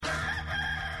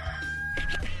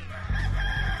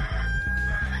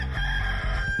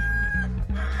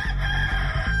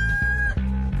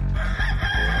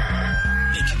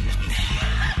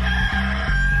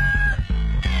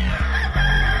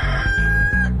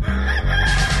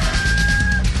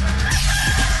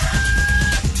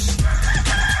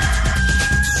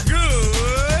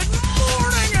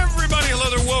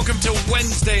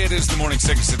is the Morning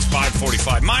Sickness. It's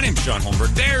 5:45. My name's John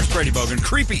Holmberg. There's Brady Bogan,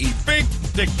 Creepy E, Big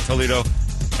Dick Toledo,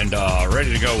 and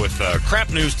ready to go with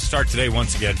crap news to start today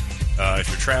once again. If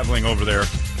you're traveling over there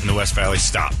in the West Valley,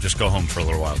 stop. Just go home for a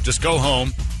little while. Just go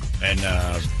home and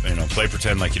play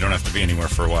pretend like you don't have to be anywhere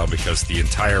for a while because the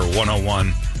entire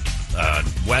 101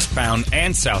 westbound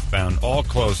and southbound all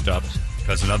closed up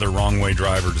because another wrong-way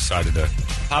driver decided to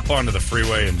hop onto the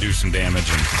freeway and do some damage,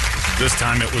 and this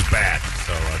time it was bad.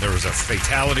 So there was a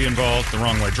fatality involved. The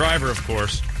wrong-way driver, of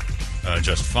course,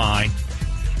 just fine,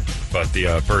 but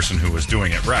the person who was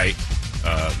doing it right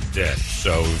dead.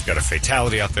 So we've got a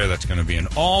fatality out there that's going to be an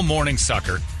all-morning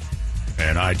sucker,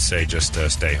 and I'd say just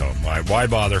stay home. Why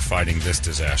bother fighting this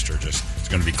disaster? It's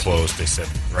going to be closed. They said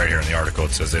right here in the article,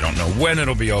 it says they don't know when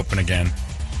it'll be open again.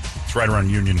 It's right around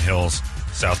Union Hills,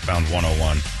 southbound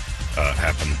 101.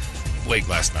 Happened late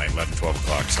last night, 11, 12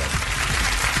 o'clock. So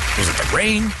was it the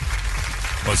rain?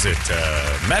 Was it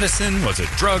medicine? Was it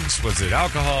drugs? Was it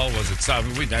alcohol? Was it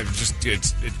something?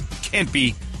 It can't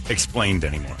be explained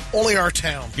anymore. Only our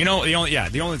town. You know, the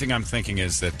only thing I'm thinking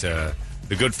is that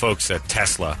the good folks at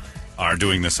Tesla are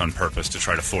doing this on purpose to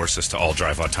try to force us to all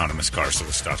drive autonomous cars so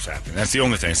this stuff's happening. That's the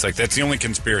only thing. It's like that's the only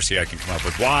conspiracy I can come up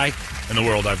with. Why in the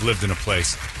world? I've lived in a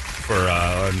place for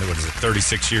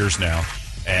 36 years now,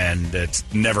 and it's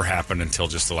never happened until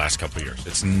just the last couple of years.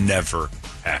 It's never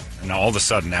happened, and all of a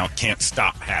sudden now it can't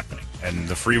stop happening. And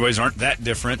the freeways aren't that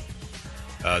different.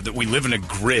 That we live in a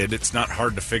grid, it's not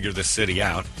hard to figure this city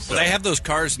out. So. Well, they have those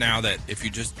cars now that if you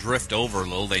just drift over a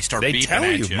little, they start beeping tell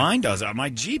at you. Mine does. My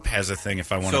Jeep has a thing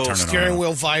if I want to turn it on. Steering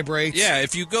wheel vibrates. Yeah,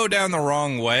 if you go down the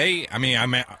wrong way, I mean,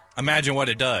 imagine what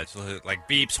it does. Like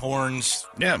beeps, horns,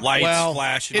 lights,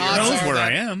 flash. It knows where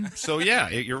I am. So, yeah,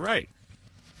 you're right.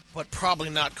 But probably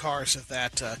not cars of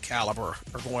that caliber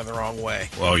are going the wrong way.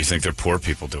 Well, you think they're poor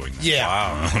people doing that? Yeah.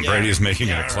 Wow. Yeah. Brady is making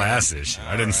it a class issue.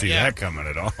 I didn't see that coming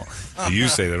at all. You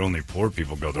say that only poor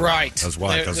people go the wrong way. That's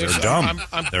why, because they're dumb.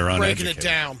 They're breaking uneducated. It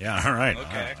down. Yeah, all right.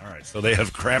 Okay. All right. So they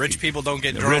have crappy. Rich people don't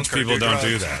get drunk. Rich people don't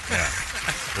do that. Yeah.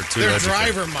 Their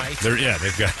driver might.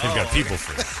 They've got people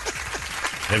for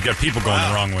it. They've got people going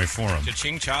the wrong way for them.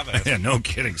 Cha-ching Chavez. Yeah, no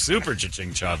kidding. Super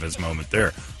Cha-ching Chavez moment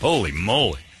there. Holy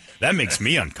moly. That makes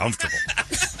me uncomfortable,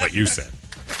 what you said.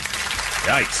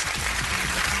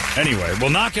 Yikes. Anyway,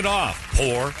 well, knock it off,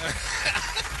 poor.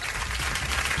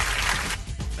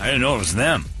 I didn't know it was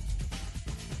them.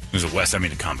 It was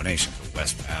a combination of the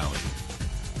West Valley.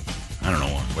 I don't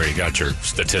know where you got your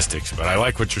statistics, but I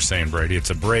like what you're saying, Brady. It's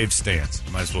a brave stance.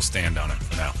 You might as well stand on it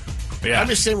for now. But yeah. I'm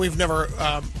just saying we've never,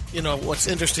 what's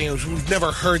interesting is we've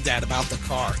never heard that about the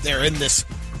car. They're in this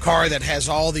car that has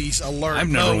all these alert I've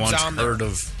never modes once on there. heard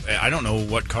of. I don't know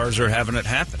what cars are having it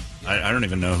happen. I don't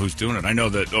even know who's doing it. I know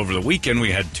that over the weekend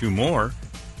we had 2 more,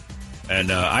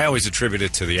 and I always attribute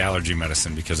it to the allergy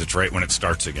medicine because it's right when it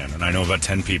starts again. And I know about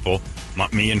 10 people,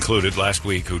 me included, last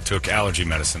week who took allergy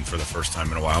medicine for the first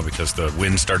time in a while because the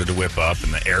wind started to whip up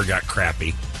and the air got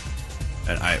crappy.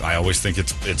 And I always think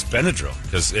it's Benadryl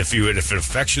because if it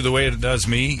affects you the way it does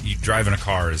me, driving a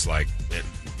car is like it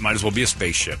might as well be a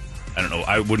spaceship. I don't know.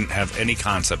 I wouldn't have any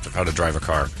concept of how to drive a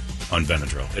car on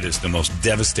Benadryl. It is the most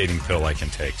devastating pill I can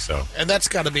take. So, and that's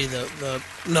got to be the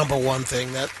number one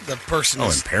thing that the person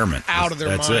is impairment out of their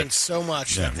that's mind it. So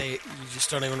much that you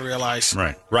just don't even realize.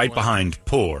 Right behind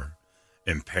poor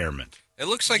impairment. It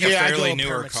looks like a fairly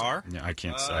newer car. Yeah, I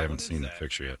can't. I haven't seen the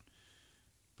picture yet.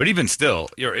 But even still,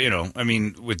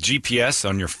 with GPS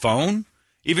on your phone.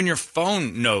 Even your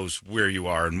phone knows where you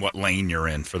are and what lane you're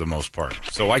in for the most part.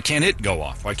 So why can't it go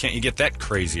off? Why can't you get that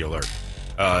crazy alert?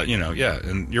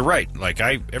 And you're right. Like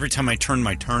every time I turn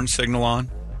my turn signal on,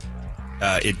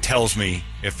 it tells me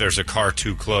if there's a car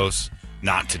too close,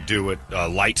 not to do it.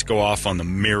 Lights go off on the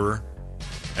mirror.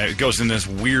 It goes in this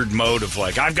weird mode of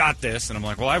like, I've got this. And I'm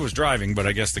like, well, I was driving, but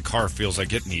I guess the car feels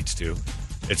like it needs to.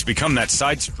 It's become that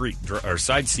side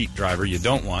seat driver you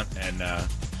don't want. And,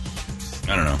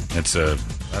 I don't know. That's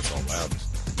all loud.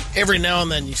 Every now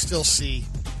and then you still see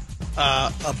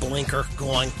a blinker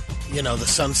going, the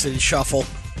Sun City Shuffle.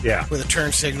 Yeah. Where the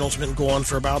turn signal's been going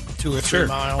for about 2 or 3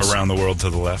 miles. Around the world to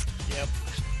the left. Yep.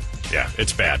 Yeah,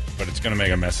 it's bad, but it's going to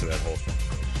make a mess of that whole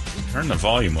thing. Turn the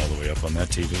volume all the way up on that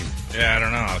TV. Yeah, I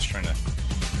don't know. I was trying to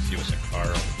see what's a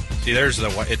car. See,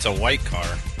 it's a white car.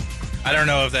 I don't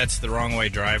know if that's the wrong way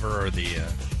driver or the...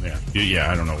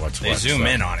 I don't know what's what. They zoom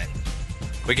in on it.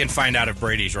 We can find out if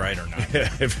Brady's right or not.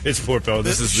 If it's poor Bill,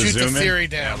 this is the zoom in. Shoot the theory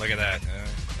down. Yeah, look at that.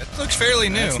 It looks fairly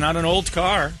new. It's not an old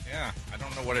car. Yeah, I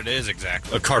don't know what it is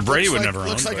exactly. A car Brady would never own.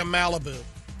 Looks like a Malibu.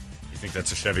 You think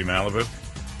that's a Chevy Malibu?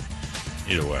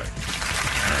 Either way. All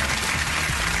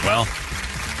right. Well,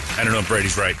 I don't know if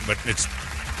Brady's right, but it's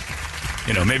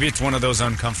maybe it's one of those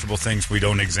uncomfortable things we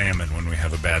don't examine when we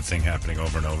have a bad thing happening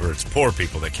over and over. It's poor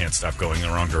people that can't stop going in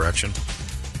the wrong direction.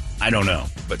 I don't know,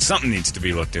 but something needs to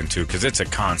be looked into because it's a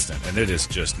constant, and it is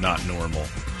just not normal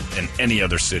in any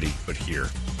other city but here.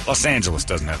 Los Angeles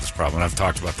doesn't have this problem. I've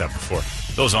talked about that before.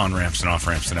 Those on-ramps and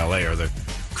off-ramps in L.A. are the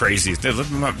craziest. They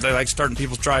like starting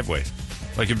people's driveways.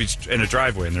 Like you'd be in a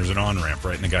driveway and there's an on-ramp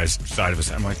right in the guy's side of his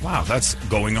head. I'm like, wow, that's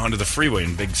going onto the freeway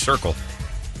in a big circle.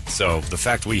 So the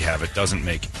fact we have it doesn't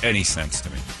make any sense to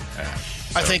me.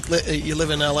 I think you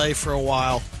live in L.A. for a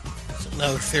while.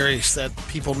 Another theory is that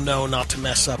people know not to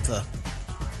mess up the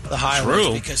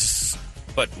highways because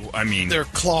they're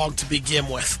clogged to begin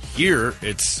with. Here,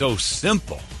 it's so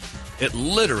simple. It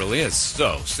literally is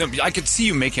so simple. I could see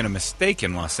you making a mistake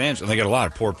in Los Angeles. They got a lot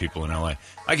of poor people in L.A.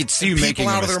 I could see you making a mistake.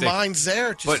 People out of their minds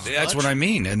there. But that's what I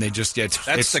mean. And they just get...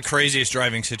 That's the craziest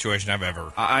driving situation I've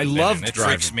ever I loved it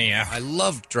driving. Freaks me out. I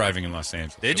loved driving in Los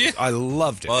Angeles. Did you? I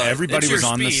loved it. Well, everybody was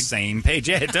on the speed. same page.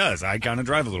 Yeah, it does. I kind of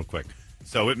drive a little quick.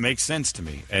 So it makes sense to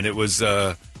me. And it was...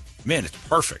 man, it's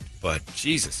perfect. But,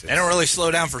 Jesus. They don't really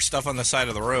slow down for stuff on the side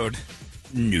of the road.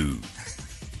 No.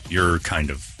 You're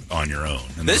kind of on your own.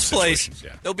 This place,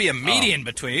 there'll be a median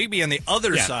between. You can be on the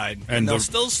other side, and they'll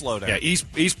still slow down. Yeah,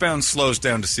 eastbound slows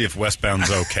down to see if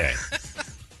westbound's okay.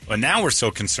 But now we're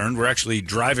so concerned, we're actually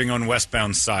driving on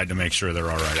westbound's side to make sure they're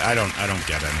all right. I don't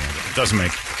get any of it. It doesn't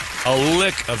make a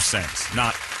lick of sense.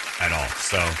 Not at all.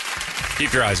 So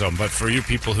keep your eyes open. But for you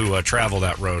people who travel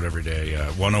that road every day,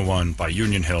 101 by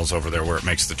Union Hills over there where it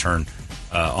makes the turn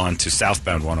onto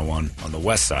southbound 101 on the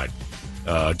west side,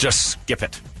 just skip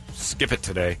it. Skip it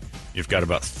today. You've got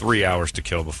about 3 hours to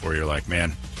kill before you're like,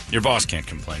 man, your boss can't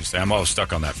complain. You say, I'm always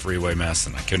stuck on that freeway mess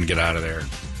and I couldn't get out of there. And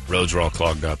roads were all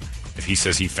clogged up. If he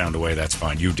says he found a way, that's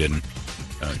fine. You didn't.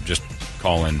 Just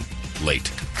call in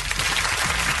late.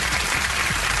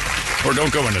 Or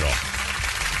don't go in at all.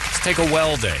 Let's take a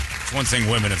well day. It's one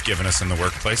thing women have given us in the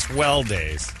workplace. Well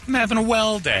days. I'm having a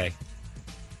well day.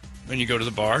 When you go to the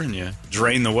bar and you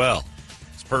drain the well.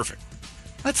 It's perfect.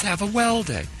 Let's have a well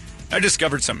day. I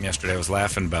discovered something yesterday. I was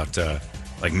laughing about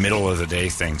like middle of the day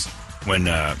things when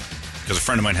because a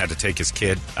friend of mine had to take his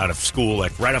kid out of school,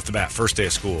 like right off the bat, first day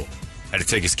of school. Had to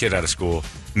take his kid out of school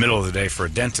middle of the day for a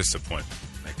dentist appointment.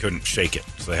 They couldn't shake it,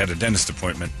 so they had a dentist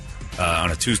appointment on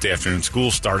a Tuesday afternoon.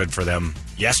 School started for them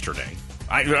yesterday.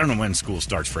 I don't know when school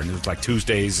starts for him. It was like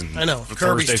Tuesdays and I know Thursdays.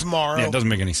 Kirby's tomorrow. Yeah, it doesn't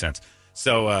make any sense.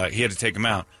 So he had to take him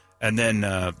out, and then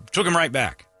took him right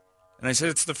back. And I said,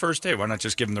 it's the first day. Why not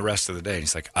just give him the rest of the day? And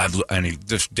he's like, and he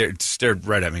just stared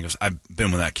right at me. He goes, I've been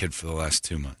with that kid for the last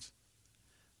 2 months.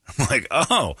 I'm like,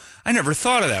 oh, I never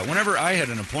thought of that. Whenever I had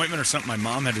an appointment or something my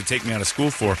mom had to take me out of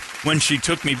school for, when she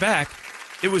took me back,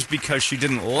 it was because she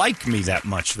didn't like me that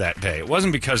much that day. It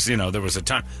wasn't because, there was a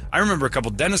time. I remember a couple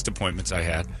dentist appointments I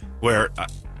had where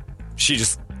she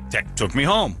just took me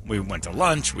home. We went to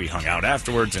lunch. We hung out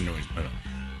afterwards.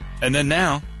 And then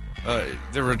now...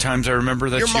 there were times I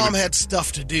remember that your mom had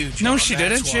stuff to do, John. No, she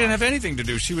didn't. She didn't have anything to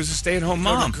do. She was a stay-at-home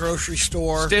mom. Go to the grocery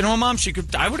store. Stay-at-home mom.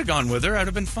 I would have gone with her. I'd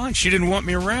have been fine. She didn't want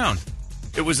me around.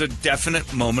 It was a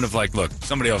definite moment of like, look,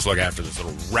 somebody else look after this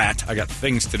little rat. I got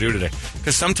things to do today.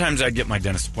 Because sometimes I'd get my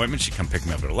dentist appointment. She'd come pick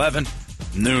me up at 11,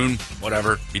 noon,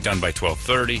 whatever. Be done by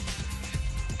 12:30.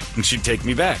 And she'd take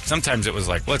me back. Sometimes it was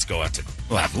like, let's go out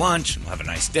we'll have lunch and we'll have a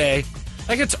nice day.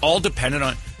 Like, it's all dependent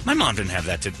on... My mom didn't have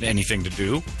anything to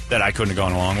do that I couldn't have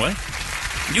gone along with.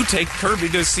 You take Kirby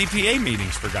to CPA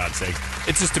meetings, for God's sake.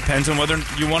 It just depends on whether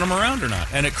you want him around or not.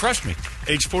 And it crushed me.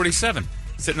 Age 47.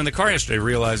 Sitting in the car yesterday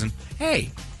realizing,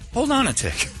 hey, hold on a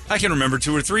tick. I can remember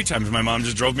 2 or 3 times my mom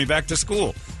just drove me back to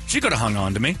school. She could have hung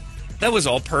on to me. That was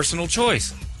all personal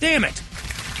choice. Damn it.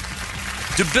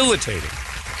 Debilitating.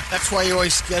 That's why you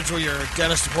always schedule your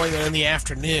dentist appointment in the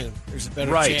afternoon. There's a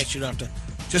better chance you don't have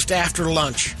to... Just after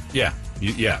lunch. Yeah.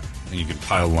 And you can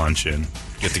pile lunch in,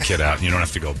 get the kid out, and you don't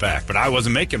have to go back. But I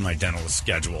wasn't making my dental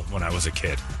schedule when I was a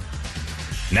kid.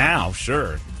 Now,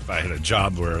 sure, if I had a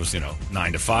job where it was,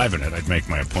 9 to 5 in it, I'd make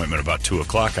my appointment about 2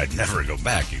 o'clock. I'd never go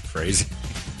back, you crazy.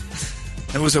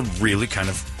 It was a really kind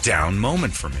of down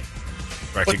moment for me.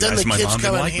 But then the kids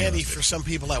come in handy for some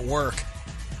people at work.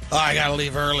 Oh, I got to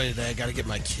leave early today. I got to get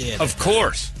my kid. Of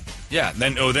course. Yeah,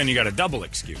 then you got a double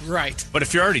excuse. Right. But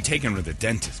if you're already taken to the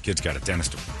dentist, kid's got a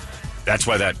dentist appointment. That's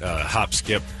why that hop,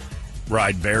 skip,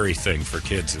 ride, berry thing for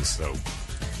kids is so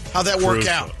How'd that crucial. work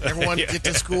out? Everyone get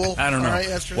to school? I don't know. All right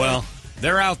yesterday? Well,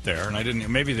 they're out there, and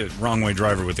maybe the wrong way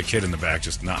driver with the kid in the back,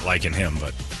 just not liking him,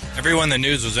 but everyone the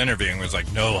news was interviewing was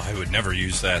like, no, I would never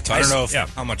use that. So I don't know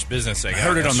how much business they got. I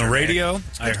heard it on the radio.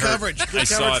 Good coverage for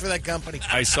that company.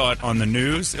 I saw it on the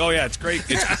news. Oh, yeah, it's great.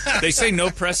 They say no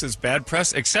press is bad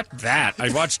press, except that.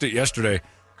 I watched it yesterday,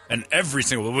 and every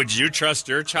single, would you trust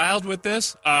your child with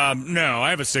this? No, I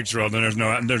have a 6-year-old,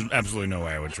 and there's absolutely no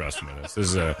way I would trust him with this.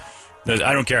 This is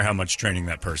I don't care how much training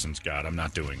that person's got. I'm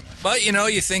not doing that. But,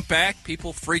 you think back,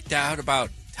 people freaked out about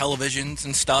televisions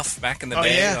and stuff back in the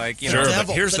day. Yeah. Like, sure, but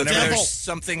here's the devil. There's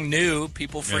something new,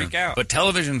 people freak out. But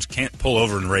televisions can't pull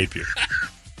over and rape you.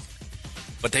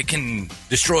 But they can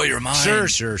destroy your mind.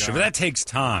 Sure. But that takes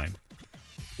time.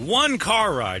 One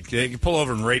car ride, they can pull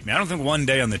over and rape me. I don't think one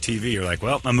day on the TV you're like,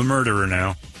 well, I'm a murderer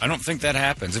now. I don't think that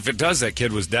happens. If it does, that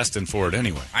kid was destined for it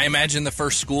anyway. I imagine the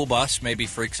first school bus maybe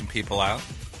freaked some people out.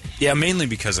 Yeah, mainly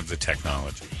because of the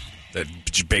technology. That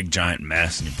big, giant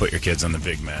mess, and you put your kids on the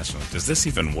big mess. Like, does this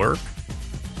even work?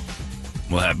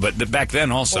 Well, but back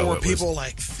then also... Or were people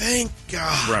like, thank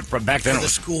God back then for the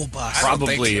school bus.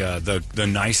 Probably the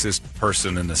nicest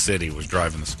person in the city was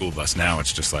driving the school bus. Now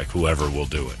it's just like whoever will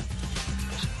do it.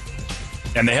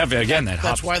 And they have, again,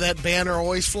 that's why that banner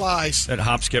always flies. That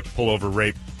hop, skip, pull over,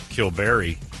 rape, kill,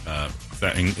 bury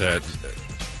thing.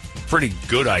 Pretty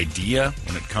good idea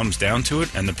when it comes down to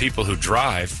it, and the people who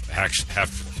drive have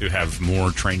to have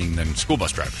more training than school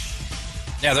bus drivers.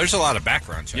 Yeah, there's a lot of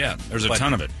background checks. Yeah, there's a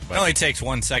ton of it. It only takes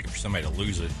 1 second for somebody to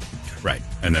lose it. Right,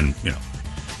 and then,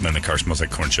 then the car smells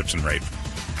like corn chips and rape.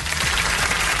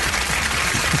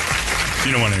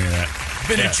 You don't want any of that.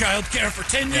 Been in child care for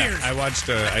 10 years. I watched,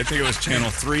 I think it was Channel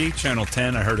 3, Channel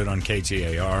 10. I heard it on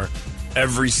KTAR.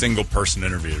 Every single person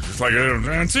interviewed. It's like,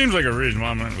 it seems like a reason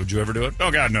why would you ever do it? Oh,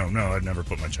 God, no. I'd never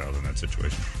put my child in that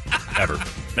situation. Ever.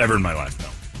 Never in my life, no.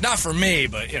 Not for me,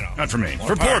 but, Not for me.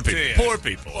 For poor people. Poor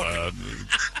people.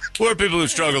 Poor people who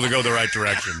struggle to go the right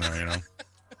direction,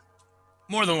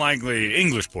 More than likely,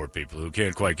 English poor people who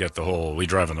can't quite get the whole we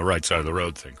drive on the right side of the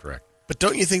road thing correct. But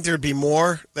don't you think there'd be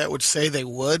more that would say they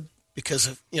would? Because,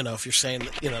 if you're saying,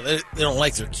 they don't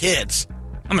like their kids.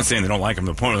 I'm not saying they don't like them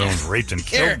to the point where they're raped and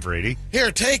killed, Brady.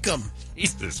 Here, take them.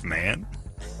 Jesus, man.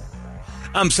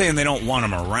 I'm saying they don't want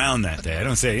them around that day. I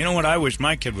don't say, you know what, I wish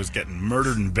my kid was getting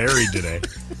murdered and buried today.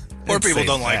 Poor people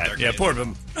don't like their kids. Yeah, poor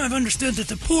people. I've understood that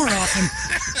the poor often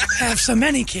have so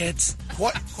many kids.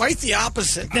 Quite the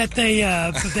opposite. That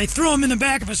they throw them in the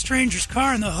back of a stranger's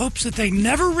car in the hopes that they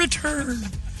never return.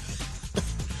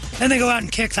 Then they go out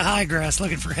and kick the high grass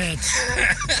looking for heads.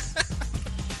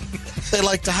 They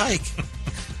like to hike.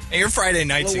 Hey, your Friday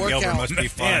nights in Gilbert must be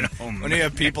fun. When you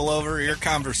have people over, your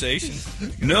conversation.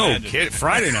 No, kid,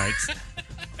 Friday nights.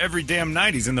 Every damn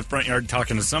night he's in the front yard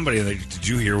talking to somebody. And did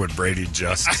you hear what Brady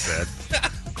just said?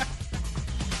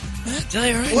 I'll tell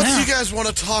you right what now. do you guys want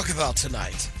to talk about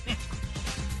tonight?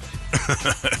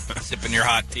 Sipping your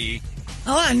hot tea.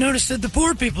 Oh, I noticed that the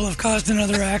poor people have caused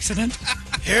another accident.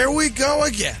 Here we go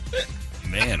again.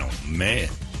 Man, oh man.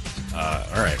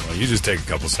 All right, well, you just take a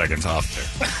couple seconds off there.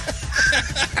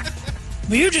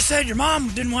 Well, you just said your mom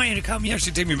didn't want you to come. Yeah,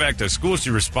 she take me back to school. She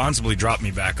responsibly dropped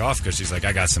me back off because she's like,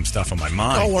 I got some stuff on my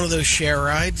mind. Oh, one of those share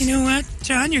rides. You know what,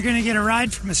 John? You're going to get a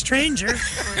ride from a stranger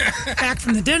back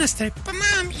from the dentist today. But,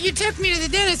 Mom, you took me to the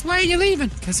dentist. Why are you leaving?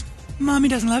 Because Mommy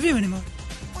doesn't love you anymore.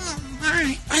 Well, all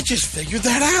right. I just figured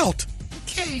that out.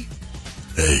 Okay.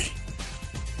 Hey,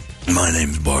 my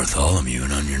name's Bartholomew,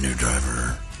 and I'm your new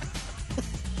driver.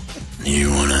 You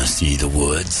want to see the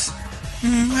woods? All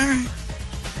right.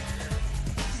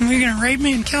 Are you going to rape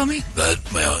me and kill me? That,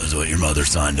 is what your mother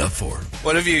signed up for.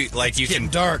 What if you, you can...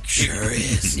 dark. Sure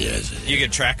is. Yes, it is. You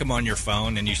can track him on your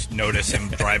phone, and you notice him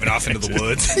driving off into the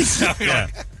woods. Yeah.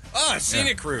 Oh,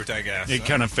 scenic route, I guess. It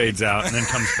kind of fades out and then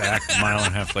comes back a mile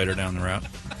and a half later down the route.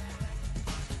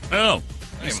 Oh,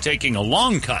 he's taking a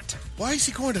long cut. Why is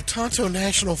he going to Tonto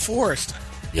National Forest?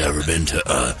 You ever been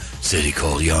to a city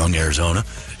called Young, Arizona?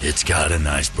 It's got a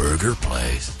nice burger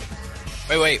place.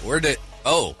 Wait, where did...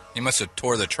 Oh, he must have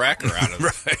tore the tracker out of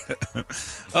it. Right.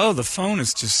 Oh, the phone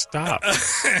has just stopped.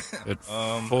 At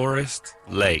Forest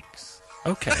Lakes.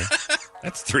 Okay.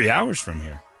 That's 3 hours from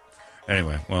here.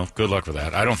 Anyway, well, good luck with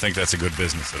that. I don't think that's a good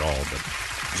business at all, but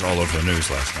it was all over the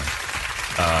news last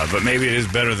night. But maybe it is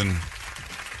better than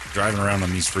driving around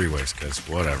on these freeways, because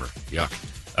whatever. Yuck.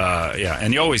 Yeah,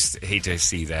 and you always hate to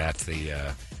see that.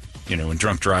 When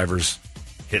drunk drivers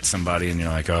hit somebody and you're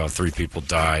like, oh, 3 people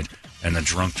died. And the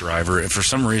drunk driver, if for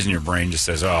some reason your brain just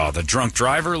says, oh, the drunk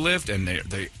driver lived, and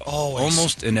they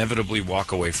almost inevitably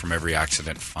walk away from every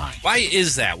accident fine. Why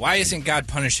is that? Why isn't God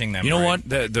punishing them? You know what?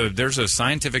 There's a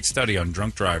scientific study on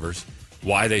drunk drivers,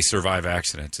 why they survive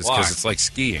accidents. It's because it's like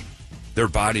skiing. their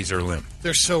bodies are limp.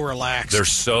 They're so relaxed. They're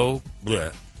so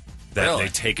bleh, that they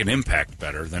take an impact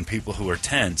better than people who are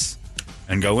tense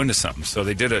and go into something. So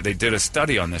they did a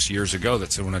study on this years ago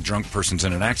that said when a drunk person's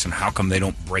in an accident, how come they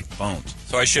don't break bones?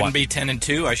 So I shouldn't be 10 and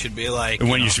 2. I should be like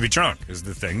you should be drunk is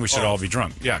the thing. We should all be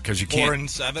drunk. Yeah, because you can't 4 and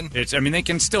 7. They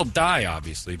can still die,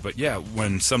 obviously, but yeah,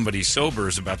 when somebody sober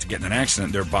is about to get in an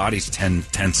accident, their bodies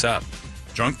tense up.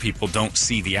 Drunk people don't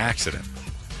see the accident.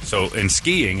 So in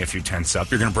skiing, if you tense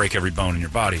up, you're going to break every bone in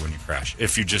your body when you crash.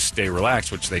 If you just stay relaxed,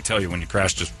 which they tell you when you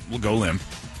crash, just go limp.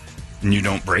 And you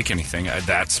don't break anything.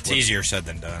 It's easier said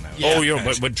than done.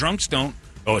 But drunks don't.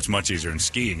 Oh, it's much easier in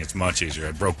skiing. It's much easier.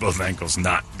 I broke both ankles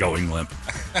not going limp.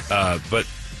 But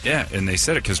yeah, and they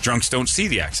said it because drunks don't see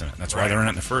the accident. That's why they're in it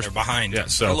in the first. They're behind. Yeah,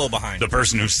 so they're a little behind. The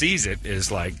person who sees it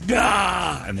is like,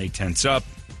 ah, and they tense up,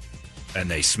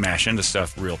 and they smash into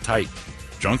stuff real tight.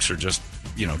 Drunks are just,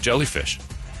 jellyfish.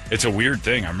 It's a weird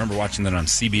thing. I remember watching that on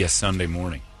CBS Sunday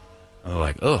Morning. I'm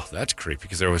like, oh, that's creepy,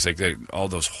 because there was all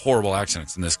those horrible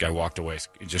accidents, and this guy walked away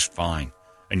just fine.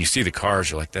 And you see the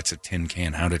cars, you're like, that's a tin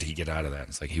can. How did he get out of that?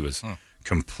 It's like he was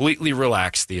completely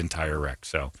relaxed the entire wreck.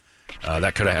 So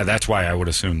that's why I would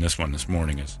assume this one this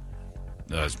morning is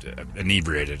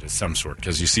inebriated of some sort,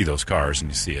 because you see those cars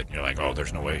and you see it, and you're like, oh,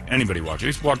 there's no way anybody walked.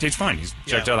 He's fine. He's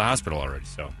checked out of the hospital already.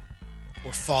 So.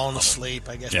 Or falling asleep,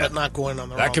 I guess, but not going on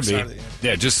the wrong side of the end.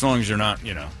 Yeah, just as long as you're not,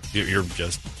 you're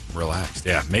just relaxed.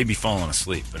 Yeah, maybe falling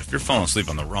asleep. But if you're falling asleep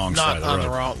on the wrong side of the road. Not on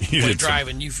the wrong way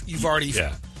driving, you've already...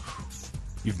 Yeah,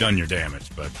 you've done your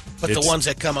damage. But the ones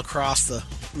that come across the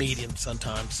median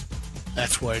sometimes,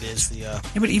 that's what it is. Yeah,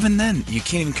 but even then, you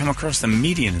can't even come across the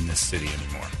median in this city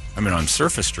anymore. I mean, on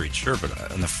surface streets, sure,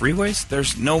 but on the freeways,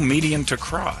 there's no median to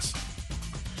cross.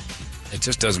 It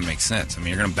just doesn't make sense. I mean,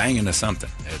 you're going to bang into something.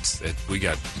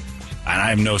 And I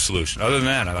have no solution. Other than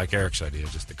that, I like Eric's idea.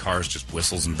 Just the cars just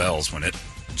whistles and bells when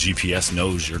GPS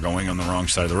knows you're going on the wrong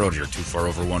side of the road. You're too far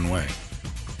over one way.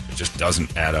 It just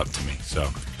doesn't add up to me. So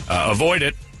avoid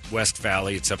it. West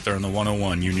Valley. It's up there in the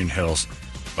 101, Union Hills,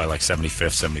 by like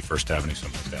 75th, 71st Avenue,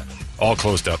 something like that. All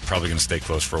closed up. Probably going to stay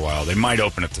closed for a while. They might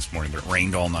open it this morning, but it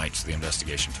rained all night, so the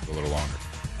investigation took a little longer.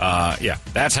 Yeah,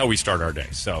 that's how we start our day.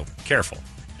 So careful.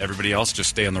 Everybody else,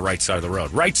 just stay on the right side of the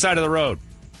road. Right side of the road.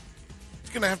 It's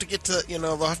going to have to get to,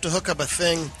 they'll have to hook up a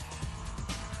thing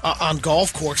on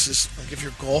golf courses. Like if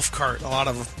your golf cart, a lot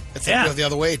of them, if they go the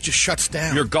other way, it just shuts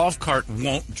down. Your golf cart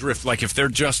won't drift. Like if they're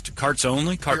just carts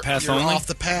only, path you're only. Off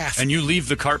the path. And you leave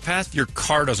the cart path, your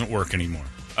car doesn't work anymore.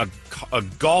 A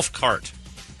golf cart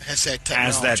has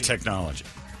that technology.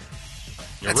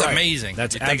 That's right. Amazing.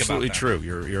 That's absolutely true.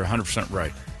 You're 100%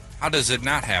 right. How does it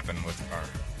not happen with the car?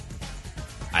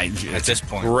 At this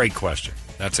point. Great question.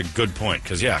 That's a good point.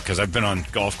 Because I've been on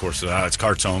golf courses. It's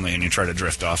carts only, and you try to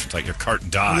drift off. It's like your cart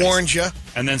dies. Warns you.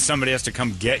 And then somebody has to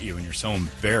come get you, and you're so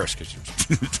embarrassed because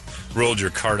you rolled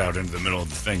your cart out into the middle of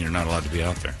the thing. You're not allowed to be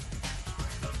out there.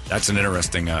 That's an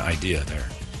interesting idea there.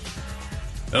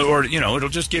 Or, it'll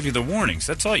just give you the warnings.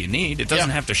 That's all you need. It doesn't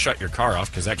have to shut your car off,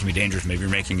 because that can be dangerous. Maybe you're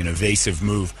making an evasive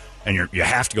move, and you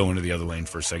have to go into the other lane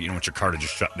for a second. You don't want your car to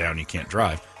just shut down. You can't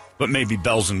drive. But maybe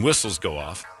bells and whistles go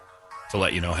off to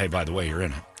let you know, hey, by the way, you're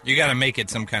in it. You got to make it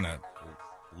some kind of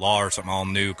law or something. All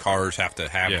new cars have to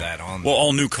have that on. Well,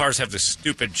 all new cars have this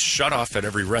stupid shut off at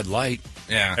every red light.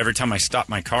 Yeah. Every time I stop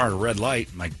my car at a red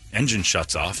light, my engine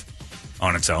shuts off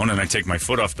on its own, and I take my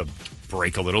foot off the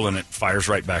brake a little, and it fires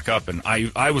right back up. And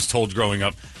I was told growing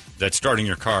up that starting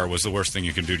your car was the worst thing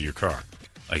you can do to your car.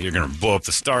 Like, you're going to blow up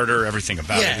the starter, everything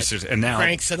about it. And now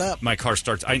cranks it up. My car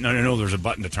starts. I know there's a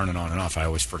button to turn it on and off. I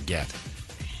always forget.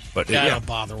 But I don't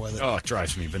bother with it. Oh, it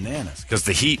drives me bananas. Because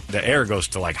the air goes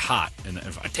to like hot. And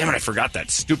damn it, I forgot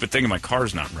that stupid thing and my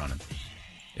car's not running.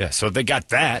 Yeah, so they got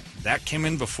that. That came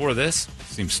in before this.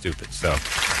 Seems stupid. So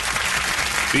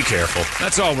be careful.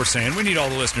 That's all we're saying. We need all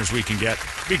the listeners we can get.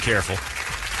 Be careful.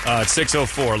 It's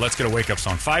 6:04. Let's get a wake-up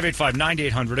song.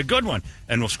 585-9800. A good one.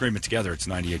 And we'll scream it together. It's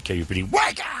 98 KUPD.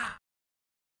 Wake up!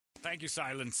 Thank you,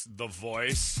 Silence the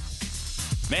Voice.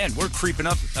 Man, we're creeping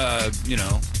up,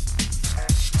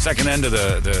 second end of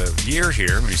the year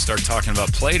here. When you start talking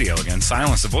about Play-Doh again.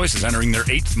 Silence the Voice is entering their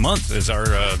 8th month as our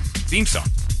theme song.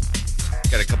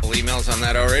 Got a couple emails on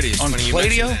that already. It's on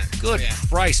Play-Doh? Good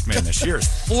Christ, man. This year is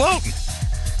floating.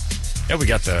 Yeah, we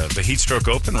got the Heat Stroke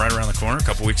Open right around the corner, a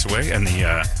couple weeks away, and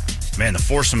the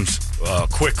foursomes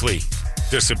quickly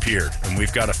disappeared, and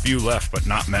we've got a few left, but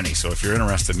not many. So if you're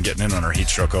interested in getting in on our Heat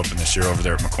Stroke Open this year over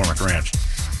there at McCormick Ranch,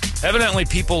 Evidently,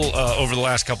 people over the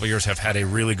last couple of years have had a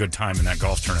really good time in that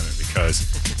golf tournament because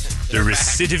the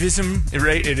recidivism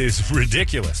rate, it is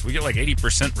ridiculous. We get like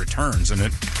 80% returns, and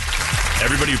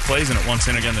everybody who plays in it wants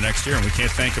in again the next year, and we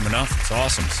can't thank them enough. It's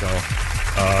awesome. So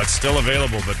it's still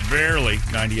available, but barely.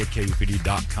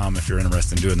 98kupd.com if you're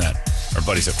interested in doing that. Our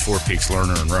buddies at Four Peaks,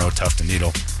 Lerner and Rowe, Tuft and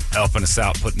Needle, helping us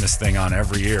out, putting this thing on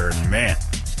every year. And man,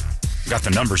 I got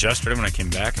the numbers yesterday when I came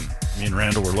back, and me and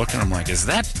Randall were looking. I'm like, is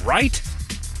that right?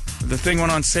 The thing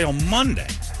went on sale Monday.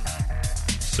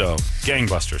 So,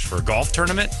 gangbusters for a golf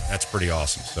tournament. That's pretty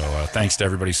awesome. So, thanks to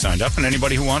everybody who signed up and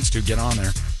anybody who wants to get on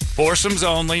there. Foursomes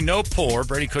only, no pour.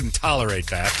 Brady couldn't tolerate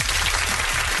that.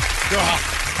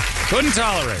 Couldn't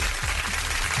tolerate it.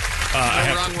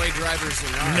 No wrong way drivers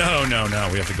in ours. No.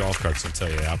 We have the golf carts. I'll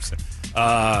tell you the opposite.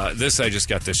 I just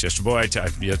got this yesterday. Boy,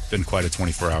 it's been quite a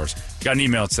 24 hours. Got an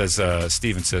email. It says,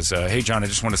 Steven says, hey, John, I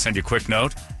just want to send you a quick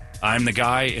note. I'm the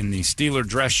guy in the Steeler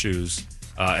dress shoes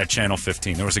at Channel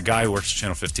 15. There was a guy who works at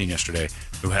Channel 15 yesterday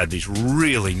who had these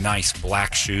really nice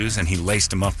black shoes, and he laced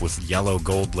them up with yellow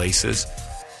gold laces.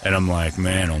 And I'm like,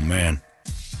 man, oh, man,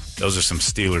 those are some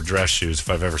Steeler dress shoes. If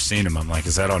I've ever seen them, I'm like,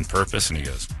 is that on purpose? And he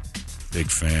goes,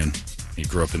 big fan. He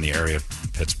grew up in the area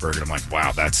of Pittsburgh. And I'm like,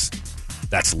 wow, that's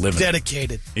living.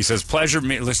 Dedicated. He says,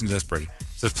 listen to this, Brady.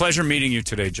 It's a pleasure meeting you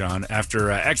today, John.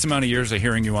 After X amount of years of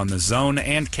hearing you on the Zone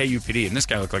and KUPD, and this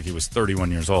guy looked like he was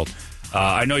 31 years old.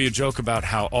 I know you joke about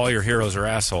how all your heroes are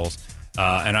assholes,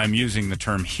 and I'm using the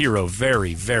term hero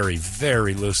very, very,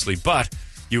 very loosely, but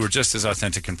you were just as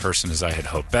authentic in person as I had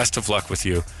hoped. Best of luck with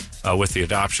you with the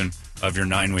adoption of your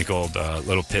 9-week-old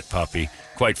little pit puppy.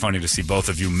 Quite funny to see both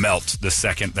of you melt the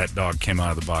second that dog came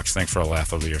out of the box. Thanks for a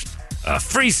laugh over the years.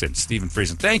 Stephen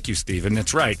Friesen. Thank you, Stephen.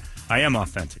 It's right. I am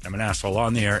authentic. I'm an asshole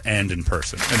on the air and in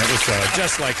person. And it was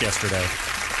just like yesterday.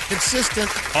 Consistent.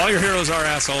 All your heroes are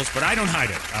assholes, but I don't hide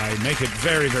it. I make it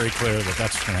very, very clear that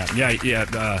that's what's going to happen.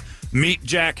 Yeah. Meet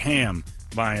Jack Ham,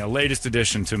 my latest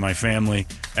addition to my family.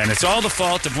 And it's all the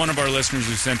fault of one of our listeners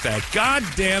who sent that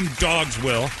goddamn dog's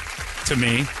will to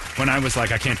me when I was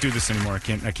like, I can't do this anymore.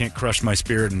 I can't crush my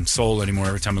spirit and soul anymore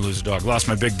every time I lose a dog. Lost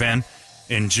my Big Ben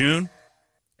in June.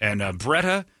 And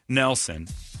Bretta Nelson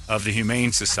of the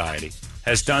Humane Society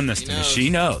has done this to me. She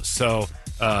knows. So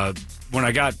when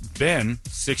I got Ben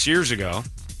 6 years ago,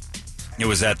 it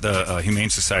was at the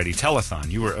Humane Society telethon.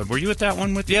 You were you at that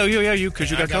one with? Yeah, you because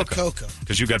you got Coco.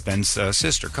 Because you got Ben's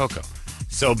sister, Coco.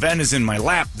 So Ben is in my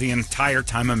lap the entire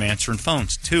time I'm answering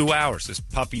phones. 2 hours. This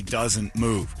puppy doesn't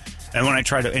move. And when I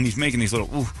try to, and he's making these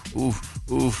little ooh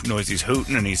noise. He's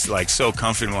hooting, and he's like so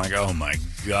comfortable. I'm like, oh my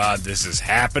God, this is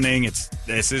happening.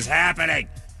 This is happening.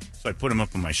 So I put him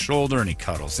up on my shoulder, and he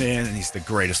cuddles in, and he's the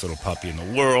greatest little puppy in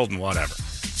the world, and whatever.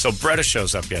 So Bretta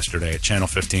shows up yesterday at Channel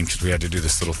 15 because we had to do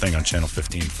this little thing on Channel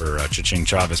 15 for Cha-Ching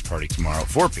Chavez party tomorrow at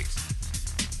Four Peaks.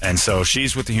 And so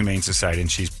she's with the Humane Society,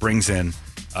 and she brings in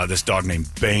this dog named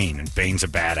Bane, and Bane's a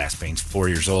badass. Bane's 4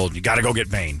 years old. You got to go get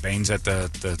Bane. Bane's at the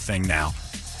thing now.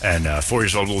 And 4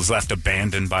 years old was left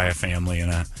abandoned by a family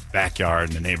in a backyard,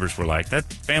 and the neighbors were like,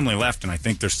 that family left, and I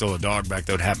think there's still a dog back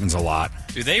there. It happens a lot.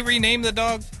 Do they rename the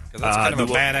dog? Because that's kind of a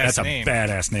badass name.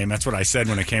 That's a badass name. That's what I said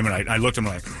when I came in. I looked at him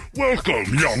like,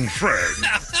 welcome, young friend.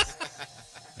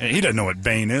 And he doesn't know what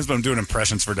Bane is, but I'm doing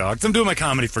impressions for dogs. I'm doing my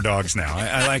comedy for dogs now.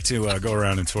 I like to go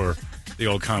around and tour the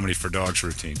old comedy for dogs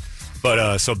routine.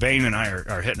 But so Bane and I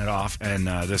are hitting it off, and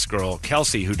this girl,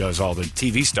 Kelsey, who does all the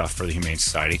TV stuff for the Humane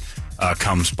Society,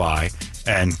 comes by,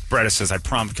 and Bretta says, I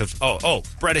promise, because,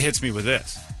 Bretta hits me with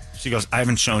this. She goes, I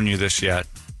haven't shown you this yet,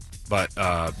 but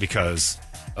because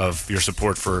of your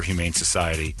support for Humane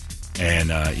Society and,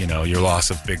 your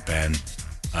loss of Big Ben,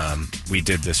 we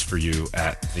did this for you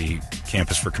at the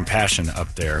Campus for Compassion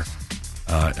up there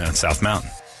on South Mountain.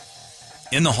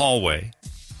 In the hallway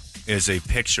is a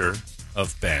picture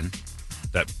of Ben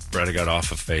that Bretta got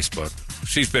off of Facebook.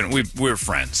 We're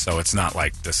friends, so it's not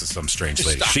like this is some strange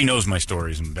lady. She knows my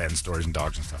stories and Ben's stories and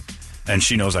dogs and stuff. And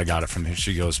she knows I got it from him.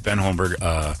 She goes, Ben Holmberg,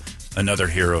 another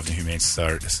hero of the Humane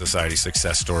Society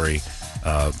success story,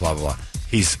 blah, blah, blah.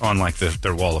 He's on like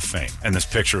their wall of fame. And this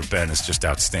picture of Ben is just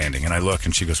outstanding. And I look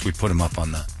and she goes, we put him up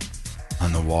on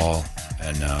the wall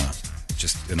and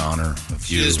just in honor of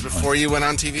you. Years before you went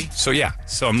on TV? So yeah.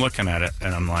 So I'm looking at it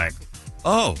and I'm like,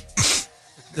 oh,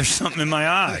 there's something in my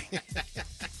eye.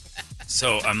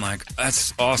 So I'm like,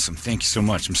 that's awesome. Thank you so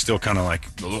much. I'm still kind of like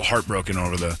a little heartbroken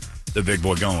over the big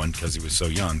boy going because he was so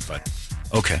young, but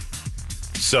okay.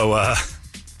 So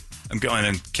I'm going,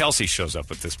 and Kelsey shows up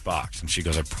with this box, and she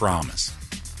goes, I promise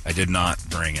I did not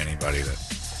bring anybody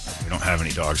we don't have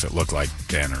any dogs that look like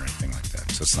Ben or anything like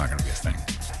that, so it's not going to be a thing.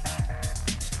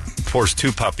 pours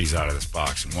 2 puppies out of this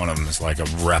box, and one of them is like a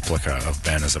replica of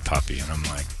Ben as a puppy. And I'm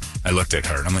like, I looked at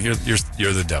her, and I'm like,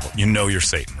 you're the devil. You know you're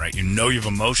Satan, right? You know you've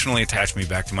emotionally attached me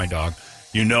back to my dog.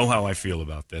 You know how I feel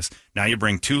about this. Now you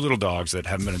bring 2 little dogs that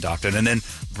haven't been adopted. And then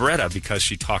Bretta, because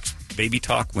she talks baby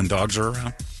talk when dogs are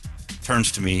around,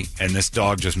 turns to me, and this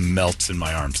dog just melts in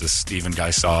my arms. This Steven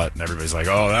guy saw it, and everybody's like,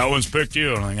 oh, that one's picked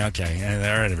you. And I'm like, okay,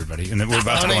 all right, everybody. And then we're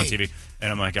about to go on TV.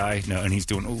 And I'm like, I know. And he's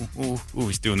doing, ooh,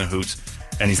 he's doing the hoots.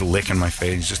 And he's licking my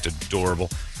face. He's just adorable.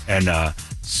 And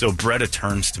so Bretta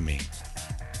turns to me,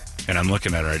 and I'm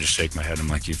looking at her. I just shake my head. I'm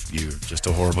like, you're just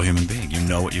a horrible human being. You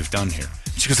know what you've done here.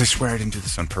 She goes, I swear I didn't do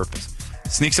this on purpose.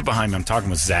 Sneaks up behind me. I'm talking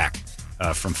with Zach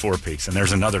from Four Peaks. And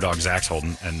there's another dog Zach's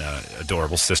holding, and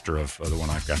adorable sister of the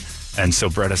one I've got. And so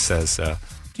Bretta says,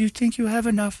 do you think you have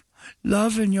enough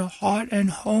love in your heart and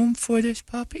home for this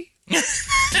puppy?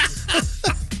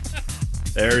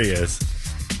 There he is.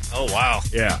 Oh, wow.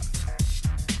 Yeah.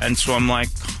 And so I'm like,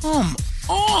 come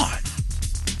on.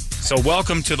 So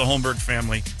welcome to the Holmberg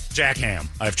family, Jack Ham.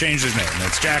 I've changed his name.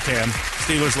 It's Jack Ham,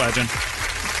 Steelers legend.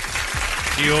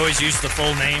 Do you always use the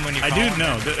full name when you call him?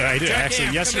 I do. Jack Actually,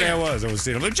 Ham, yesterday I was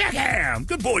like, Jack Ham.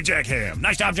 Good boy, Jack Ham.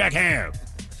 Nice job, Jack Ham.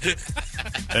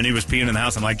 And he was peeing in the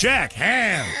house. I'm like, Jack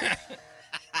Ham.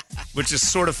 Which is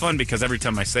sort of fun because every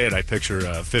time I say it, I picture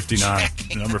 59,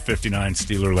 number 59,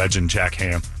 Steeler legend, Jack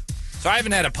Ham. So I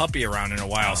haven't had a puppy around in a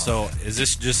while. So is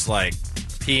this just like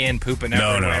peeing, pooping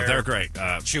everywhere? No, they're great.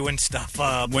 Chewing stuff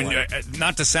up.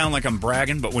 Not to sound like I'm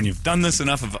bragging, but when you've done this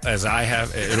enough as I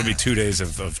have, it'll be 2 days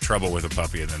of trouble with a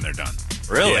puppy, and then they're done.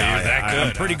 Really? Yeah, You're that good?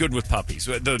 I'm pretty good with puppies.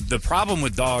 The problem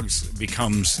with dogs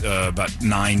becomes about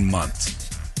 9 months.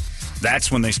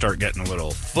 That's when they start getting a little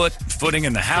footing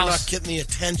in the house. They're not getting the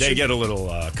attention. They get a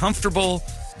little comfortable.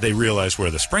 They realize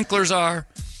where the sprinklers are.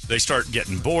 They start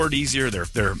getting bored easier.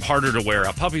 They're harder to wear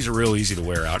out. Puppies are real easy to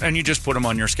wear out, and you just put them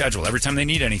on your schedule. Every time they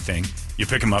need anything, you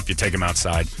pick them up, you take them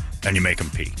outside, and you make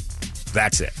them pee.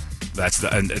 That's it.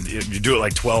 And you do it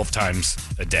like 12 times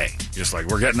a day. Just like,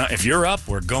 if you're up,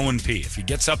 we're going pee. If he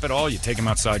gets up at all, you take him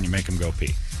outside and you make him go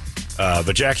pee.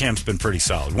 But Jack Ham's been pretty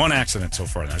solid. One accident so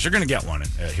far now. So you're going to get one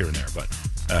here and there. But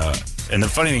and the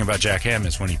funny thing about Jack Ham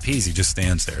is when he pees, he just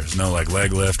stands there. There's no like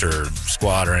leg lift or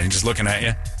squat or anything. Just looking at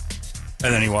you.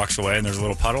 And then he walks away and there's a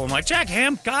little puddle. I'm like, Jack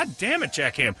Ham, God damn it,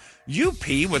 Jack Ham. You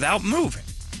pee without moving.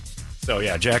 So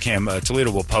yeah, Jack Ham,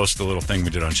 Toledo will post the little thing we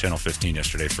did on Channel 15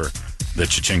 yesterday for the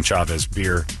Cha-Ching Chavez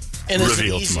beer. And is it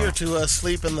easier to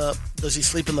sleep does he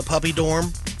sleep in the puppy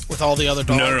dorm with all the other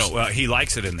dogs? No. Well, he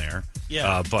likes it in there.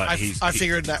 Yeah, but I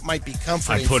figured that might be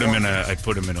comforting. I put him in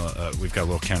we've got a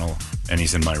little kennel, and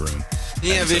he's in my room. Do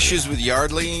you have issues with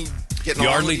Yardley getting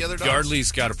along with the other dogs?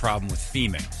 Yardley's got a problem with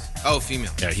females. Oh,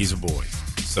 female. Yeah, he's a boy.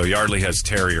 So Yardley has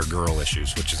terrier girl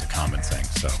issues, which is a common thing.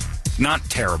 So not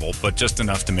terrible, but just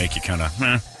enough to make you kind of,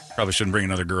 probably shouldn't bring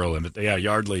another girl in. But yeah,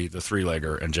 Yardley, the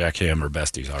 3-legger, and Jack Ham are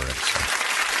besties already.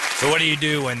 So what do you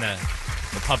do when the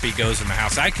puppy goes in the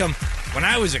house? When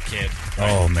I was a kid. Right?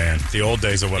 Oh, man. The old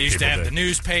days of what people did. You used to have the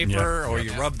newspaper, or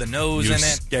you rub the nose in it.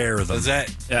 Scare them. Does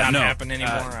that not happen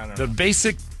anymore? I don't know. The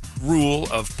basic rule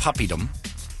of puppydom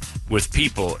with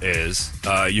people is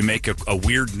you make a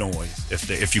weird noise.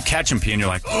 If you catch them peeing, you're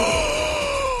like,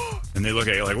 oh, and they look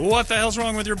at you like, well, what the hell's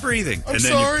wrong with your breathing? And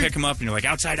then you pick them up and you're like,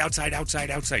 outside, outside,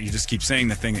 outside, outside. You just keep saying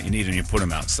the thing that you need and you put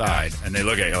them outside. And they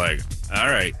look at you like, all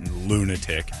right,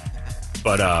 lunatic.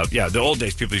 But the old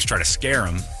days people used to try to scare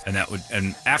them,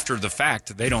 and after the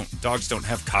fact, dogs don't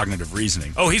have cognitive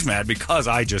reasoning. Oh, he's mad because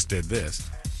I just did this.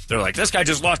 They're like, this guy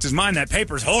just lost his mind. That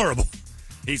paper's horrible.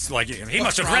 He's like, he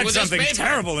must have read something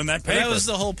terrible in that paper. That was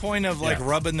the whole point of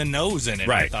rubbing the nose in it.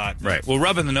 Right, I thought. Right. Well,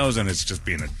 rubbing the nose in it's just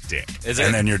being a dick.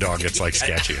 And then your dog gets like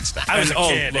sketchy and stuff. I was a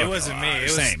kid. It wasn't me. It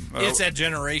was same. It's that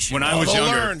generation. When I was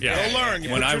younger, they'll learn.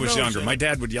 When I was younger, my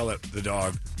dad would yell at the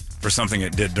dog for something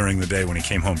it did during the day when he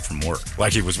came home from work,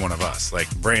 like he was one of us. Like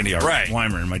Brandy, our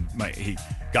Weimer, he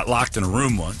got locked in a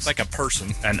room once. Like a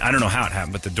person. And I don't know how it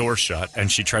happened, but the door shut,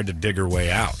 and she tried to dig her way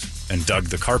out and dug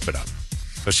the carpet up.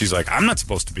 So she's like, I'm not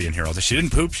supposed to be in here all day. She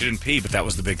didn't poop, she didn't pee, but that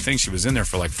was the big thing. She was in there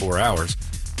for like 4 hours.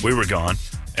 We were gone,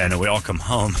 and we all come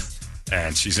home,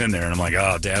 and she's in there, and I'm like,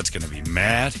 oh, Dad's going to be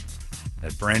mad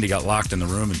that Brandy got locked in the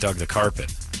room and dug the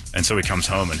carpet. And so he comes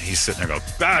home, and he's sitting there going,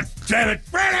 God damn it,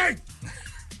 Brandy!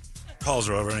 Calls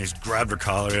her over, and he's grabbed her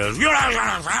collar. He goes, and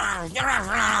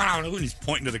he's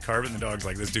pointing to the carpet, and the dog's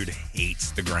like, this dude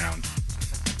hates the ground.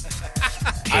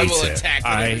 I will attack it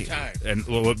every time. And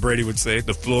what Brady would say,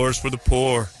 the floor's for the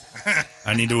poor.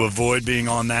 I need to avoid being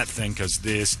on that thing because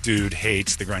this dude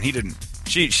hates the ground. He didn't.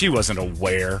 She wasn't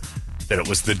aware that it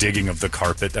was the digging of the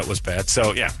carpet that was bad.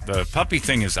 So, yeah, the puppy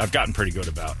thing I've gotten pretty good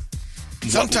about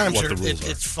Sometimes what the rules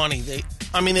are. It's funny. They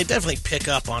definitely pick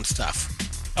up on stuff.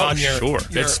 Oh, on your, sure.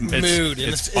 Your mood.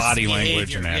 It's body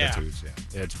language and attitudes.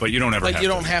 Yeah. But you don't ever. But you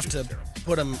don't have to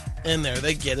put them in there.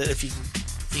 They get it if you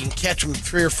can catch them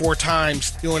 3 or 4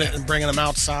 times doing it and bringing them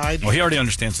outside. Well, he already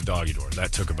understands the doggy door.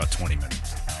 That took about 20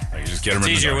 minutes. Like, you just get them.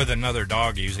 It's easier with another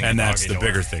dog using. And that's the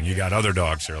bigger thing. You got other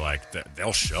dogs that are like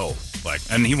they'll show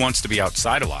and he wants to be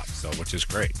outside a lot, which is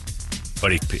great.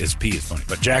 But his pee is funny.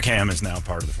 But Jack Ham is now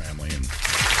part of the family, and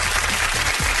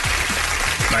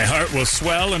my heart will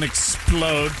swell and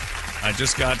explode. I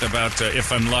just got about,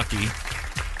 if I'm lucky,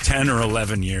 10 or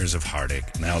 11 years of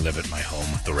heartache. Now live at my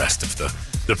home with the rest of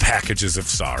the packages of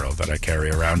sorrow that I carry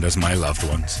around as my loved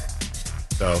ones.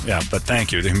 So, yeah, but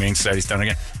thank you. The Humane Society's done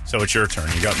again. So it's your turn.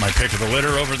 You got my pick of the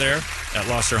litter over there at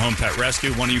Lost Their Home Pet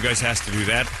Rescue. One of you guys has to do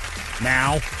that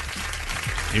now.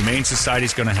 Humane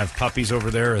Society's going to have puppies over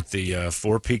there at the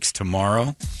Four Peaks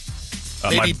tomorrow.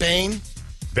 Maybe Bane?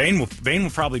 Bane will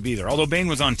probably be there. Although Bane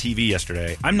was on TV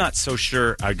yesterday. I'm not so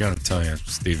sure. I got to tell you,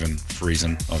 Stephen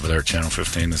Friesen over there at Channel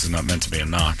 15, this is not meant to be a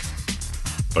knock,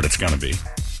 but it's going to be.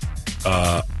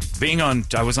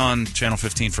 I was on Channel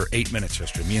 15 for 8 minutes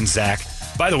yesterday. Me and Zach.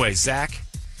 By the way, Zach,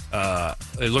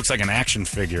 it looks like an action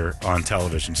figure on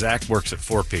television. Zach works at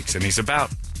Four Peaks, and he's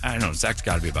about, I don't know, Zach's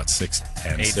got to be about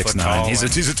 6'10", 6'9".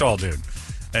 He's a tall dude.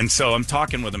 And so I'm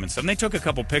talking with him and stuff. And they took a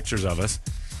couple pictures of us.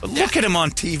 But look at him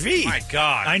on TV. My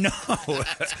God. I know.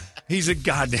 He's a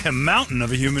goddamn mountain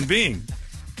of a human being.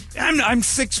 I'm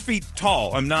 6 feet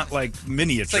tall. I'm not like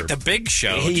miniature. It's like the Big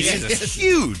Show. He's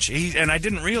huge. And I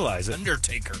didn't realize it.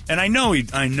 Undertaker. And I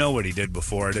know what he did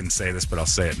before. I didn't say this, but I'll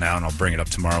say it now, and I'll bring it up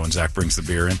tomorrow when Zach brings the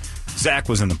beer in. Zach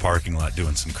was in the parking lot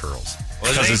doing some curls.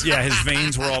 His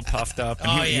veins were all puffed up.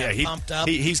 And pumped up.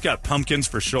 He's got pumpkins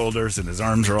for shoulders, and his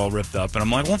arms are all ripped up. And I'm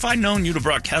like, well, if I'd known you'd have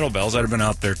brought kettlebells, I'd have been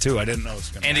out there too. I didn't know it was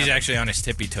going to happen. And he's actually on his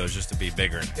tippy toes just to be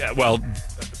bigger. Yeah, well,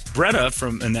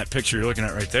 Bretta, in that picture you're looking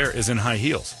at right there, is in high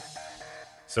heels.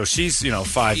 So she's, 5'9",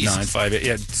 5'8".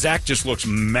 Yeah, Zach just looks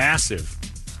massive.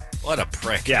 What a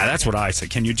prick. Yeah, that's what I say.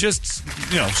 Can you just,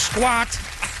 squat?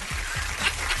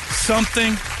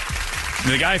 Something?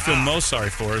 And the guy I feel most sorry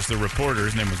for is the reporter.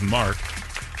 His name was Mark.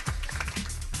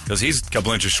 Because he's a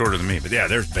couple inches shorter than me. But yeah,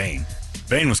 there's Bane.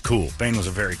 Bane was cool. Bane was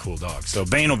a very cool dog. So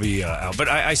Bane will be out. But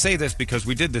I say this because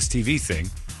we did this TV thing.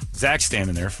 Zach's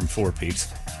standing there from Four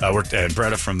Peaks. And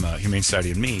Bretta from Humane Society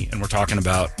and me. And we're talking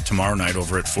about tomorrow night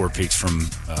over at Four Peaks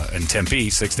in Tempe,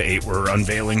 6 to 8, we're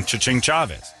unveiling Cha-Ching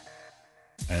Chavez.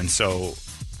 And so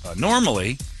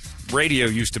normally, radio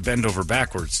used to bend over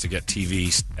backwards to get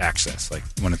TV access. Like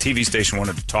when a TV station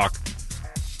wanted to talk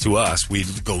to us,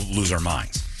 we'd go lose our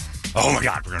minds. Oh my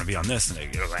God, we're going to be on this, and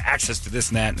access to this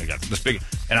and that, and they got this big.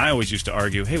 And I always used to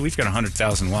argue, hey, we've got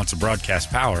 100,000 watts of broadcast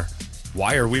power.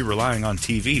 Why are we relying on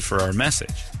TV for our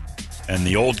message? And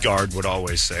the old guard would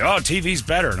always say, oh, TV's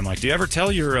better. And I'm like, do you ever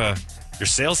tell your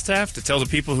sales staff to tell the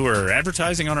people who are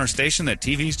advertising on our station that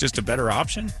TV's just a better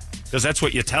option? Because that's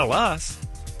what you tell us.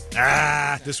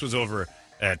 This was over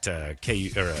at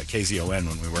KZON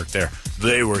when we worked there.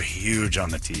 They were huge on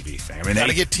the TV thing. I mean,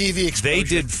 they get TV exposure. They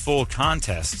did full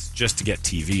contests just to get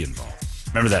TV involved.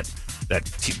 Remember that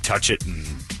touch it and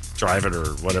drive it or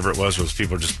whatever it was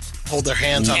people just hold their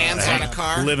hands on a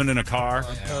car, living in a car,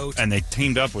 and they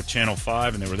teamed up with Channel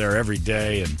 5 and they were there every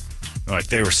day and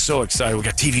they were so excited. We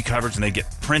got TV coverage and they get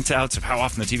printouts of how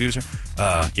often the TV was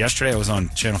there. Yesterday I was on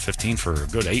Channel 15 for a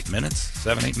good 8 minutes.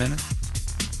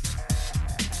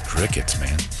 Crickets,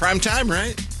 man. Prime time,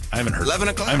 right? I haven't heard 11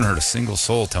 o'clock. I haven't heard a single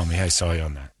soul tell me, hey, I saw you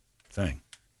on that thing.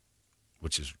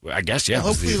 Which is, I guess, yeah. Well,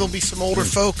 hopefully there'll be some older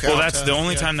folk Well, that's the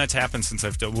only time that's happened since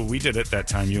I've done. Well, we did it that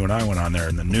time. You and I went on there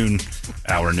in the noon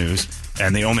hour news,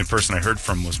 and the only person I heard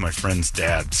from was my friend's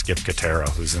dad, Skip Catero,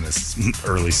 who's in his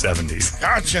early 70s.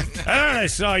 Gotcha. I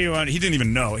saw you on. He didn't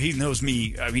even know. He knows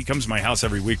me. He comes to my house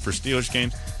every week for Steelers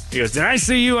games. He goes, did I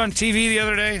see you on TV the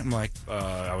other day? I'm like,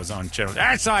 I was on channel.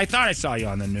 I thought I saw you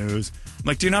on the news. I'm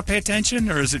like, do you not pay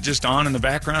attention, or is it just on in the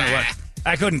background? Or what?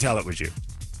 I couldn't tell it was you.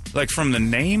 Like from the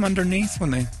name underneath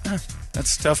when they,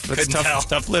 that's tough. That's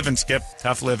tough living, Skip.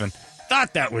 Tough living.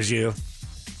 Thought that was you.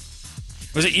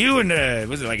 Was it you and,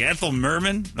 was it like Ethel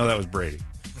Merman? No, that was Brady.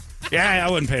 Yeah,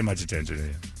 I wouldn't pay much attention to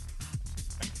him.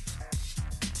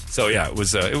 So yeah, it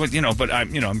was, but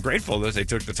I'm grateful that they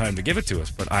took the time to give it to us,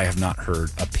 but I have not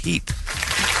heard a peep.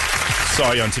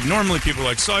 Saw you on TV. Normally people are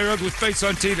like, saw your ugly face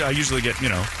on TV. I usually get,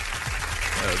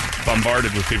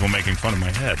 bombarded with people making fun of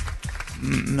my head.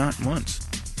 Not once.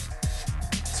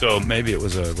 So maybe it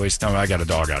was a waste of time. I got a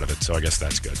dog out of it, so I guess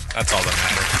that's good. That's all that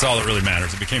matters. That's all that really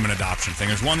matters. It became an adoption thing.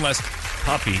 There's one less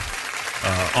puppy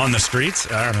on the streets.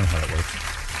 I don't know how that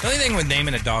works. The only thing with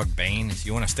naming a dog Bane is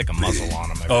you want to stick a muzzle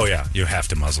on him. Oh, yeah. You have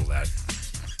to muzzle that.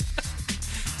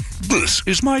 This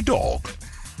is my dog,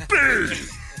 Bane.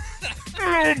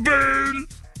 Hello, Bane.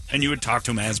 And you would talk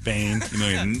to him as Bane.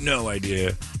 You have no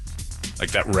idea.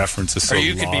 Like, that reference is so lost. Or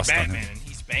you could be Batman and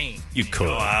he's Bane. You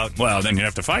could. Well, then you'd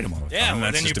have to fight him all the time. Yeah,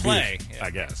 well, then you play.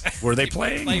 I guess. Were they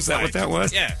playing? Play Is that what that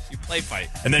was? Yeah, you play fight.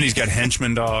 And then he's got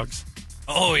henchman dogs.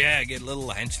 Oh, yeah, get little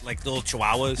like little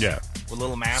chihuahuas. Yeah. With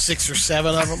little masks. 6 or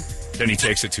 7 of them. Then he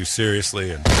takes it too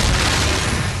seriously and blows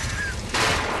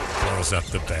up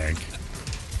the bank.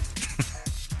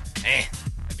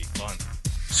 That'd be fun.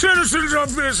 Citizens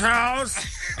of this house.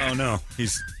 Oh, no.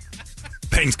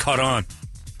 Bane's caught on.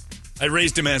 I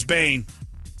raised him as Bane.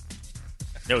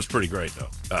 That was pretty great, though.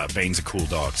 Bane's a cool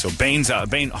dog. So Bane.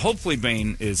 Hopefully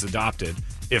Bane is adopted.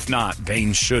 If not,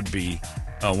 Bane should be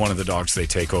one of the dogs they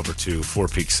take over to Four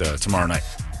Peaks tomorrow night.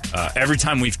 Every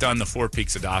time we've done the Four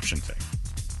Peaks adoption thing,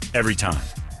 every time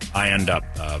I end up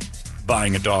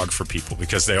buying a dog for people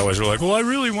because they always are like, well, I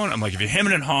really want it. I'm like, if you're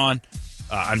hemming and hawing,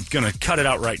 I'm going to cut it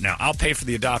out right now. I'll pay for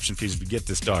the adoption fees if you get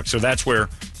this dog. So that's where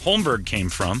Holmberg came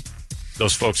from.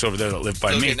 Those folks over there that live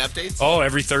by me. Getting updates? Oh,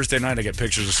 every Thursday night I get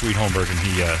pictures of Sweet Holmberg, and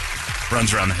he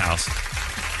runs around the house.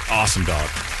 Awesome dog.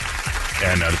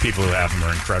 And the people who have him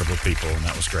are incredible people, and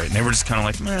that was great. And they were just kind of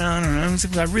like, man, I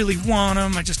don't know, I really want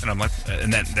him. And I'm like,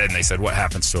 and then they said, what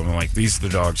happens to them? I'm like, these are the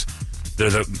dogs.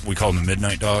 We call them the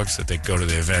midnight dogs, that they go to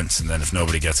the events, and then if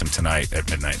nobody gets them tonight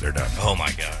at midnight, they're done. Oh,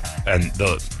 my God. And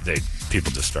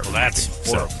people just start. Well, that's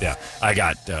horrible. So, yeah. I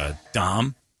got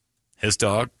Dom, his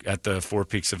dog, at the Four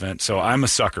Peaks event. So I'm a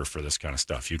sucker for this kind of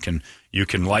stuff. You can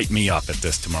light me up at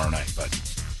this tomorrow night, but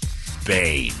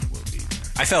Bane will be there.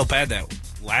 I felt bad that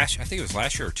I think it was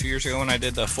last year or 2 years ago when I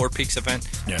did the Four Peaks event.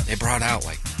 Yeah. They brought out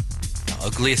like the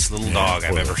ugliest little dog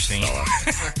I've ever seen.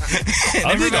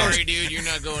 Ugly dogs, sorry, dude, you're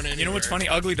not going anywhere. You know what's funny?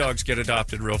 Ugly dogs get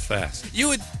adopted real fast. You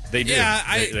would. They do. Yeah,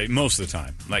 they most of the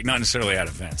time. Like, not necessarily at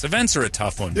events. Events are a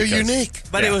tough one. They're unique.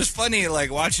 But it was funny,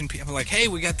 like, watching people like, hey,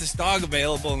 we got this dog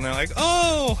available. And they're like,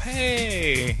 oh,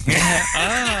 hey.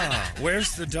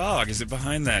 Where's the dog? Is it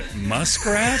behind that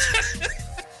muskrat?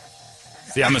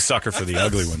 See, I'm a sucker for the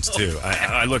ugly ones, too.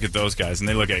 I look at those guys, and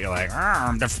they look at you like,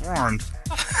 I'm deformed.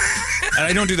 And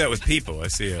I don't do that with people. I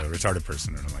see a retarded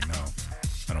person, and I'm like, no,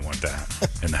 I don't want that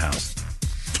in the house.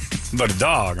 But a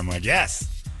dog, I'm like, yes.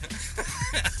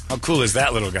 How cool is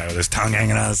that little guy with his tongue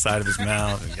hanging out of the side of his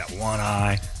mouth? He's got one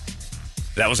eye.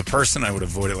 If that was a person, I would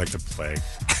avoid it like the plague.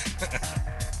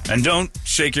 And don't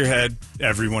shake your head,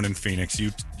 everyone in Phoenix.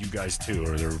 You guys, too,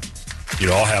 or you'd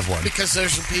all have one. Because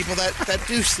there's some people that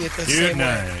do see it the same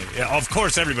way. Yeah, of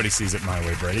course, everybody sees it my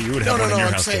way, Brady. You would have one in your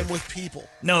house. No, I'm saying with people.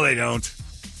 No, they don't.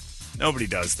 Nobody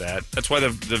does that. That's why the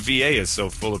VA is so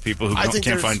full of people who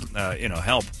can't find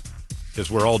help. Because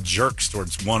we're all jerks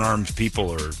towards one-armed people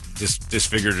or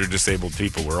disfigured or disabled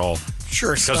people. We're all...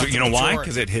 Sure. Because you know why?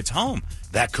 Because it hits home.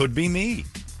 That could be me.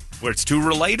 Where it's too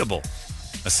relatable.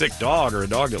 A sick dog or a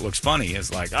dog that looks funny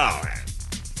is like, oh, man,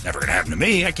 never going to happen to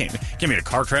me. I can't get me in a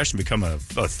car crash and become a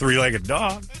three-legged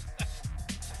dog.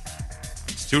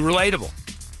 It's too relatable.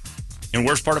 And the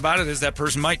worst part about it is that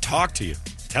person might talk to you.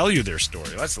 Tell you their story.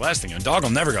 That's the last thing. A dog will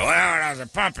never go, I was a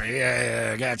puppy.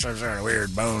 Yeah, I got some sort of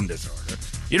weird bone disorder.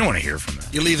 You don't want to hear from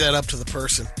that. You leave that up to the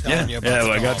person telling you about the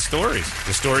dog. I got stories.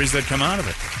 The stories that come out of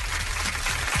it.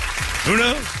 Who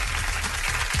knows?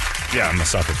 Yeah, I'm a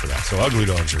sucker for that. So ugly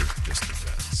dogs are just the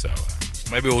best. So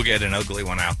maybe we'll get an ugly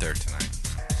one out there tonight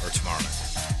or tomorrow night.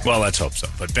 Well, let's hope so.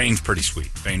 But Bane's pretty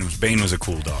sweet. Bane was a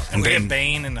cool dog. And we'll get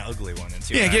Bane and the ugly one. And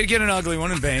get an ugly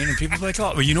one and Bane, and people be like,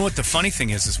 oh. Well, you know what the funny thing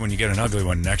is when you get an ugly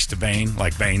one next to Bane,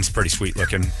 like Bane's pretty sweet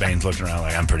looking. Bane's looking around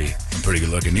like, I'm pretty good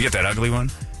looking. You get that ugly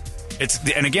one. It's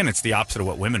the opposite of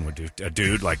what women would do. A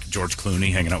dude like George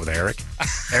Clooney hanging out with Eric.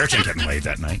 Eric ain't getting laid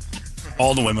that night.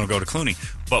 All the women will go to Clooney.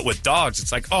 But with dogs,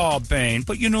 it's like, oh, Bane,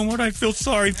 but you know what? I feel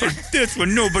sorry for this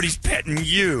when nobody's petting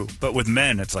you. But with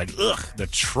men, it's like, ugh, the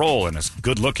troll and his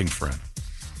good-looking friend.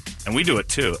 And we do it,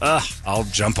 too. Ugh, I'll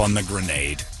jump on the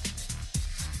grenade.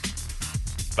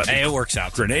 But hey, it works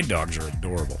out. Grenade dogs are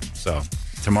adorable. So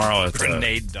tomorrow it's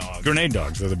grenade dogs. Grenade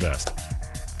dogs are the best.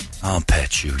 I'll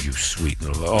pet you, you sweet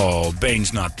little... Oh,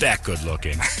 Bane's not that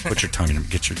good-looking. Put your tongue in.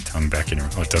 Get your tongue back in your...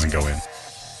 Oh, it doesn't go in.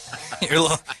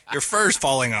 Your fur's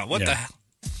falling out. What the hell?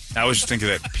 I was just thinking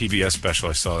of that PBS special.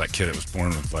 I saw that kid that was born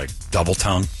with, like, double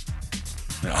tongue.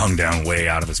 It hung down way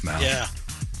out of his mouth. Yeah.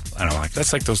 I don't know.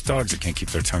 That's like those dogs that can't keep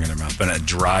their tongue in their mouth. But it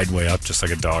dried way up just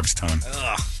like a dog's tongue.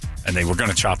 Ugh. And they were going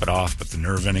to chop it off, but the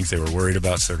nerve endings they were worried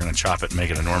about, so they're going to chop it and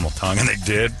make it a normal tongue. And they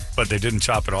did, but they didn't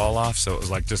chop it all off. So it was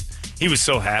like just... He was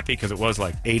so happy because it was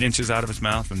like 8 inches out of his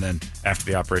mouth. And then after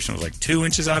the operation, it was like 2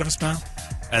 inches out of his mouth.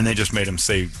 And they just made him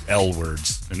say L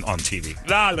words on TV.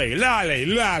 Lolly, lolly,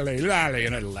 lolly, lolly.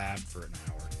 And I laughed for an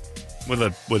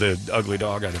hour. With an ugly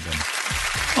dog, I'd have been,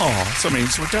 oh, somebody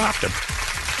needs to adopt him.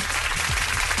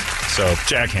 So,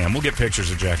 Jack Ham. We'll get pictures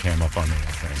of Jack Ham up on the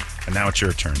thing. And now it's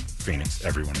your turn, Phoenix.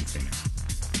 Everyone in Phoenix.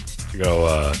 To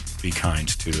go be kind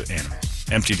to the animals.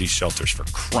 Empty these shelters for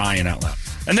crying out loud.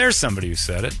 And there's somebody who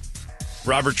said it.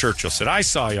 Robert Churchill said, I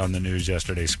saw you on the news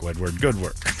yesterday, Squidward. Good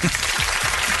work.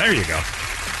 There you go.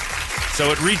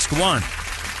 So it reached one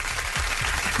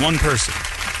person.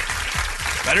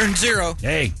 Better than zero.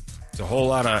 Hey, it's a whole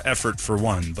lot of effort for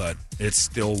one, but it's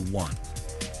still one.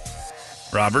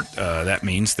 Robert, that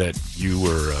means that you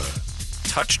were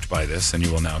touched by this, and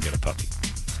you will now get a puppy.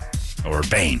 Or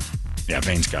Bane. Yeah,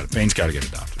 Bane's got it. Bane's got to get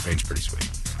adopted. Bane's pretty sweet.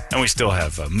 And we still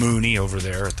have Mooney over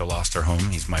there at the Lost Her Home.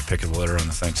 He's my pick of the litter on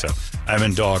the thing. So I'm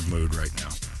in dog mood right now,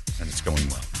 and it's going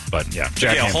well. But yeah,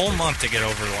 Jack a whole month to get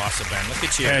over the loss of Ben. Look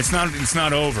at you. Yeah, it's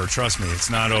not over. Trust me, it's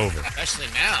not over. Especially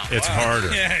now. It's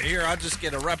harder. Yeah, here I'll just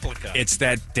get a replica. It's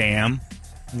that damn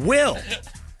will.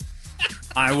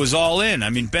 I was all in. I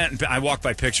mean, Ben. I walked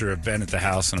by picture of Ben at the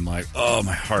house, and I'm like, oh,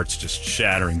 my heart's just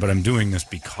shattering. But I'm doing this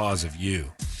because of you.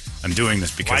 I'm doing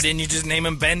this because... Why didn't you just name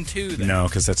him Ben, too, then? No,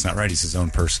 because that's not right. He's his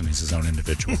own person. He's his own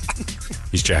individual.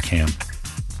 He's Jack Ham.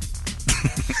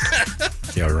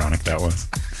 See how ironic that was?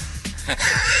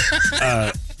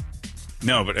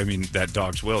 No, but I mean, that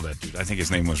dog's will, that dude. I think his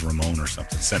name was Ramon or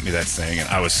something. Sent me that thing, and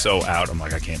I was so out. I'm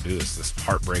like, I can't do this. This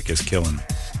heartbreak is killing me.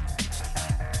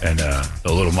 And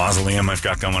the little mausoleum I've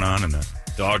got going on in the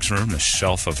dog's room, the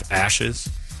shelf of ashes.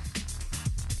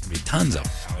 There'll be tons of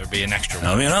them. There'll be an extra one.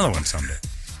 There'll be another one someday.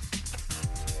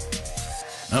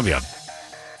 There'll be a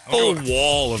whole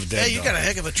wall of dead dogs. You got a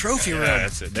heck of a trophy room.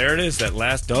 That's it. There it is, that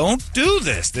last. Don't do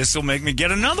this. This will make me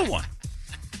get another one.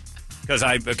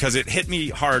 Because it hit me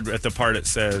hard at the part it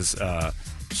says,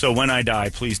 so when I die,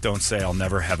 please don't say I'll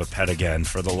never have a pet again,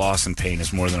 for the loss and pain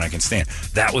is more than I can stand.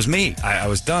 That was me. I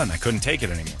was done. I couldn't take it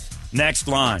anymore. Next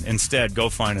line. Instead, go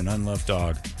find an unloved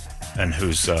dog and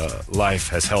whose life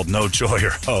has held no joy or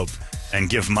hope, and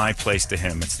give my place to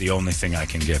him. It's the only thing I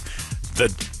can give.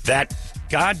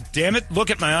 God damn it, look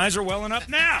at my eyes are welling up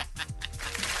now.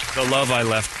 The love I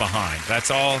left behind. That's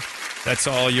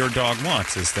all your dog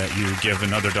wants, is that you give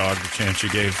another dog the chance you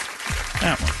gave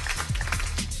that one.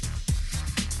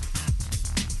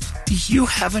 Do you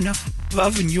have enough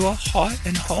love in your heart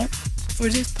and home for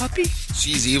this puppy?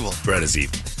 She's evil. Brett is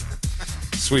evil.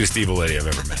 Sweetest evil lady I've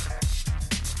ever met.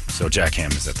 So Jack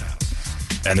Ham is at the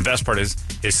house. And the best part is,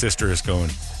 his sister is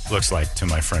going, looks like, to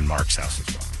my friend Mark's house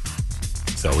as well.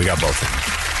 So we got both of them.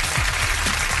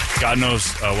 God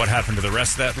knows what happened to the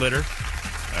rest of that litter.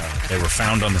 They were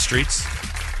found on the streets.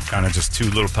 Kind of just two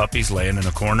little puppies laying in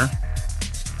a corner.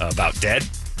 About dead.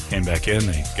 Came back in.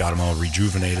 They got them all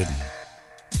rejuvenated.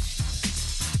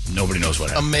 And nobody knows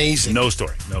what happened. Amazing. No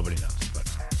story. Nobody knows. But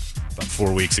about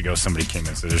 4 weeks ago, somebody came in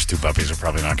and said, there's two puppies that are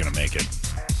probably not going to make it.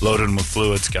 Loaded them with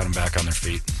fluids. Got them back on their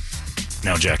feet.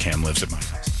 Now Jack Ham lives at my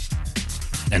house.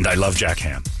 And I love Jack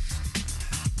Ham.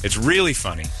 It's really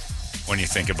funny when you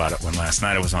think about it, when last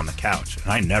night I was on the couch,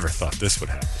 and I never thought this would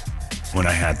happen, when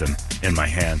I had them in my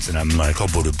hands, and I'm like, how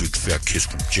about a big fat kiss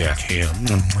from Jack Ham?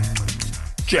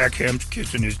 Jack Ham's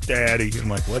kissing his daddy. I'm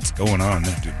like, what's going on?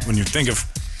 When you think of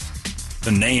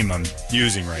the name I'm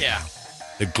using right now,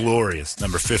 the glorious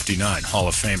number 59 Hall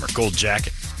of Famer, gold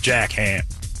jacket, Jack Ham,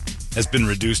 has been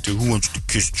reduced to, who wants to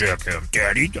kiss Jack Ham?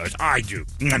 Daddy does. I do.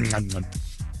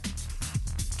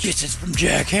 Kisses from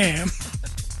Jack Ham.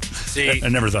 See, I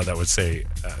never thought that would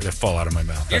fall out of my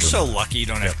mouth. You're so lucky you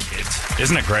don't have kids.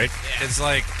 Isn't it great? Yeah. It's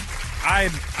like, I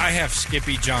have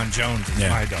Skippy John Jones as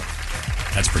my dog.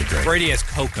 That's pretty great. Brady has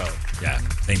Coco. Yeah,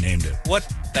 they named it. What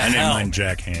the hell? I didn't mind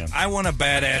Jack Ham. I want a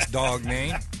badass dog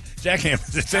name. Jack Ham.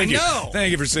 Thank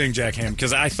you for saying Jack Ham,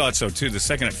 because I thought so too. The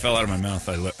second it fell out of my mouth,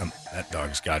 that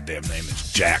dog's goddamn name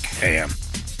is Jack Ham,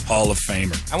 Hall of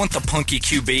Famer. I want the Punky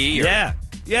QB.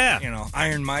 Yeah.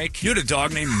 Iron Mike. You had a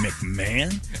dog named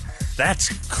McMahon? That's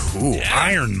cool. Yeah.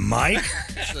 Iron Mike?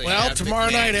 Well, tomorrow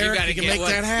night, Eric, you can make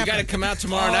that happen. You got to come out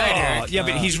tomorrow night, Eric. Yeah,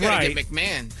 but he's right. Get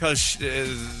McMahon. Because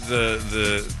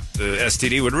the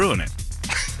STD would ruin it.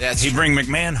 He'd bring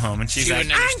McMahon home, and she's like,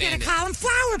 I'm going to call him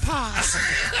Flower Paws.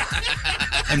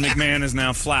 And McMahon is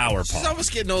now Flower Paws. She's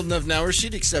almost getting old enough now where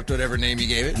she'd accept whatever name you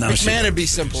gave it. No, McMahon would be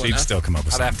simple enough. She'd still come up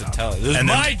with something. I'd have to tell her. This is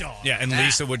my dog. Yeah, and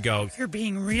Lisa would go, you're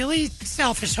being really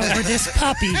selfish over this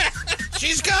puppy.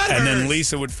 She's got her. And then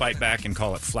Lisa would fight back and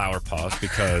call it Flower Paws,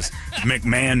 because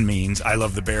McMahon means I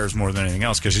love the Bears more than anything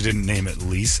else, because she didn't name it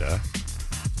Lisa.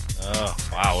 Oh,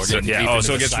 wow. So it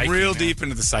gets real deep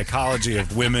into the psychology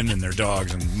of women and their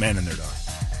dogs and men and their dogs.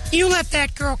 You let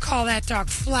that girl call that dog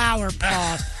Flower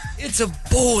Paws. It's a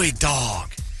boy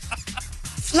dog.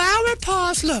 Flower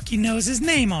Paws. Look, he knows his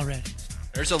name already.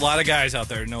 There's a lot of guys out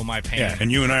there who know my pain. Yeah,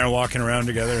 and you and I are walking around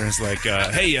together, and it's like,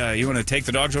 hey, you want to take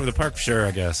the dogs over to the park? Sure,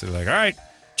 I guess. They're like, all right,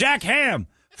 Jack Ham,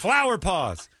 Flower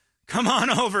Paws, come on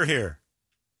over here.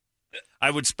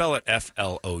 I would spell it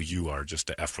Flour just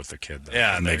to F with the kid, though.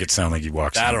 Yeah, and make it sound like he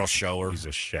walks in. That'll show her. He's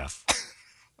a chef.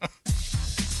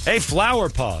 Hey, Flower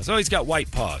Paws. Oh, he's got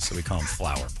white paws, so we call him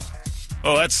Flower Paws.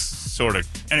 Oh, that's sort of...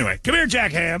 Anyway, come here,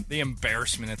 Jack Ham. The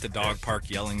embarrassment at the dog park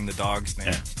yelling the dog's name.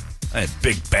 Yeah. I had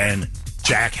Big Ben,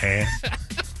 Jack Ham.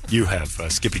 You have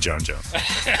Skippy John Jones.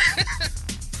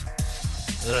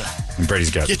 And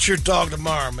Brady's got... Get your dog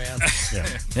tomorrow, man.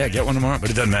 Yeah, get one tomorrow. But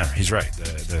it doesn't matter. He's right.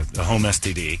 The home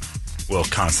STD will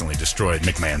constantly destroy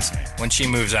McMahon's name. When she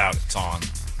moves out, it's on.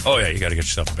 Oh, yeah, you got to get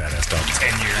yourself a badass dog.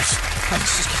 10 years.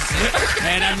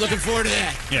 Man, I'm looking forward to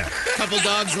that. Yeah. Couple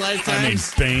dogs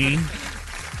lifetimes. I mean, Bane.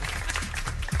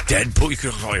 Deadpool. You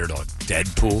could call your dog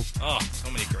Deadpool. Oh, so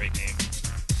many great names.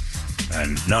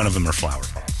 And none of them are Flower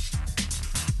Paws.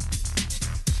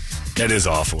 That is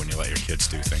awful when you let your kids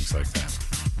do things like that.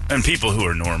 And people who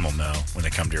are normal know when they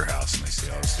come to your house and they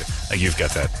see all this. Like you've got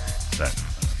that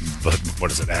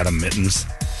what is it, Adam Mittens?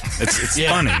 It's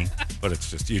funny, but it's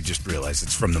just, you just realize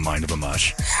it's from the mind of a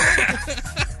mush.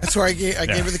 That's where I gave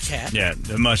her the cat. Yeah,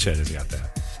 the mush head has got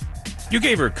that. You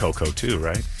gave her Coco too,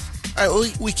 right?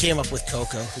 We came up with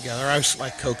Coco together. I was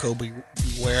like Coco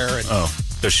Beware. And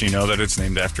does she know that it's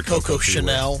named after Coco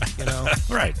Chanel? You know,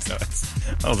 right? So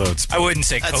although it's, I wouldn't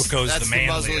say Coco's that's the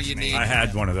manliest you name. need. I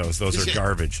had one of those. Those are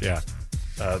garbage. Yeah.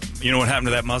 You know what happened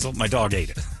to that muzzle? My dog ate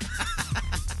it.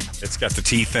 It's got the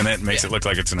teeth in it and makes it look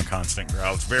like it's in a constant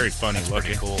growl. It's very funny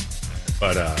looking. Cool.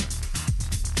 But,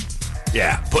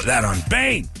 yeah, put that on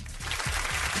Bane.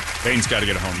 Bane's got to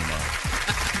get home tomorrow.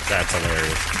 That's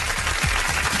hilarious.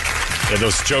 Yeah,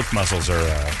 those joke muscles are...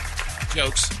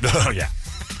 Jokes. Oh, yeah.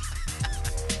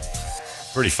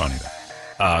 Pretty funny,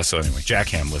 though. So anyway, Jack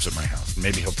Ham lives at my house.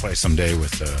 Maybe he'll play someday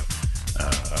with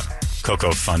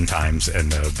Coco Fun Times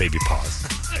and Baby Paws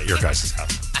at your guys'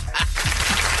 house.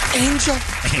 Angel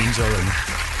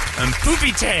and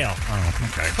Poopy Tail. Oh,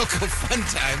 okay. Coco Fun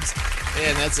Times.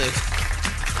 Man, that's it.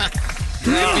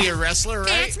 That'd be a wrestler, right?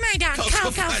 That's my dog,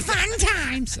 Coco Fun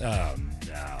Times. Oh,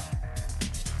 no.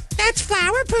 That's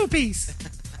Flower Poopies.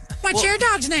 What's your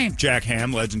dog's name? Jack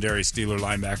Ham, legendary Steeler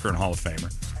linebacker and Hall of Famer.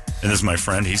 And this is my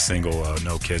friend. He's single,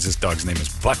 no kids. His dog's name is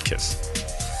Buttkiss.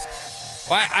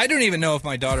 Well, I don't even know if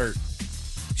my daughter...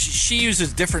 She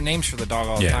uses different names for the dog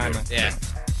all the time. Yeah.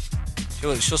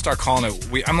 She'll start calling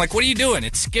it... I'm like, what are you doing?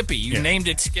 It's Skippy. You named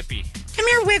it Skippy. Come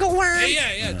here, wiggle worm.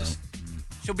 Yeah.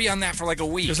 She'll be on that for like a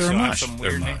week. Because they're mush. Some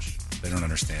weird They're mush. They don't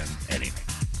understand anything.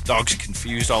 Dog's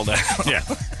confused all day. Yeah.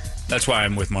 That's why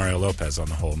I'm with Mario Lopez on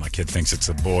the whole. My kid thinks it's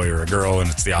a boy or a girl, and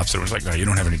it's the opposite. It's like, no, you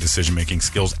don't have any decision-making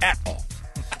skills at all.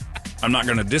 I'm not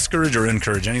going to discourage or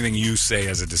encourage anything you say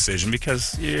as a decision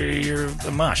because you're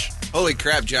the mush. Holy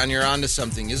crap, John, you're onto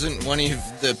something. Isn't one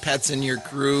of the pets in your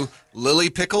crew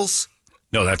Lily Pickles?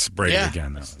 No, that's Brady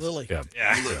again. That's Lily. Yeah.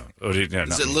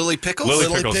 Is it Lily Pickles?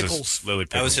 Lily Pickles. Lily Pickles.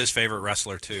 That was his favorite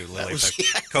wrestler, too. Lily Pickles.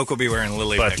 Coco be wearing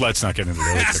Lily Pickles. But let's not get into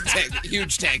Lily Pickles.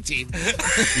 Huge tag team.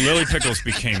 Lily Pickles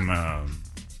became more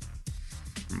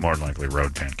than likely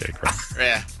Road Pancake, right?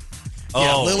 Yeah.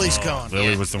 Yeah, Lily's gone.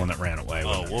 Lily was the one that ran away.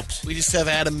 Oh, whoops. We just have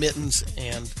Adam Mittens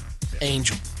and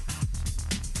Angel.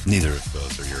 Neither of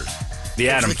those are yours. The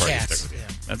Adam the party cats. stick with you.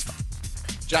 That's fine.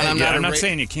 John, I'm not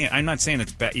saying you can't. I'm not saying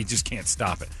it's bad. You just can't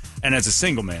stop it. And as a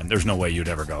single man, there's no way you'd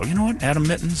ever go, you know what, Adam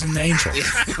Mittens and the Angel.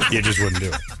 You just wouldn't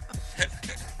do it.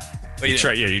 But you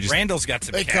just, Randall's got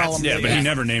some They cats. call him yeah, but he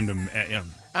never named him.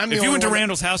 If you went to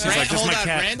Randall's house, he's like, this is my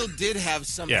cat. Randall did have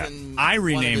something. Yeah, I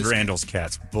renamed Randall's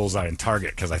cats Bullseye and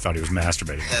Target because I thought he was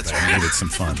masturbating. That's right. I needed some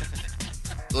fun.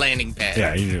 Landing pad.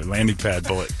 Yeah, you do landing pad,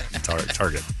 bullet, and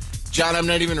Target. John, I'm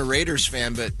not even a Raiders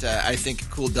fan, but I think a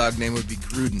cool dog name would be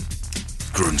Gruden.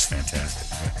 Gruden's fantastic.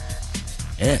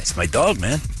 Yeah, it's my dog,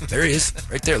 man. There he is.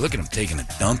 Right there. Look at him taking a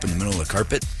dump in the middle of the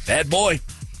carpet. Bad boy.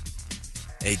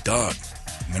 Hey, dog.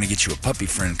 I'm going to get you a puppy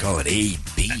friend. Call it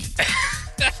A.B.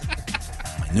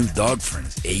 My new dog friend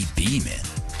is A.B., man.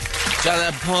 John,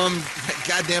 that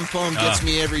goddamn poem gets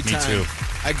me every time. Me too.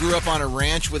 I grew up on a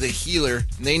ranch with a healer,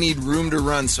 and they need room to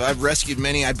run, so I've rescued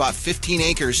many. I bought 15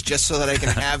 acres just so that I can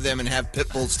have them and have pit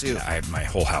bulls, too. My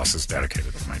whole house is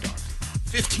dedicated to my dog.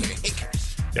 15 acres.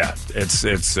 Yeah, it's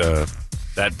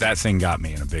that thing got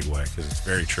me in a big way because it's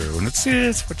very true, and it's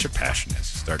what your passion is.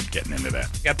 Start getting into that.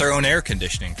 Got their own air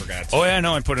conditioning, for God's sake. Oh yeah,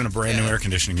 no, I put in a brand new air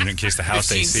conditioning unit in case the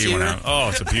house AC went out. Oh,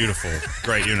 it's a beautiful,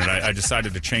 great unit. I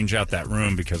decided to change out that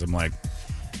room because I'm like,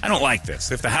 I don't like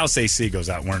this. If the house AC goes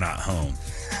out and we're not home,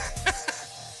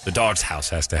 the dog's house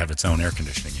has to have its own air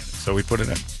conditioning unit. So we put it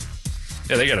in.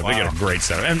 Yeah, they got a great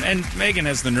setup. And Megan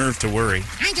has the nerve to worry.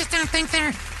 I just don't think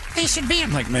they should be.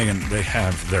 I'm like, Megan, they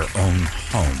have their own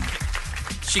home.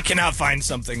 She cannot find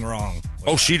something wrong.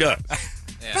 Oh, she does.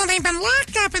 Yeah. Well, they've been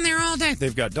locked up in there all day.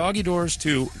 They've got doggy doors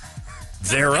to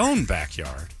their own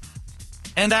backyard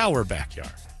and our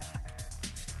backyard.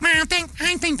 Well,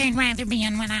 I think they'd rather be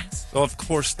in with us. Well, of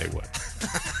course they would.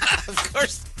 Of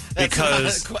course. That's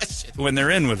because not a question. When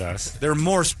they're in with us, they're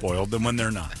more spoiled than when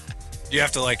they're not. You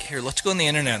have to let's go on the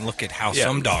internet and look at how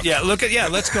some dogs. Yeah,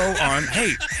 let's go on.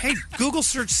 Hey, Google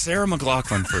search Sarah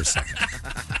McLachlan for a second.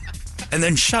 And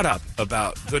then shut up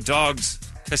about the dog's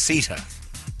casita.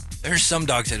 There's some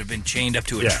dogs that have been chained up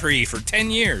to a tree for 10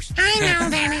 years. I know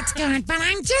that it's good, but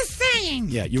I'm just saying.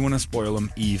 Yeah, you want to spoil them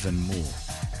even more.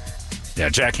 Yeah,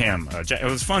 Jack Ham. It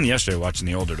was fun yesterday watching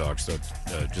the older dogs, so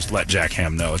just let Jack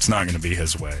Ham know it's not going to be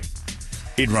his way.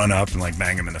 He'd run up and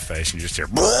bang him in the face, and you just hear,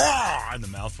 "Blah!" and the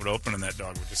mouth would open, and that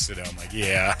dog would just sit down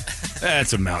yeah,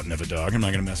 that's a mountain of a dog. I'm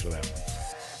not going to mess with that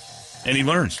one. And he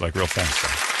learns real fast.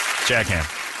 So. Jack Ham.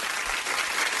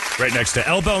 Right next to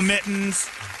Elbow Mittens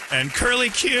and Curly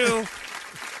Q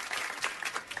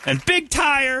and Big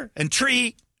Tire and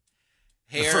Treat.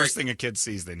 Hey, the first thing a kid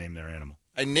sees, they name their animal.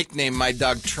 I nicknamed my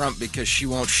dog Trump because she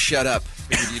won't shut up.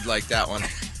 Figured you'd like that one.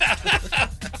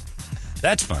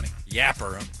 That's funny.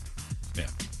 Yapper. Yeah,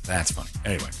 that's funny.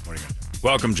 Anyway, what are you going to do?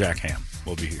 Welcome, Jack Ham.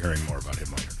 We'll be hearing more about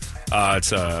him later. It's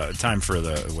time for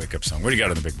the Wake Up Song. What do you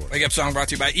got on the big board? Wake Up Song brought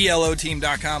to you by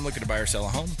ELOteam.com. Looking to buy or sell a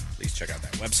home? Please check out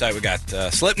that website. We got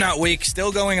Slipknot Week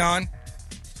still going on.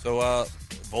 So,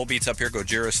 Volbeat's up here.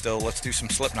 Gojira's still. Let's do some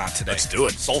Slipknot today. Let's do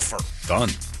it. Sulfur. Done.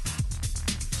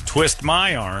 Twist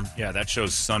My Arm. Yeah, that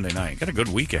show's Sunday night. Got a good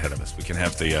week ahead of us. We can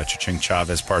have the Cha-Ching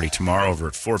Chavez party tomorrow over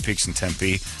at Four Peaks in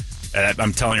Tempe.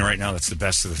 I'm telling you right now, that's the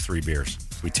best of the three beers.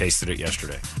 We tasted it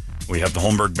yesterday. We have the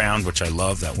Holmberg Bound, which I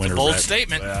love. That winter bold red.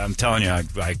 Statement. I'm telling you,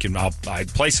 I'd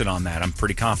place it on that. I'm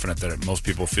pretty confident that most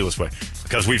people feel this way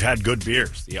because we've had good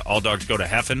beers. The All Dogs Go to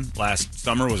Heffen last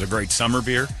summer was a great summer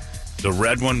beer. The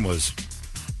red one was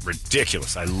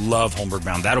ridiculous. I love Holmberg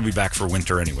Bound. That'll be back for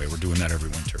winter anyway. We're doing that every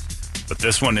winter. But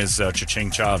this one is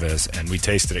Cha-Ching Chavez, and we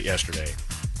tasted it yesterday,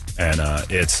 and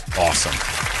it's awesome.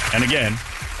 And again,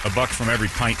 $1 from every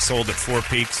pint sold at Four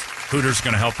Peaks. Hooters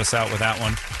going to help us out with that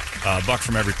one. $1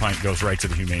 from every pint goes right to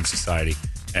the Humane Society.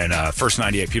 And first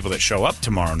 98 people that show up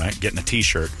tomorrow night getting a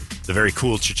T-shirt, the very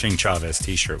cool Cha-Ching Chavez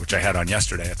T-shirt, which I had on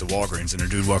yesterday at the Walgreens, and a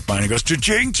dude walked by and he goes,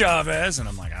 Cha-Ching Chavez! And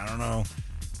I'm like, I don't know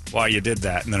why you did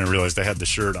that. And then I realized I had the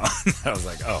shirt on. I was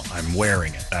like, oh, I'm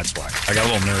wearing it. That's why. I got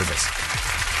a little nervous.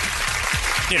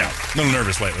 A little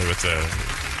nervous lately with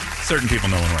certain people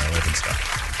knowing where I live and stuff.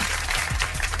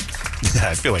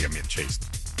 I feel like I'm getting chased.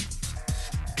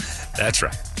 That's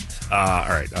right. All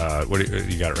right. What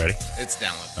you got it ready? It's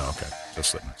downloaded. Oh, okay. So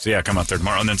Slipknot. So yeah, come out there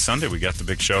tomorrow. And then Sunday we got the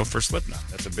big show for Slipknot.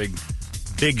 That's a big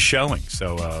showing.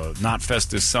 So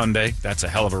Knotfest is Sunday. That's a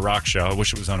hell of a rock show. I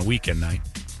wish it was on a weekend night.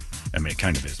 I mean, it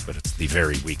kind of is, but it's the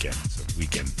very weekend. It's a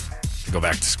weekend to go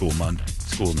back to school Monday.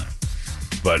 School night.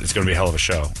 But it's going to be a hell of a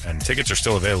show. And tickets are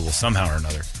still available somehow or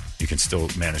another. You can still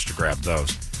manage to grab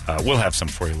those. We'll have some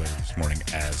for you later this morning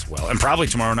as well. And probably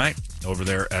tomorrow night over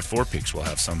there at Four Peaks, we'll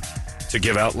have some to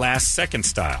give out last second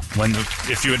style.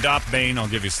 If you adopt Bane, I'll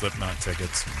give you Slipknot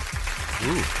tickets.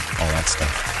 All that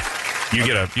stuff. You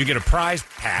get a prize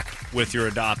pack with your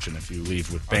adoption if you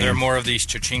leave with Bane. Are there more of these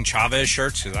Cha-Ching Chavez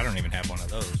shirts? Because I don't even have one of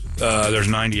those. There's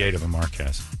 98 of them, Mark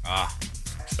has.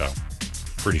 So,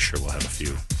 pretty sure we'll have a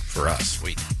few for us.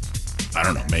 Sweet. I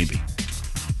don't know, maybe.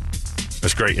 It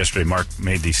was great yesterday. Mark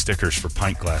made these stickers for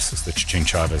pint glasses, the Cha-Ching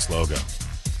Chavez logo.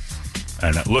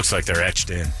 And it looks like they're etched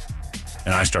in.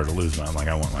 And I started to lose them. I'm like,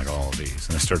 I want all of these.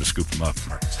 And I started to scoop them up.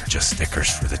 Mark goes, they're just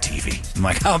stickers for the TV. I'm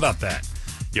like, how about that?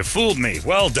 You fooled me.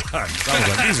 Well done. So I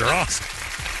was like, these are awesome.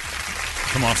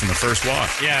 Come off in the first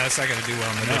wash. Yeah, that's not going to do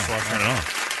well in the dishwasher. Not at all.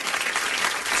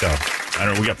 So, I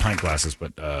don't know. We got pint glasses,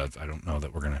 but I don't know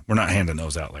that we're not handing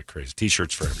those out like crazy.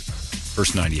 T-shirts for everybody.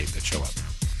 First 98 that show up.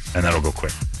 And that'll go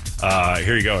quick.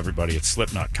 Here you go, everybody. It's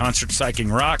Slipknot. Concert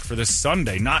Psyching Rock for this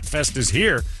Sunday. Knotfest is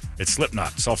here. It's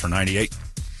Slipknot. Sulfur 98.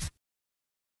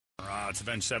 It's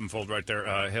Avenged Sevenfold right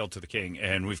there. Hail to the King.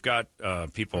 And we've got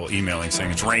people emailing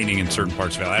saying it's raining in certain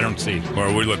parts of Valley. I don't see.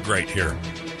 Or we look great here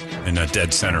in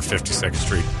dead center, 52nd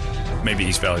Street. Maybe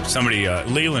East Valley. Somebody,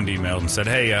 Leland, emailed and said,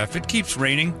 hey, if it keeps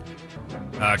raining,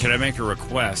 can I make a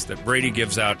request that Brady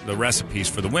gives out the recipes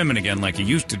for the women again like he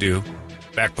used to do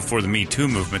back before the Me Too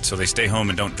movement so they stay home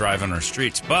and don't drive on our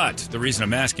streets? But the reason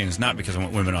I'm asking is not because I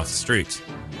want women off the streets.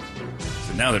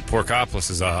 So now that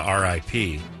Porkopolis is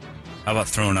RIP, How about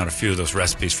throwing out a few of those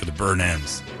recipes for the burn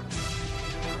ends?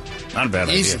 Not a bad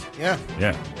Easy. idea.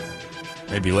 Yeah.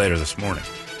 Maybe later this morning.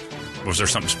 Was there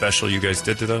something special you guys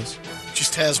did to those?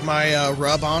 Just has my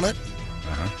rub on it.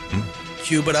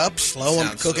 Cube it up,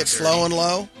 cook it slow and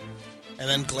low, and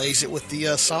then glaze it with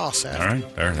the sauce after. All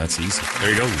right. There, that's easy. There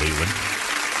you go, Leland.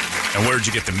 And where'd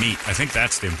you get the meat? I think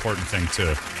that's the important thing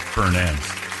to burn ends.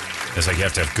 It's like you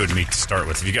have to have good meat to start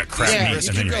with. If you got crap meat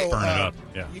and then you burn it up.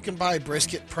 Yeah. You can buy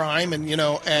brisket prime, and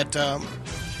at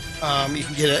you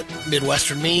can get it at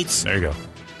Midwestern Meats. There you go.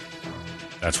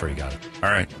 That's where you got it. All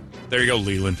right. There you go,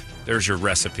 Leland. There's your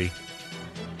recipe.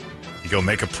 You go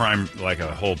make a prime, like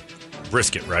a whole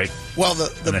brisket, right? Well,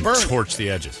 the and then burn, torch the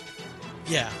edges.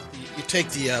 Yeah. You take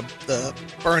the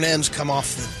burn ends come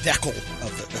off the decal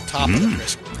of the top of the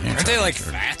brisket. Yeah, aren't they like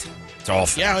fat? It's all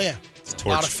fat. Yeah. It's a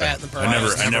lot of fat in the burn.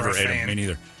 I never ate them. Me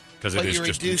neither. Because it is you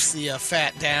just reduce the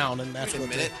fat down, and that's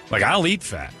what it. Like I'll eat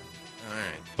fat. All right.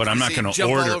 But I'm not going to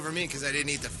order. Jump all over me because I didn't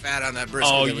eat the fat on that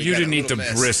brisket. Oh, you didn't eat the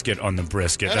brisket on the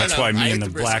brisket. No, That's no, why me I and ate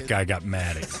the the black brisket. guy got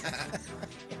mad at you.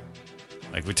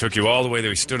 Like we took you all the way there.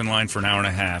 We stood in line for an hour and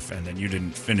a half, and then you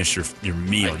didn't finish your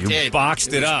meal. You did.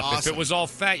 boxed it up. Awesome. If it was all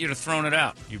fat, you'd have thrown it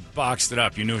out. You boxed it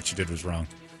up. You knew what you did was wrong.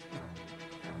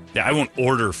 Yeah, I won't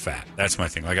order fat. That's my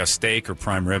thing. Like a steak or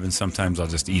prime rib, and sometimes I'll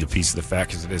just eat a piece of the fat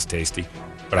because it is tasty.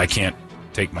 But I can't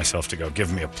take myself to go,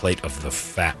 give me a plate of the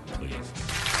fat, please.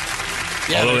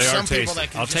 Yeah, although they some are people tasty.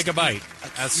 that can I'll just take a bite.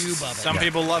 A cube of it. Some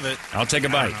people love it. I'll take a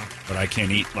bite, but I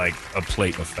can't eat like a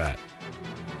plate of fat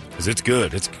because it's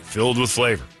good. It's filled with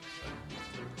flavor.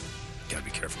 Got to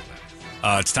be careful with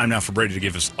that. It's time now for Brady to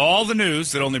give us all the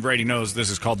news that only Brady knows. This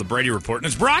is called the Brady Report, and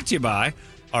it's brought to you by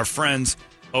our friends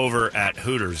over at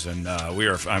Hooters. And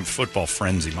I'm football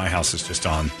frenzy. My house is just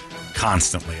on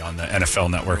constantly on the NFL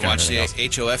Network. Watch the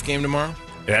HOF game tomorrow?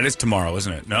 That is tomorrow,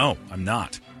 isn't it? No, I'm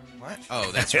not. What? Oh,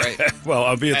 that's right. Well,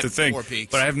 I'll be at the thing, Four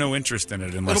Peaks. but I have no interest in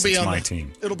it unless it's my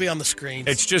team. It'll be on the screen.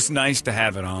 It's just nice to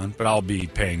have it on, but I'll be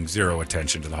paying zero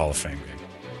attention to the Hall of Fame game.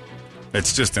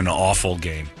 It's just an awful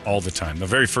game all the time. The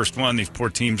very first one, these poor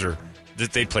teams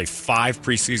they play 5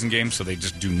 preseason games, so they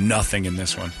just do nothing in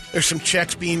this one. There's some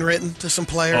checks being written to some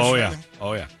players. Oh, yeah.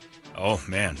 Oh,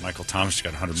 man. Michael Thomas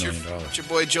got $100 million. It's your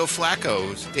boy Joe Flacco,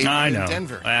 who's debuting I know. in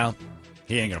Denver. Well,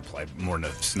 he ain't going to play more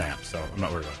than a snap, so I'm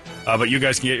not worried about it. But you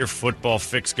guys can get your football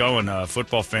fix going.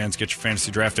 Football fans, get your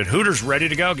fantasy draft at Hooters ready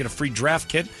to go. Get a free draft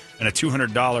kit and a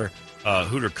 $200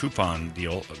 Hooter coupon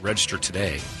deal. Register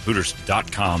today.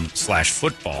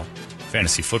 Hooters.com/football.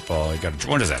 Fantasy football.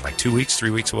 What is that, like 2 weeks,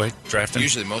 3 weeks away drafting?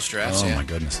 Usually most drafts, Oh, my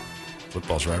goodness.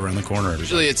 Football's right around the corner.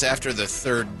 Usually it's after the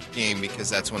third game because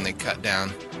that's when they cut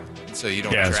down. So you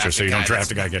don't Yeah, draft that's true. So you don't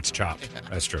draft a guy that's- gets chopped.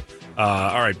 That's true.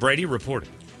 All right, Brady, reporting.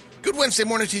 Good Wednesday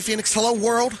morning to you, Phoenix. Hello,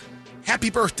 world. Happy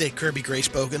birthday, Kirby Grace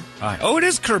Bogan. Hi. Oh, it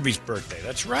is Kirby's birthday.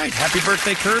 That's right. Happy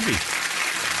birthday, Kirby.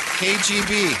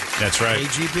 KGB. That's right.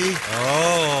 AGB.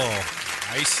 Oh,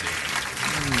 I see.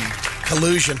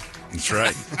 Collusion. That's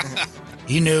right.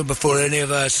 He knew before any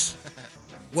of us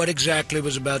what exactly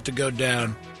was about to go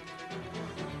down.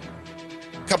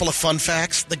 A couple of fun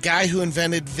facts. The guy who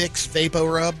invented Vicks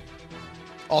VapoRub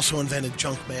also invented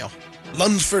junk mail.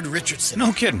 Lunsford Richardson.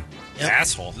 No kidding. Yep.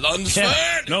 Asshole.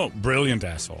 Yeah. No, brilliant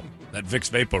asshole. That Vicks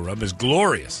VapoRub is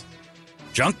glorious.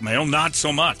 Junk mail, not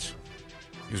so much.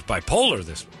 He was bipolar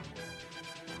this one.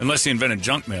 Unless he invented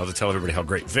junk mail to tell everybody how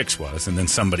great Vicks was, and then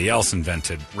somebody else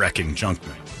invented wrecking junk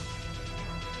mail.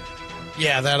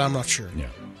 Yeah, that I'm not sure. Yeah.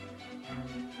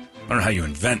 I don't know how you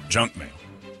invent junk mail.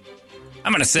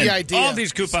 I'm going to send The idea. all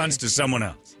these coupons to someone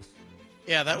else.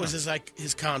 Yeah, that was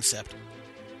his concept.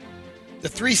 The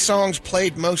 3 songs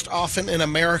played most often in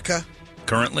America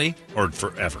Currently or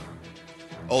forever?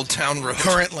 Old Town Road.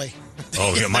 currently.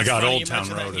 Oh, yeah, my God, Funny Old you Town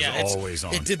mention Road that. is Yeah, it's- always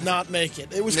on. It did not make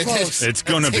it. It was close. It's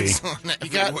going to be.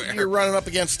 You're running up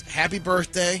against Happy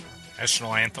Birthday,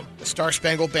 National anthem. the Star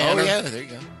Spangled Oh, Banner, yeah, there you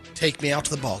go. Take Me Out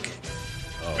to the Ball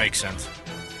Game. Makes sense.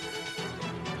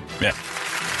 Yeah.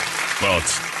 Well,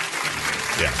 it's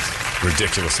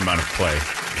ridiculous amount of play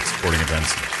at sporting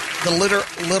events. The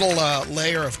little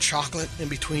layer of chocolate in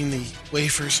between the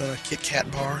wafers on a Kit Kat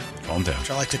bar, Calm down.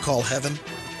 which I like to call heaven,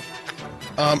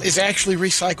 is actually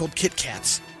recycled Kit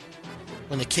Kats.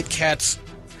 When the Kit Kats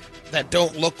that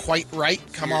don't look quite right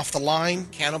come off the line,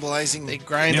 Cannibalizing. they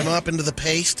grind them up into the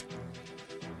paste,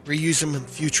 reuse them in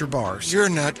future bars. You're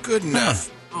not good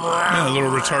enough. Yeah,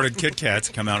 little retarded Kit Kats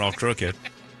come out all crooked.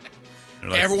 They're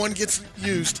like, Everyone gets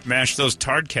used. mash those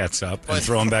Tard Cats up and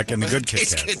throw them back in the good Kit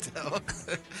Tastes Kats. good, though.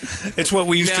 It's what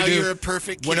we used Now to do you're a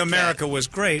perfect when Kit Kat. America was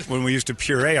great, when we used to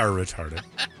puree our retarded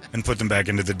and put them back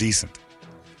into the decent.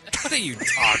 What are you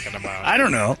talking about? I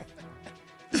don't know.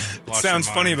 sounds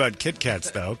funny about Kit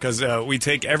Kats, though, because we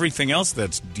take everything else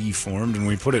that's deformed and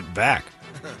we put it back.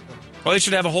 Well, they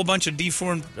should have a whole bunch of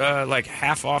deformed,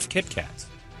 half-off Kit Kats.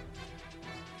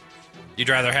 You'd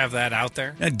rather have that out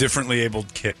there? A differently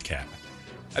abled Kit Kat.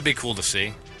 That'd be cool to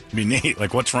see. It'd be neat.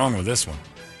 Like, what's wrong with this one?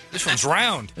 This one's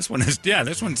round. This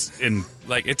one's in,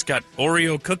 it's got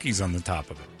Oreo cookies on the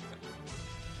top of it.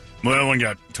 Well, that one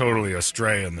got totally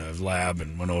astray in the lab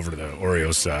and went over to the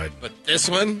Oreo side. But this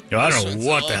one? I don't know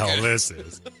what the hell this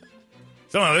is.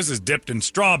 Somehow this is dipped in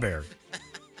strawberry.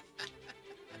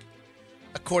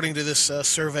 According to this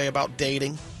survey about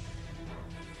dating,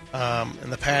 in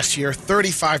the past year,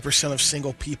 35% of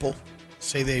single people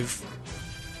say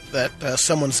that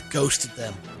someone's ghosted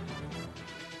them.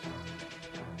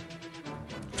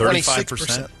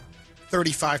 35%?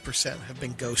 35% have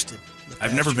been ghosted.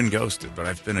 I've never been ghosted, but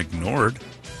I've been ignored.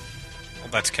 Well,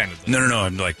 that's kind of... No.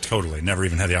 I'm totally never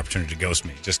even had the opportunity to ghost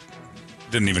me. Just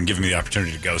didn't even give me the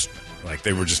opportunity to ghost me.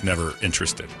 They were just never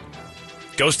interested.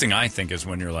 Ghosting, I think, is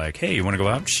when you're like, hey, you want to go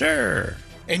out? Sure.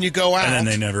 And you go out. And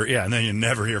then and then you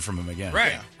never hear from them again.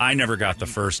 Right. I never got the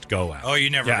first go out. Oh, you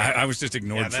never? Yeah, I was just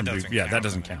ignored from the... Yeah, that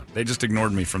doesn't count. They just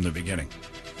ignored me from the beginning.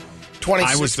 26%.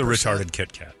 I was the retarded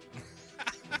Kit Kat.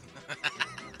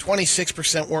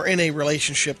 26% were in a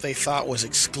relationship they thought was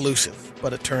exclusive,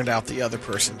 but it turned out the other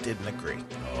person didn't agree.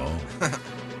 Oh.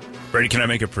 Brady, can I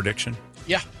make a prediction?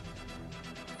 Yeah.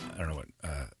 I don't know what.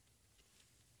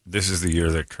 This is the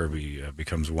year that Kirby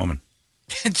becomes a woman.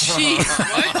 Gee,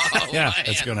 what? Yeah,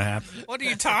 that's going to happen. What are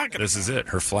you talking about? This is it.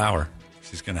 Her flower.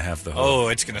 She's going to have the whole... Oh,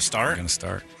 it's going to start? It's going to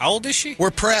start. How old is she?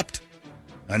 We're prepped.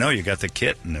 I know. You got the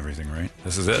kit and everything, right?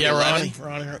 This is it. Yeah, Ronnie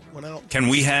went out. Can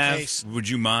we have... Would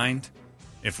you mind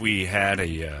if we had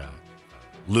a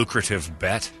lucrative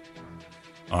bet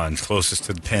on closest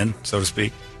to the pin, so to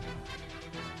speak?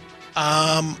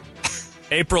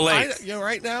 April 8th.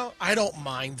 Right now, I don't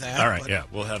mind that. All right, yeah,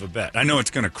 we'll have a bet. I know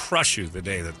it's going to crush you the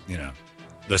day that,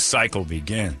 the cycle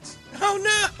begins. Oh,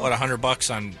 no. What,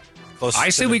 $100 on closest I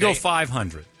say to the we go date?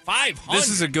 500. 500? This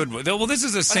is a good one. Well, this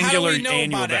is a But singular how do we know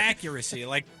annual about bet. accuracy?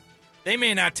 They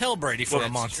may not tell Brady for a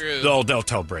month. True. They'll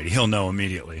tell Brady. He'll know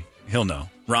immediately. He'll know.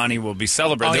 Ronnie will be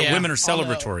celebrating. Oh, yeah. Women are I'll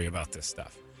celebratory about this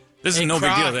stuff. This Hey, is no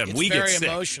Croc, big deal to them. it's We get very sick.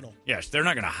 emotional. Yes, they're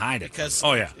not going to hide it. Because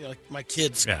my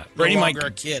kid's yeah. no longer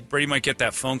a kid. Brady might get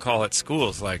that phone call at school.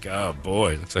 It's like, oh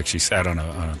boy, looks like she sat on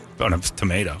a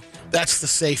tomato. That's the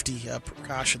safety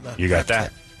precaution. You got that.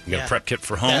 Kit. You got a prep kit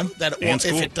for home and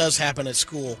school. If it does happen at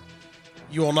school,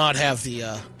 you will not have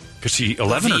the. Because she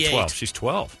 11 or V8. 12? She's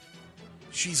 12.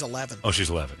 She's 11. Oh, she's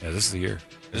 11. Yeah, this is the year.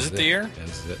 Is it the year? Yeah,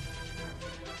 this is it.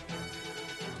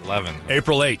 11.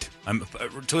 April 8th.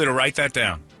 Toledo, write that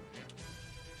down.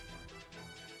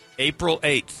 April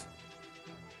 8th.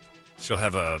 She'll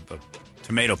have a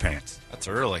tomato pants. That's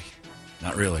early.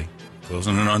 Not really.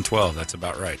 Closing in on 12. That's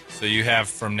about right. So you have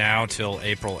from now till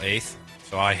April 8th.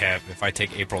 So I have, if I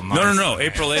take April 9th. No.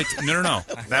 April 8th. No.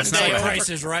 That's not The right. price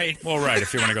is right. Well, right,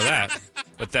 if you want to go that.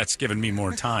 But that's giving me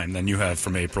more time than you have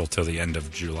from April till the end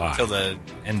of July. Till the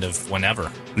end of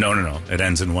whenever. No. It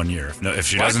ends in 1 year. If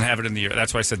she What? doesn't have it in the year,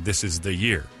 that's why I said this is the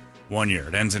year. 1 year.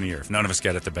 It ends in a year. If none of us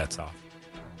get it, the bet's off.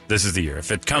 This is the year.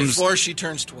 If it comes Before she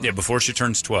turns 12. Yeah, before she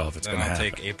turns 12, it's Then going to I'll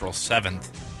happen. take April 7th.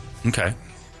 Okay.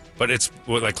 But it's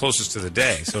closest to the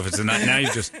day. So if it's now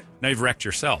you've wrecked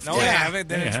yourself. No, I haven't.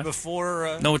 Then Yeah, it's you have.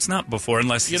 before. No, it's not before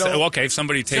unless if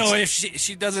somebody takes. So if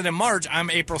she does it in March,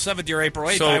 I'm April 7th. You're April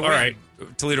 8th. So I all win. right,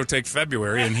 Toledo takes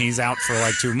February and he's out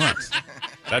for 2 months.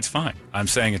 That's fine. I'm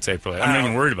saying it's April 8th. I'm not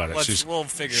even worried about it. We'll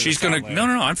figure. She's this out gonna later.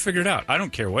 no. I'm figured out. I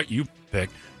don't care what you pick.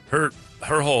 Her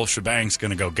whole shebang's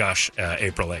gonna go gush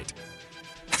April 8th.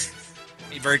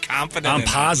 Be very confident. I'm in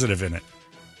positive in it.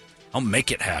 I'll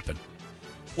make it happen.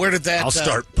 Where did that? I'll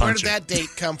start Where did punching. that date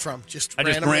come from? Just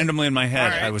randomly in my head, All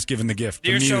right. I was given the gift.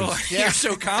 You're the so muse. you're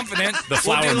so confident. The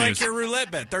flower we'll do like muse. your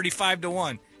roulette bet,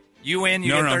 35-1. You win,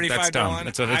 you No, get 35 that's to dumb. 1.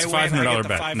 It's a I win, I $500 get the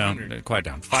bet. 500. No, quiet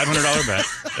down. $500 bet.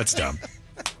 That's dumb.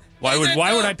 Why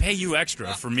would I pay you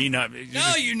extra for me not?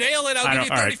 No, you nail it. I'll I give don't.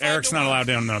 you All 35 right, Eric's to not 1. allowed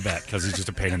in on a bet because he's just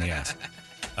a pain in the ass.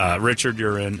 Richard,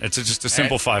 you're in. It's just a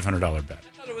simple $500 bet.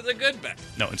 I thought it was a good bet.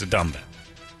 No, it's a dumb bet.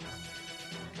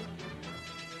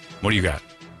 What do you got?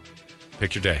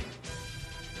 Pick your day.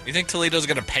 You think Toledo's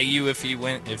going to pay you if you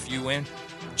win?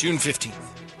 June 15th.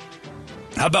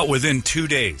 How about within 2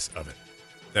 days of it?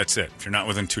 That's it. If you're not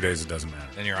within 2 days, it doesn't matter.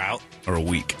 Then you're out. Or a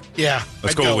week. Yeah.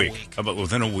 Let's I'd go a week. How about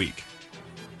within a week?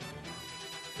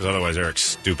 Because otherwise, Eric's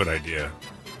stupid idea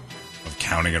of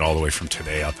counting it all the way from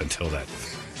today up until that day.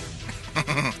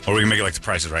 Or we can make it like the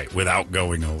Price is Right without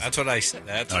going over. That's what I said.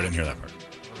 No, I didn't hear that part.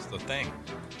 That's the thing.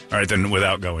 All right, then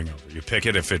without going over. You pick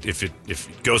it. If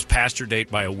it goes past your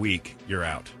date by a week, you're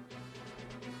out.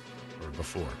 Or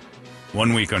before.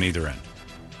 1 week on either end.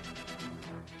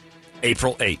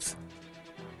 April 8th.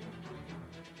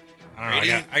 I don't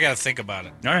know. I got to think about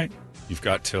it. All right. You've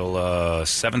got till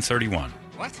 7:31.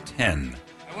 What? 10,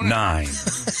 9,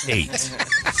 8,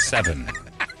 7,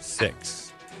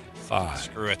 6, 5.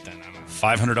 Screw it then.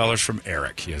 $500 from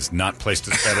Eric. He has not placed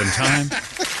his bet in time.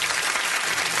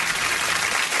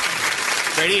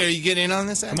 Brady, are you getting in on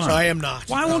this? Come on. I am not.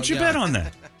 Why won't you bet on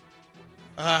that?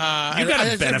 You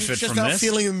got to benefit from this. I'm just not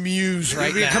feeling amused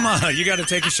right now. Come on, you got to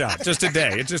take a shot. Just a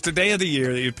day. It's just a day of the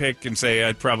year that you pick and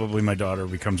say, probably my daughter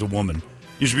becomes a woman.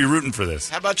 You should be rooting for this.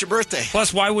 How about your birthday?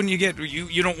 Plus, why wouldn't you get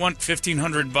you don't want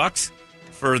 $1,500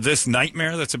 for this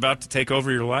nightmare that's about to take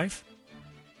over your life?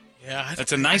 Yeah,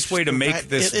 that's a nice way to make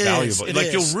this valuable.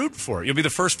 You'll root for it. You'll be the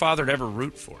first father to ever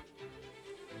root for it.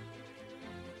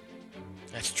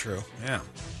 That's true. Yeah,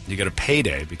 you get a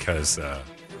payday because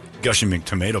Gushing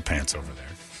McTomato Pants over there.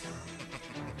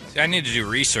 See, I need to do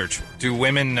research. Do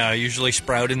women usually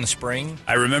sprout in the spring?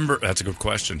 I remember. That's a good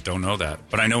question. Don't know that,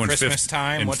 but I know in Christmas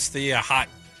time. What's the hot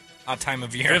time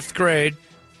of year? Fifth grade.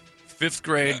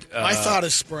 My thought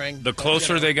is spring. The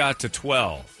closer they got to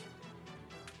 12.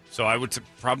 So I would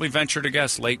probably venture to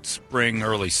guess late spring,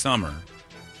 early summer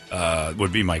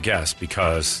would be my guess,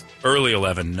 because early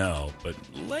 11, no. But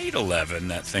late 11,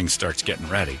 that thing starts getting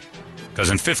ready. Because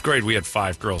in 5th grade, we had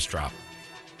 5 girls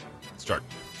start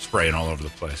spraying all over the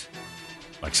place.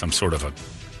 Like some sort of a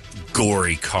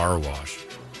gory car wash.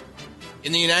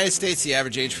 In the United States, the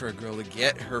average age for a girl to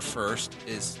get her first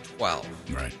is 12.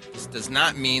 Right. This does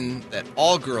not mean that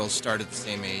all girls start at the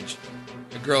same age.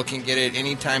 A girl can get it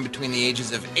any time between the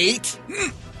ages of 8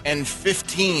 and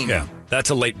 15. Yeah, that's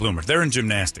a late bloomer. They're in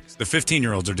gymnastics. The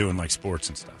 15-year-olds are doing like sports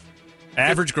and stuff.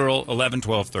 Average girl, 11,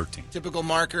 12, 13. Typical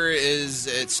marker is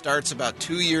it starts about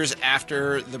 2 years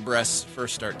after the breasts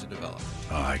first start to develop.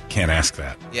 Oh, I can't ask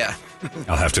that. Yeah.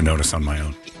 I'll have to notice on my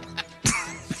own.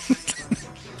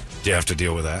 Do you have to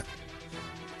deal with that?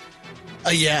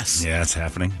 Yes. Yeah, it's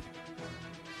happening.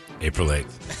 April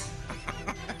 8th.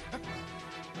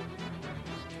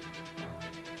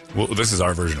 Well, this is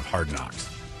our version of Hard Knocks.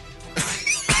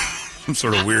 Some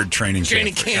sort of weird training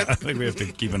camp. I think we have to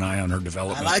keep an eye on her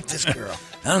development. I like this girl.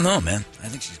 I don't know, man. I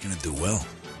think she's going to do well.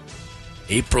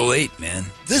 April 8th, man.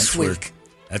 This week.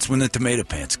 That's when the tomato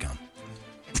pants come.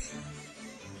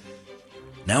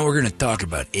 Now we're going to talk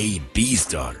about A.B.'s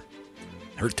daughter.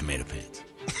 Her tomato pants.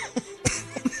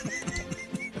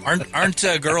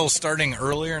 Aren't girls starting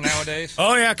earlier nowadays?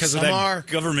 Oh, yeah, because of that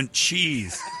government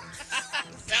cheese.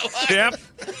 Yep.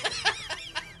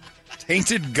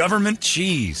 Tainted government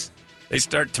cheese. They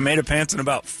start tomato pants in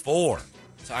about 4.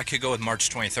 So I could go with March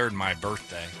 23rd, my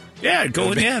birthday. Yeah,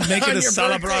 make it a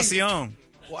celebration.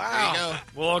 Wow.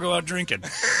 We'll all go out drinking. All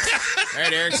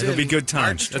right, Eric. It'll be good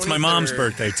times. That's my mom's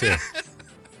birthday, too.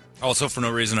 Also, for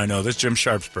no reason I know, this Jim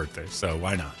Sharp's birthday, so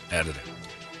why not? Add it in.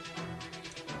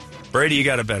 Brady, you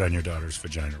got to bet on your daughter's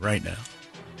vagina right now.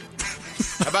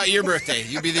 How about your birthday?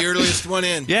 You'd be the earliest one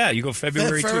in. Yeah, you go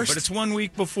February 2, but it's 1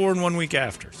 week before and 1 week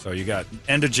after. So you got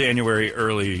end of January,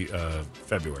 early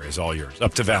February is all yours,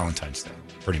 up to Valentine's Day,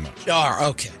 pretty much.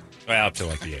 Okay. Well, up to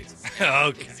like the 8th.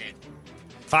 Okay.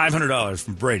 $500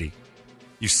 from Brady.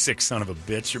 You sick son of a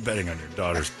bitch. You're betting on your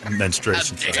daughter's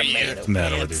menstruation. What's the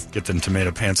matter with you? Get them tomato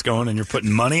pants going and you're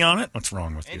putting money on it? What's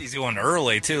wrong with you? And he's going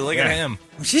early, too. Look at him.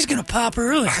 She's going to pop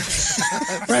early.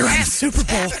 Right around the Super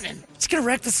Bowl. It's going to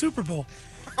wreck the Super Bowl.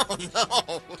 Oh,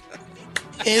 no.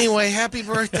 Anyway, happy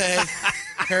birthday,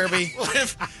 Kirby. What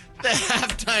if the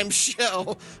halftime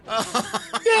show?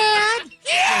 Dad!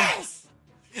 Yes!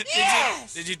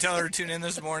 Yes! Did you tell her to tune in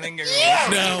this morning?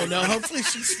 No. Hopefully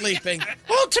she's sleeping.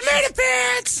 Oh, tomato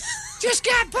pants! Just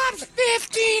got popped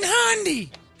 1,500.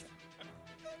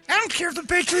 I don't care if the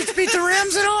Patriots beat the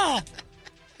Rams at all.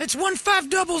 It's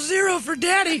 1500 for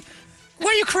Daddy. Why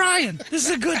are you crying? This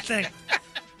is a good thing.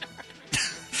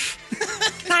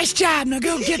 Nice job. Now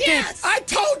go get that. I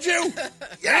told you.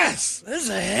 Yes. This is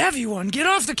a heavy one. Get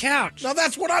off the couch. Now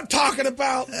that's what I'm talking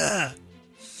about.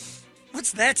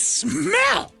 What's that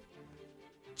smell?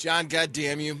 John,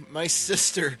 goddamn you. My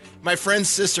friend's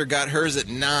sister got hers at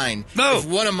 9. No. If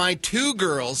one of my 2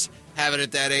 girls have it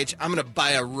at that age, I'm going to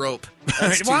buy a rope.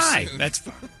 That's Why? Too soon. That's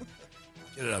fine.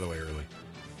 Get it out of the way early.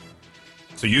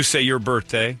 So you say your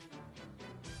birthday.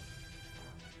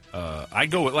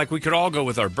 I'd go with, we could all go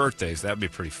with our birthdays. That'd be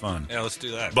pretty fun. Yeah, let's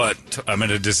do that. But I'm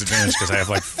at a disadvantage because I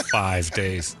have 5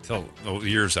 days till the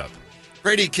year's up.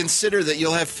 Brady, consider that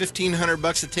you'll have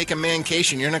 $1,500 to take a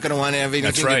mancation. You're not going to want to have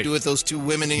anything to do with those 2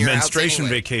 women in your house Menstruation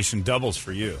anyway. vacation doubles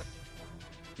for you.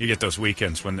 You get those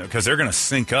weekends because they're going to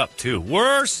sync up too.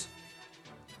 Worse.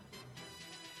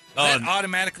 Does that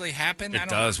automatically happen? It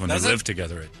does when they live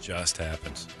together. It just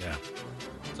happens. Yeah.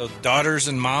 So daughters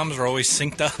and moms are always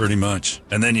synced up? Pretty much.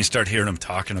 And then you start hearing them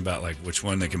talking about, like, which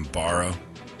one they can borrow.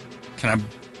 Can I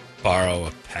borrow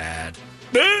a pad?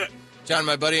 John,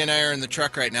 my buddy and I are in the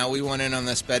truck right now. We want in on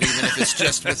this bet, even if it's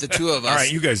just with the two of us. All right,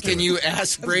 you guys do Can it. you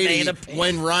ask Brady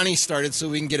when Ronnie started so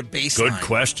we can get a baseline? Good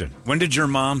question. When did your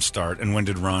mom start and when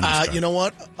did Ronnie start? You know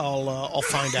what? I'll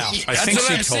find out. I think That's what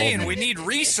she I'm told saying. me. We need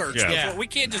research. Yeah. We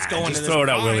can't just go into Just this throw it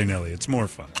out blind. willy-nilly. It's more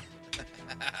fun.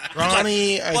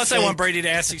 Ronnie, Plus, I want Brady to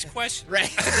ask these questions. Right.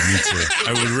 Me too.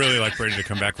 I would really like Brady to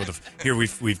come back with here.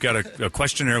 We've got a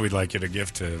questionnaire we'd like you to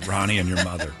give to Ronnie and your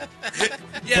mother.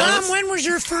 Mom, when was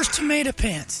your first tomato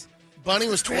pants? Bunny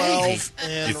was 12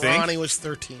 and You think? Ronnie was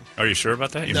 13. Are you sure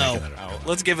about that? You're No. making that up.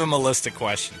 Let's give him a list of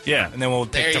questions. Yeah. And then we'll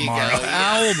There pick you tomorrow. go.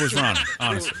 How old was Ronnie?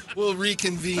 Honestly, We'll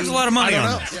reconvene. there's a lot of money I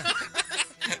on don't this.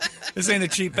 know. This ain't a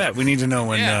cheap bet. We need to know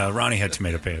when Yeah. Ronnie had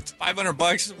tomato pants.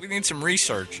 $500. We need some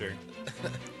research here.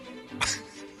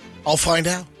 I'll find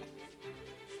out.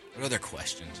 What other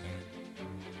questions?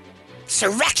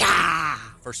 Sriracha!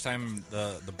 First time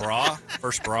the bra?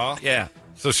 First bra? Yeah.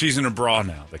 So she's in a bra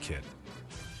now, the kid.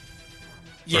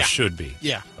 Or Yeah. should be.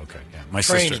 Yeah. Okay. Yeah. My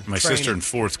Training, sister in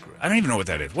fourth. I don't even know what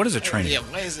that is. What is a training? Yeah,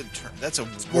 why is it? That's a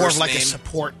More worse of like name. a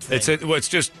support thing. It's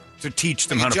just to teach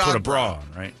them Like how a to put a job bra bra.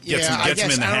 on, right? yeah, Gets them I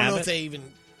guess in the I don't know habit. if they even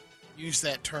use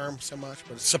that term so much,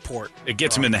 but it's support. It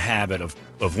gets them in the habit of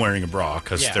wearing a bra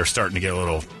because Yeah. they're starting to get a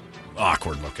little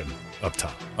awkward looking up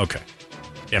top. Okay.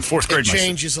 Yeah, in fourth grade, It my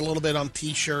changes a little bit on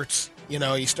T-shirts. You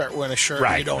know, you start wearing a shirt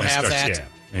right, and you don't and it have starts- that. Yeah,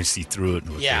 and you see through it and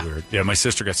it looks Yeah. weird. Yeah, my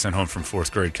sister got sent home from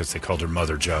fourth grade because they called her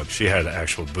Mother Jug. She had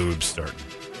actual boobs starting.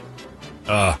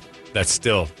 That's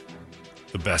still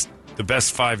the best. The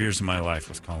best 5 years of my life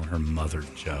was calling her Mother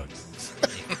Jug.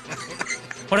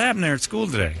 What happened there at school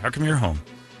today? How come you're home?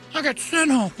 I got sent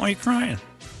home. Why are you crying?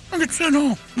 I got sent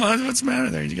home. What's the matter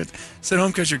there? You got sent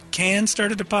home because your can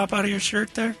started to pop out of your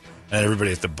shirt there? And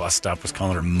everybody at the bus stop was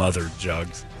calling her Mother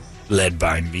Jugs, led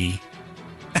by me.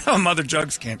 Mother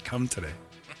Jugs can't come today.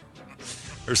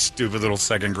 Her stupid little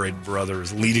second grade brother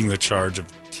is leading the charge of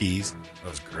teas. That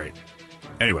was great.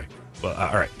 Anyway, well,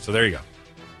 all right. So there you go.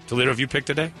 Toledo, have you picked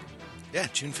a day? Yeah,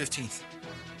 June 15th.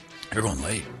 You're going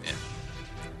late. Yeah.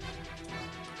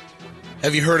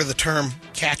 Have you heard of the term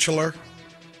catchular?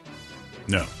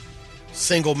 No.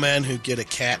 Single men who get a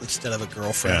cat instead of a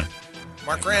girlfriend. Yeah.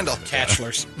 Mark Randall.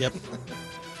 Catchulars. Yep.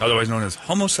 Otherwise known as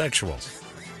homosexuals.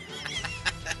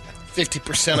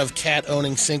 50% of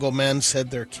cat-owning single men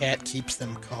said their cat keeps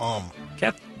them calm.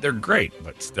 Cat, they're great,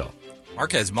 but still.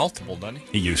 Mark has multiple, doesn't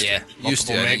he? He used Yeah, to. used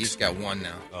to. Multiple I think mix. he's got one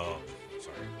now. Oh,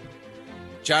 sorry.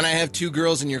 John, I have two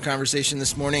girls in your conversation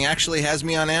this morning. Actually has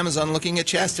me on Amazon looking at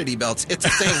chastity belts. It's a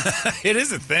thing. It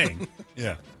is a thing.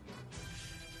 Yeah.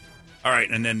 All right,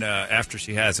 and then after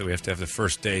she has it, we have to have the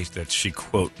first day that she,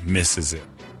 quote, misses it.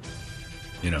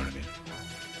 You know what I mean?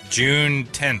 June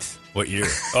 10th. What year?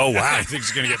 Oh, wow. I think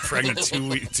she's going to get pregnant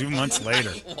 2 months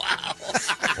later.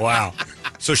 Wow.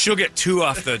 So she'll get two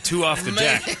off the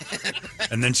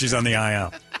deck, and then she's on the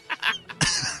IL.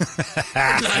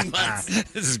 9 months.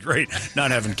 This is great.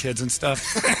 Not having kids and stuff.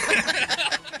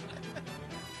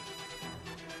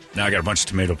 Now I got a bunch of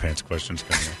tomato pants questions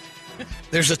coming up.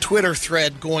 There's a Twitter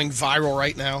thread going viral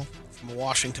right now from the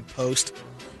Washington Post.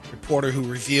 Reporter who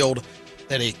revealed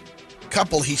that a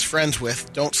couple he's friends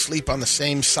with don't sleep on the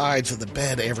same sides of the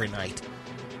bed every night.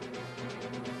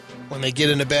 When they get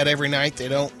into bed every night, they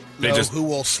don't know who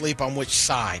will sleep on which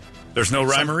side. There's no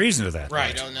rhyme or reason to that.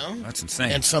 Right. I don't know. That's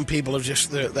insane. And some people have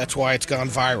just, that's why it's gone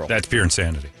viral. That's pure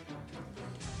insanity.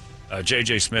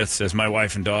 J.J. Smith says, my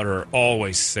wife and daughter are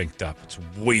always synced up. It's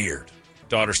weird.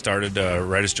 Daughter started,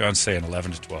 right as John's saying,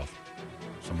 11 to 12.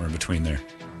 Somewhere in between there.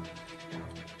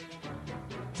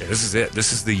 Yeah, this is it.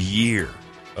 This is the year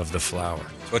of the flower.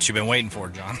 It's what you've been waiting for,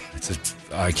 John.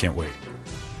 I can't wait.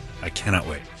 I cannot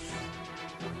wait.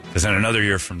 Because in another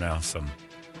year from now, some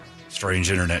strange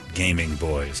internet gaming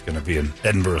boy is going to be in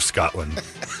Edinburgh, Scotland,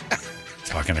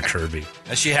 talking to Kirby.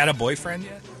 Has she had a boyfriend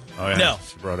yet? Oh, yeah. No.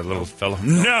 She brought a little fellow.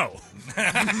 No.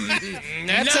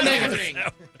 That's a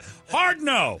negative. Hard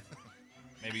no.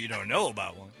 Maybe you don't know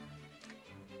about one.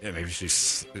 Yeah, maybe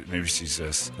she's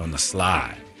on the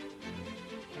sly.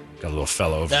 Got a little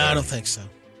fellow over No, there. I don't think so.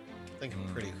 I think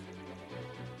I'm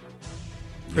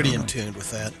pretty in tune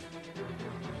with that.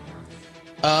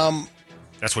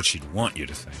 That's what she'd want you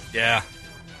to think. Yeah.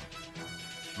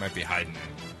 She might be hiding it.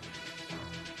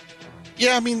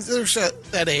 Yeah, I mean, there's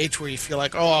that age where you feel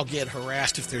like, oh, I'll get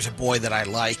harassed if there's a boy that I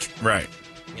like. Right.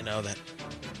 You know, that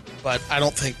but I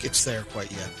don't think it's there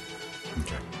quite yet.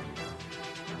 Okay.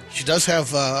 She does have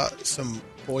some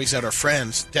boys that are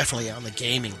friends, definitely on the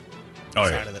gaming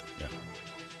side of it.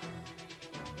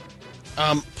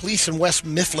 Yeah. Police in West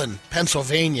Mifflin,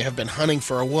 Pennsylvania, have been hunting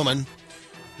for a woman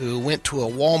who went to a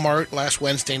Walmart last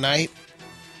Wednesday night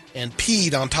and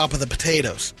peed on top of the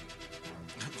potatoes.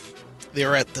 They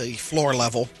were at the floor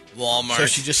level. Walmart. So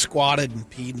she just squatted and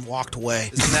peed and walked away.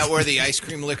 Isn't that where the ice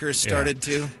cream liquors started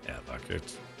too? Yeah, look,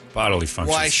 it's bodily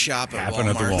functions. Why shop at happen Walmart?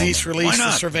 At the Walmart? Police released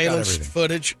the surveillance Got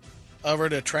footage of her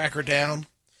to track her down.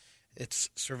 It's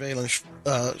surveillance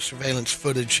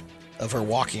footage of her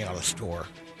walking out of the store.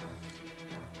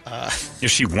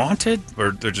 Is she wanted,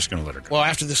 or they're just going to let her go? Well,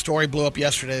 after the story blew up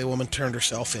yesterday, the woman turned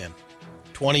herself in.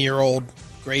 20-year-old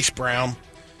Grace Brown.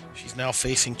 She's now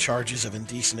facing charges of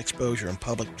indecent exposure and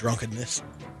public drunkenness.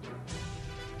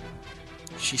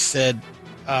 She said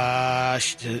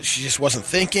she just wasn't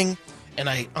thinking, and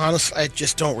I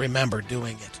just don't remember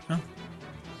doing it. Oh,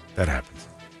 that happens.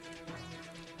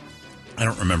 I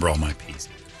don't remember all my peas.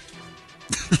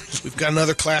 We've got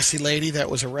another classy lady that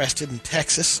was arrested in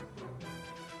Texas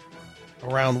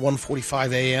around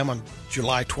 1:45 a.m. on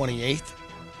July 28th.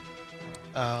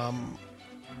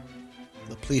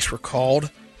 The police were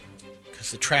called because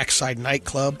the Trackside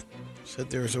nightclub said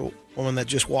there was a woman that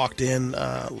just walked in,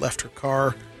 left her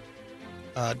car,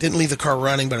 didn't leave the car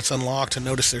running, but it's unlocked, and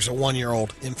noticed there's a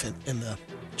 1-year-old infant in the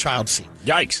child seat.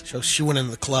 Yikes. So she went into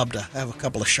the club to have a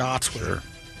couple of shots with her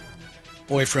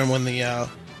boyfriend. When the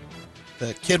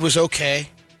kid was okay,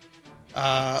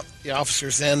 the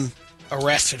officers then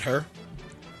arrested her.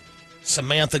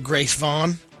 Samantha Grace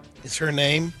Vaughn is her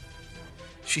name.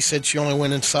 She said she only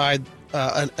went inside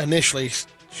initially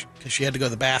because she had to go to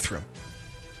the bathroom.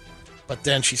 But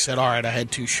then she said, all right, I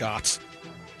had 2 shots.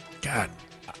 God,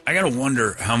 I got to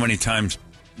wonder how many times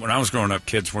when I was growing up,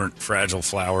 kids weren't fragile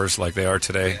flowers like they are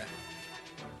today. Yeah.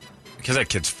 Because that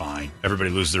kid's fine.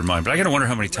 Everybody loses their mind. But I got to wonder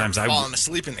how many times I... falling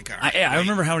asleep in the car. I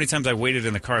remember how many times I waited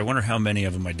in the car. I wonder how many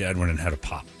of them my dad went and had a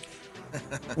pop.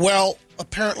 Well,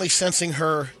 apparently sensing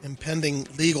her impending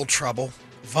legal trouble,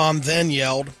 Vaughn then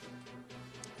yelled,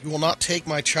 "You will not take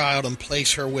my child and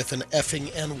place her with an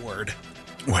effing N-word."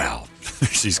 Well,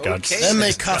 she's got... Okay. Then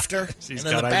they cuffed her, and in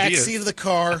the back ideas. seat of the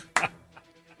car,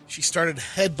 she started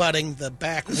headbutting the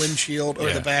back windshield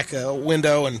or the back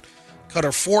window and cut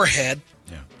her forehead.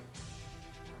 Yeah.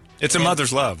 It's a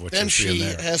mother's love. Which then is she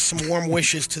has some warm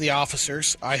wishes to the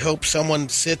officers. I hope someone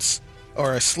slits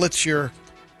your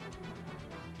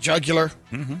jugular,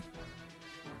 and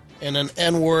an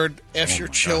N-word F's your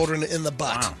children in the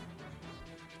butt. Wow.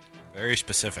 Very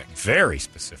specific. Very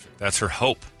specific. That's her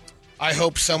hope. I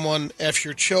hope someone F's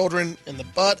your children in the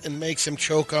butt and makes them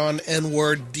choke on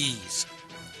N-word D's.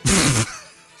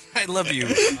 I love you.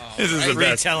 This is the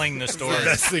best. Retelling the story. The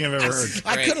best thing I've ever heard.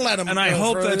 I couldn't let him. And I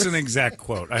hope further. that's an exact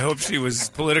quote. I hope she was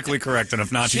politically correct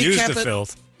enough not to use the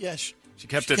filth. Yes, She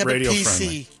kept it radio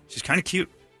friendly. She's kind of cute.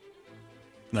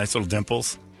 Nice little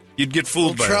dimples. You'd get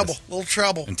fooled by this little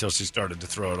trouble. until she started to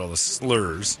throw out all the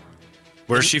slurs.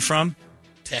 Where's she from?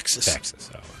 Texas.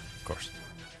 Texas. Oh, of course.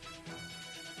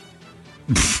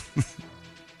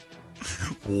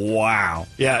 Wow.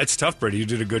 Yeah, it's tough, Brady. You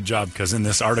did a good job because in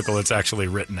this article it's actually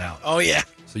written out. Oh, yeah.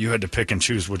 So you had to pick and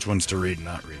choose which ones to read and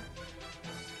not read.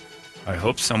 I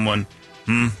hope someone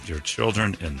your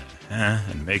children in the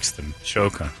and makes them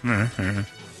choke on.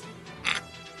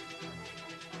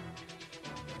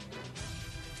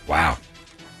 Wow.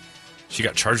 She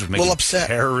got charged with making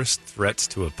terrorist threats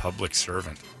to a public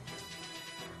servant.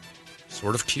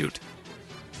 Sort of cute.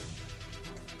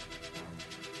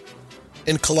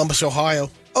 In Columbus, Ohio.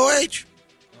 OH.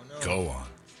 Go on.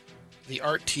 The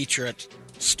art teacher at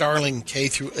Starling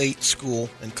K-8 school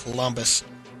in Columbus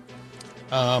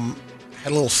had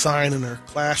a little sign in her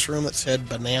classroom that said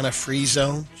banana free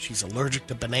zone. She's allergic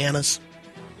to bananas.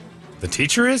 The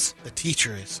teacher is? The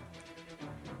teacher is.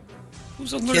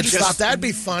 Who's allergic? Kids thought that'd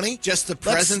be funny. Just the Let's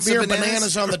presence smear of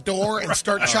bananas on the door and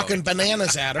start chucking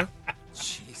bananas at her.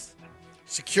 Jeez.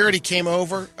 Security came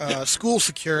over, school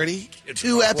security,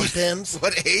 2 EpiPens.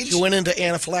 What age? She went into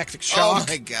anaphylactic shock. Oh,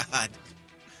 my God.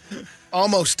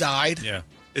 Almost died. Yeah.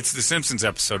 It's the Simpsons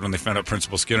episode when they found out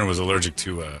Principal Skinner was allergic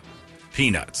to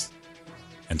peanuts.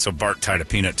 And so Bart tied a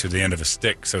peanut to the end of a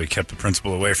stick, so he kept the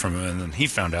principal away from him. And then he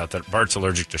found out that Bart's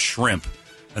allergic to shrimp.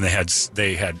 And he had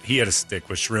a stick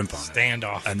with shrimp on it.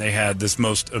 Standoff. And they had this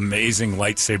most amazing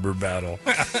lightsaber battle,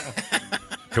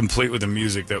 complete with the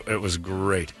music. That it was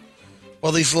great.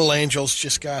 Well, these little angels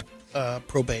just got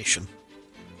probation.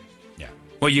 Yeah.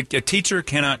 Well, a teacher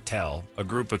cannot tell a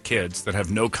group of kids that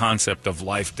have no concept of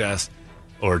life, death,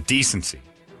 or decency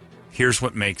here's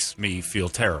what makes me feel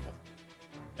terrible,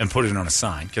 and put it on a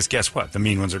sign. Because guess what? The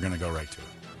mean ones are going to go right to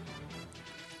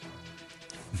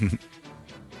it.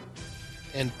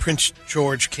 And Prince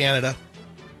George, Canada.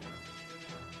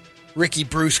 Ricky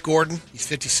Bruce Gordon, he's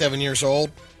 57 years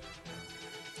old.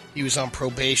 He was on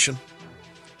probation.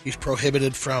 He's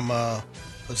prohibited from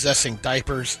possessing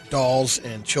diapers, dolls,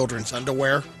 and children's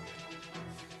underwear.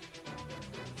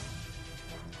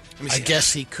 I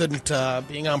guess he couldn't,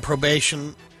 being on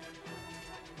probation,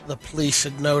 the police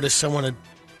had noticed someone had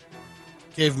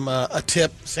gave him a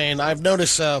tip saying, I've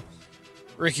noticed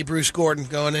Ricky Bruce Gordon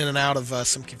going in and out of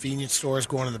some convenience stores,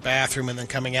 going to the bathroom, and then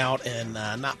coming out and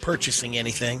not purchasing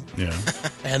anything. Yeah.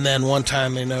 And then one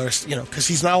time they noticed, because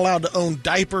he's not allowed to own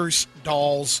diapers,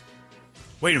 dolls.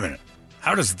 Wait a minute.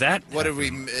 How does that What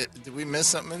happen? did we miss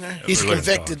something in there? He's a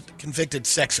convicted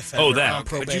sex offender. Oh, that. On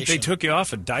probation. They took you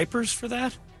off of diapers for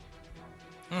that?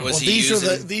 Was he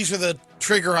these are the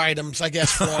trigger items, I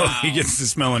guess, for him. He gets to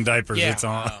smelling diapers. Yeah. It's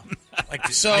on. Like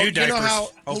So new you diapers, know how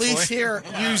hopefully. police here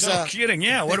use No kidding.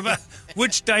 Yeah. What about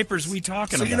which diapers we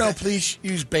talking so about? police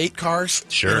use bait cars.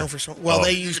 Sure.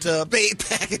 They used bait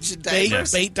package of bait,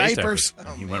 diapers. bait diapers.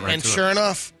 He went right And to it. sure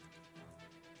enough,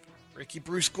 Ricky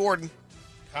Bruce Gordon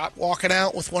caught walking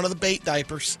out with one of the bait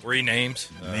diapers. 3 names.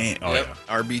 Man, Yep.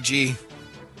 RBG.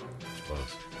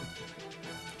 Close.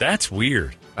 That's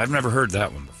weird. I've never heard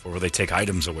that one before, where they take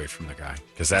items away from the guy,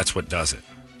 because that's what does it.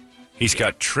 He's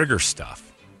got trigger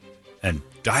stuff and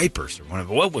diapers are one of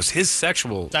what was his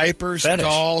sexual Diapers, fetish?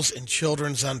 dolls, and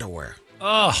children's underwear.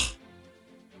 Oh,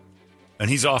 and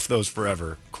he's off those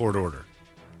forever. Court order.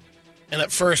 And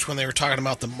at first, when they were talking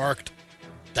about the marked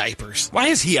diapers, Why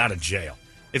is he out of jail?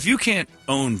 If you can't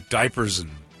own diapers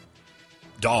and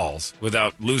dolls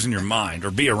without losing your mind or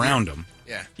be around them,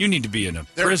 Yeah. you need to be in a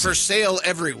They're prison. for sale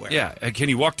everywhere. Yeah, can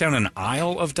he walk down an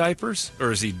aisle of diapers,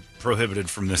 or is he prohibited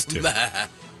from this too?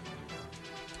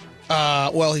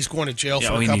 he's going to jail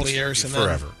for a he couple of needs- years, and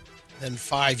forever. then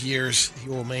 5 years he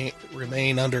will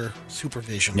remain under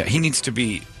supervision. Yeah, he needs to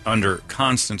be under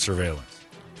constant surveillance.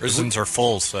 Prisons are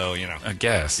full, so, I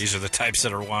guess. these are the types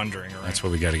that are wandering around. That's why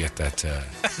we got to get that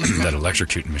that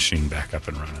electrocuting machine back up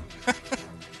and running.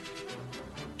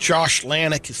 Josh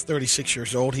Lanik is 36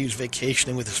 years old. He was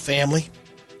vacationing with his family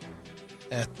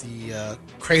at the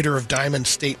Crater of Diamond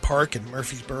State Park in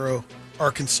Murfreesboro,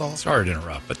 Arkansas. Sorry to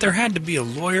interrupt, but there had to be a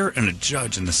lawyer and a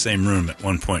judge in the same room at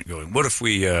one point going, what if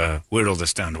we whittle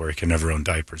this down to where he can never own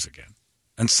diapers again?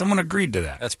 And someone agreed to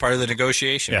that. That's part of the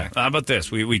negotiation. Yeah. How about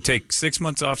this? We take 6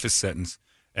 months off his sentence,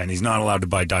 and he's not allowed to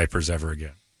buy diapers ever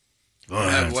again.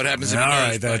 What happens if he All does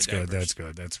right, buy that's good. diapers? That's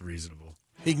good. That's reasonable.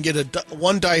 He can get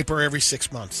one diaper every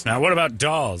 6 months. Now, what about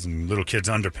dolls and little kids'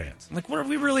 underpants? Like, what are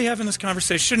we really having this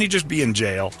conversation? Shouldn't he just be in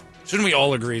jail? Shouldn't we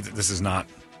all agree that this is not...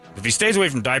 If he stays away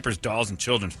from diapers, dolls, and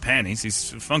children's panties,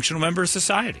 he's a functional member of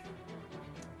society.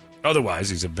 Otherwise,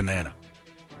 he's a banana.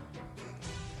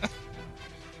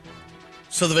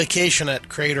 So the vacation at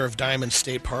Crater of Diamond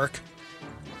State Park,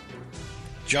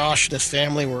 Josh and his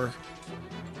family were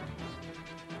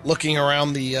looking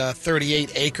around the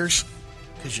 38 acres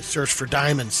because you search for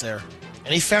diamonds there.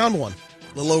 And he found one,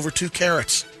 a little over 2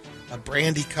 carats, a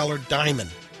brandy-colored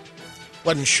diamond.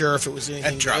 Wasn't sure if it was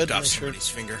anything That dropped good. off somebody's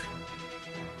finger.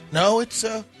 No, it's...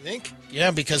 You think?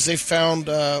 Yeah, because they found,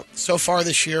 so far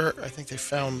this year, I think they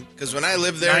found Because when I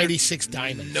lived there, 96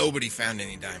 diamonds. nobody found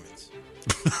any diamonds.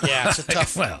 Yeah, it's a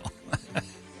tough one. Well,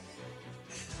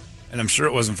 and I'm sure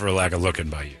it wasn't for a lack of looking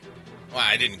by you. Well,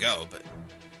 I didn't go, but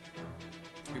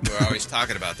people are always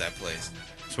talking about that place.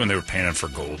 It's when they were panning for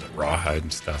gold at Rawhide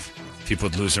and stuff. People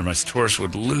would lose their minds. Tourists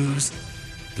would lose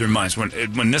their minds.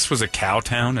 When this was a cow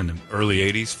town in the early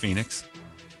 80s, Phoenix,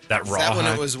 that Rawhide. That when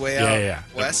it was way out yeah.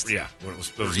 west? Yeah, when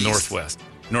it was East? northwest.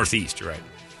 Northeast, you're right.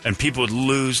 And people would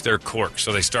lose their cork.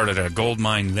 So they started a gold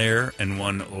mine there and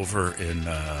one over in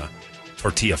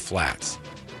Tortilla Flats.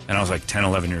 And I was like 10,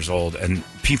 11 years old. And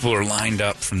people are lined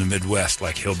up from the Midwest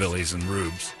like hillbillies and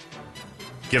rubes,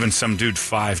 giving some dude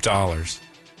 $5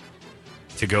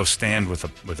 to go stand with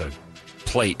a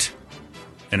plate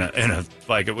in a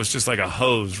like it was just like a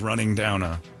hose running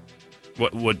down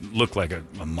what would look like a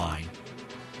mine,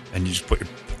 and you just put your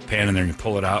pan in there and you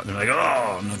pull it out and they're like,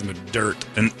 oh, nothing but dirt.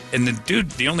 And the dude,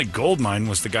 the only gold mine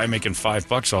was the guy making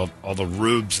 $5. All the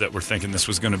rubes that were thinking this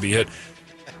was going to be it.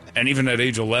 And even at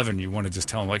age 11, you want to just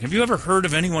tell them, like, have you ever heard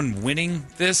of anyone winning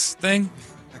this thing?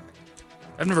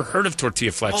 I've never heard of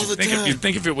Tortilla Flats. You'd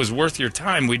think if it was worth your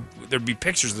time, there'd be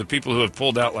pictures of the people who have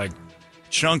pulled out, like,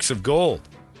 chunks of gold.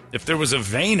 If there was a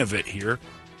vein of it here,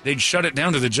 they'd shut it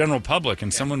down to the general public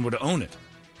and someone would own it.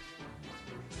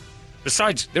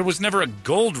 Besides, there was never a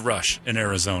gold rush in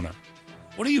Arizona.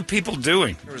 What are you people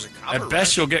doing? There was a copper At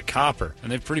best, you'll get copper,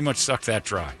 and they've pretty much sucked that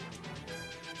dry.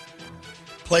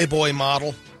 Playboy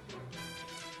model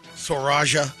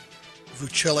Soraja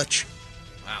Vucilic.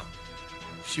 Wow.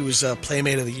 She was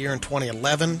Playmate of the Year in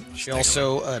 2011. She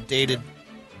also dated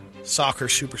soccer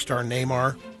superstar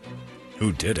Neymar.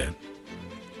 Who did it?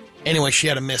 Anyway, she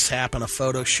had a mishap on a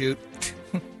photo shoot.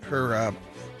 Her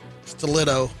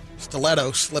stiletto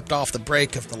slipped off the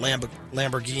brake of the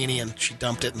Lamborghini, and she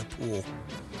dumped it in the pool.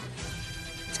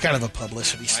 It's kind of a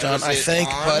publicity stunt, I think,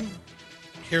 but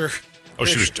here... Oh,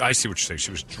 she was... I see what you're saying.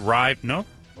 She was driving... No?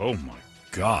 Oh, my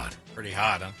God. Pretty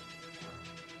hot, huh?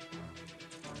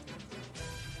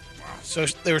 So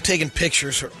they were taking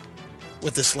pictures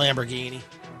with this Lamborghini.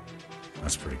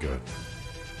 That's pretty good.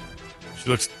 She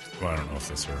looks... Well, I don't know if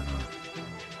that's her or not.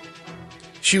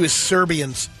 She was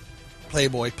Serbian's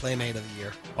Playboy Playmate of the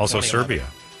Year. Also Serbia.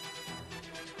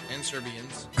 And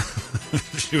Serbians.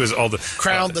 She was all the...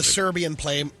 Crowned the Serbian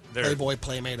Playboy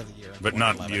Playmate of the Year. But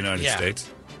not the United States?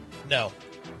 No.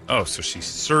 Oh, so she's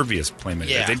Serbia's Playmate.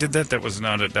 Yeah. They did that? That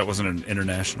wasn't an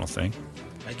international thing?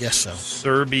 I guess so.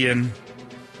 Serbian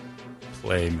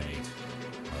Playmate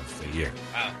of the Year.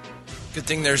 Wow. Good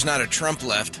thing there's not a Trump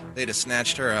left. They'd have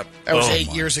snatched her up. That was 8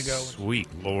 years ago. Sweet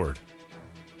Lord.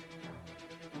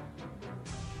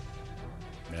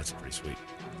 That's pretty sweet.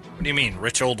 What do you mean,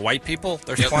 rich old white people?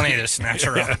 There's plenty to snatch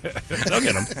her up. They'll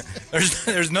get them.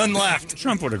 There's none left.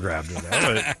 Trump would have grabbed her,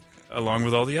 though, along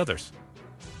with all the others.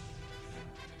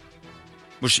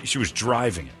 Well, she was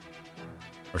driving it,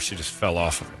 or she just fell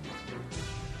off of it.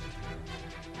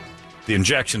 The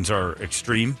injections are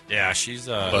extreme. Yeah, she's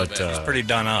pretty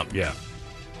done up. Yeah.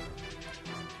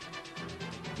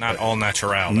 Not all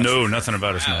natural. No, nothing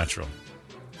about it's natural.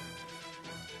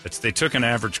 They took an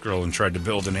average girl and tried to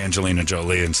build an Angelina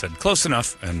Jolie and said, close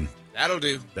enough, and... That'll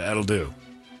do. That'll do.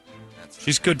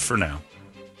 She's good for now.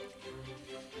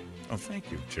 Oh,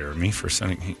 thank you, Jeremy, for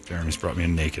sending... Jeremy's brought me a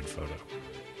naked photo.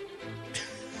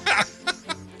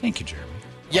 Thank you, Jeremy.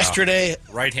 Yesterday...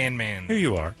 Right-hand man. Here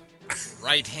you are.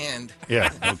 Right hand.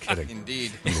 Yeah, no kidding.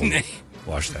 Indeed.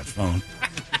 Wash that phone.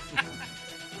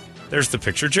 There's the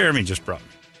picture Jeremy just brought me.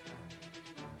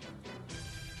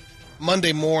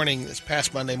 This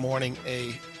past Monday morning,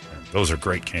 those are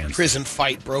great cans. Prison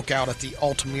fight broke out at the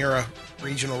Altamira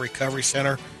Regional Recovery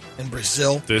Center in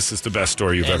Brazil. This is the best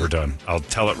story you've ever done. I'll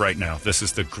tell it right now. This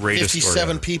is the greatest 57 story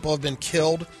ever. people have been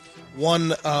killed.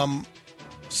 One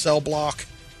cell block,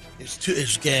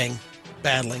 his gang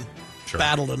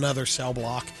battled another cell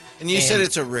block. And you said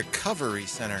it's a recovery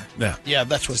center. Yeah. Yeah,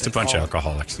 that's what it's a bunch of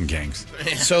alcoholics and gangs.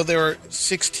 So there were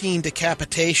 16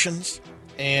 decapitations,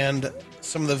 and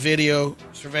some of the video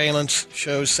surveillance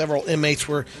shows several inmates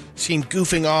were seen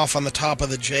goofing off on the top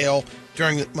of the jail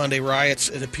during the Monday riots.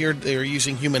 It appeared they were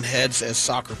using human heads as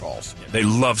soccer balls. They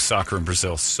love soccer in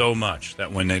Brazil so much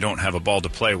that when they don't have a ball to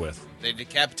play with, they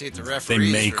decapitate the referees. They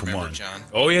make one. John.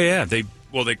 Oh, yeah. They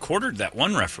quartered that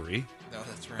one referee. No,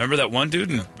 that's right. Remember that one dude?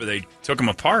 And they took him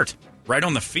apart right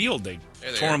on the field. They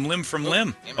tore him limb from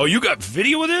limb. Oh, you got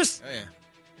video of this? Oh, yeah.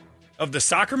 Of the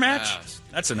soccer match?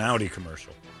 That's an Audi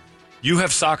commercial. You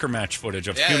have soccer match footage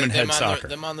of human head soccer.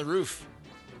 Them on the roof.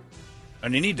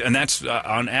 And that's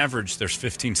on average. There's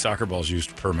 15 soccer balls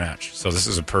used per match. So this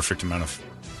is a perfect amount of.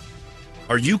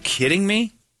 Are you kidding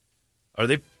me? Are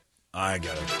they? I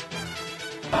got it.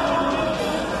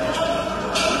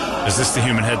 Is this the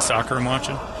human head soccer I'm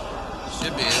watching?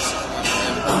 Should be. It's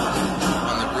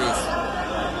on the roof.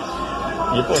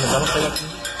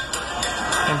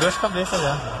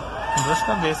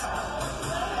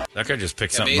 That guy just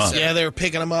picked something up. Yeah, they were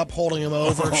picking him up, holding him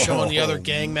over, showing the other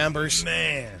gang members.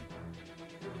 Man.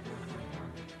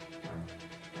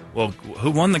 Well,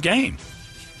 who won the game?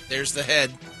 There's the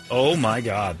head. Oh, my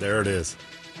God. There it is.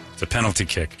 It's a penalty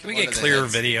kick. Can we get clearer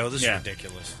video? This is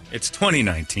ridiculous. It's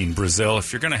 2019, Brazil.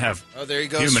 If you're going to have there he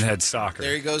goes. Human head soccer.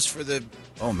 There he goes for the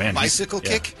bicycle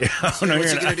kick. Yeah. So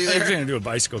what's he going to do there? He's going to do a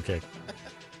bicycle kick.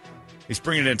 He's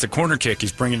bringing it. It's a corner kick.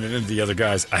 He's bringing it into the other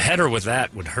guys. A header with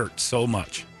that would hurt so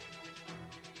much.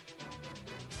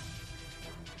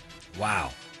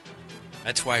 Wow.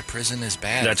 That's why prison is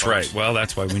bad. That's folks. right. Well,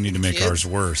 that's why we need to make ours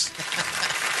worse.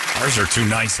 Ours are too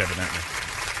nice, evidently.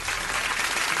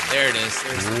 There it is.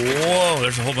 Whoa!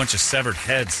 There's a whole bunch of severed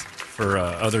heads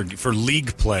for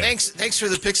league play. Thanks for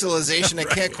the pixelization. I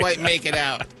can't quite make it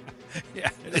out. Yeah,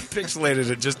 they pixelated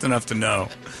it just enough to know.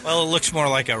 Well, it looks more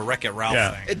like a Wreck-It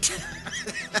Ralph thing.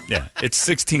 Yeah, it's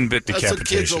 16-bit decapitation. That's what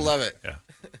kids will love it. Yeah,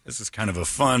 this is kind of a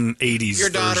fun 80s Your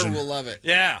daughter version. will love it.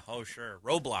 Yeah. Oh, sure.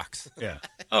 Roblox. Yeah.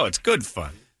 Oh, it's good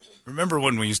fun. Remember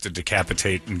when we used to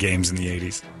decapitate in games in the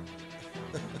 80s?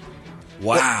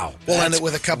 Wow. We'll end it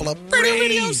with a couple of pretty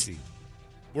videos.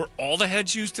 Were all the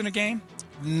heads used in a game?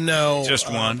 No.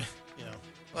 Just one?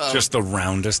 Well, just the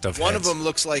roundest of one heads. of them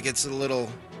looks like it's a little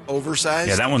oversized.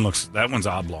 Yeah, that one's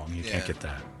oblong. You can't get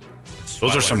that.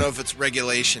 Those are I some. don't know if it's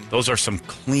regulation. Those are some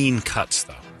clean cuts,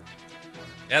 though.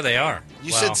 Yeah, they are.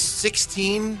 You said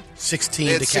 16? 16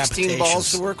 They had decapitations. 16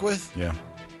 balls to work with? Yeah.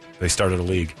 They started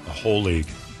a whole league.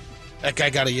 That guy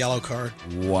got a yellow card.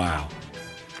 Wow.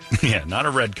 Yeah, not a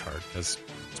red card, because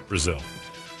it's Brazil.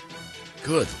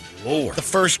 Good Lord. The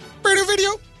first pretty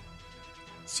video.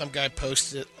 Some guy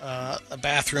posted a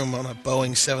bathroom on a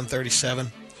Boeing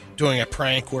 737 doing a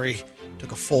prank where he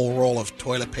took a full roll of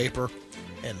toilet paper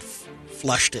and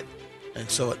flushed it. And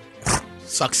so it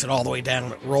sucks it all the way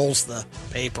down. It rolls the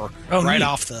paper neat.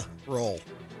 off the roll.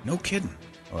 No kidding.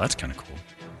 Well, that's kind of cool.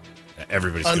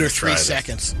 Everybody's Under gonna try 3 this.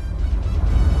 seconds.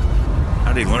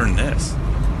 How did he learn this?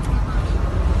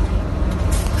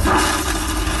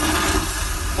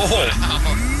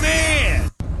 Oh, man.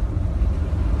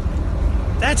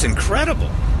 That's incredible.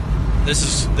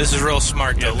 This is real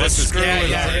smart, though. Yeah, Let's screw it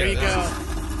there you go.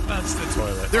 That's the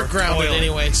toilet. They're grounded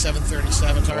anyway,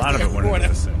 737s. A lot of it went into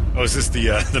this thing. Oh, is this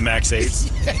the Max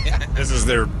 8s? Yeah. This is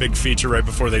their big feature right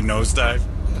before they nosedive?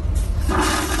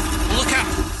 Look out!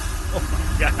 Oh,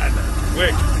 my God.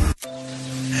 Quick.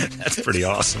 That's pretty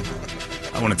awesome.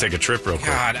 I want to take a trip real quick.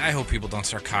 God, I hope people don't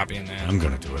start copying that. I'm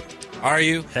going to do it. Are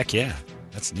you? Heck yeah.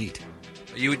 That's neat.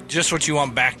 You just what you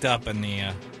want backed up in the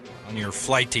on your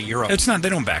flight to Europe. It's not. They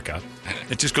don't back up.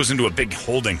 It just goes into a big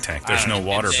holding tank. There's no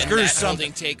water back. Screw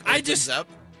something. Up.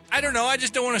 I don't know. I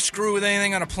just don't want to screw with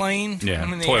anything on a plane. Yeah,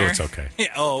 I'm in the toilet's air. okay. Yeah.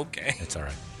 Oh, okay. It's all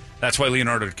right. That's why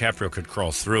Leonardo DiCaprio could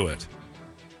crawl through it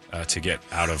to get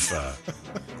out of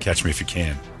Catch Me If You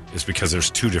Can. Is because there's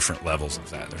two different levels of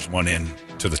that. There's one in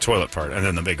to the toilet part, and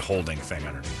then the big holding thing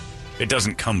underneath. It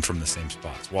doesn't come from the same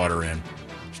spots. Water in,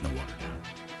 there's no water down.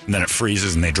 And then it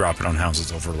freezes, and they drop it on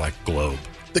houses over like globe.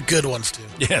 The good ones, too.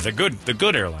 Yeah, the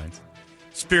good airlines.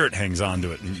 Spirit hangs on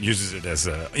to it and uses it as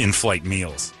in-flight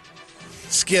meals.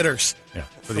 Skitters. Yeah,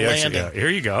 for the landing. Yeah, here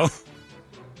you go.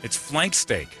 It's flank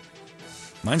steak.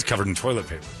 Mine's covered in toilet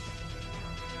paper.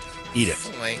 Eat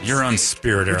it. You're on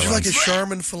Spirit Airlines. Would you like a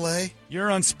Charmin filet? You're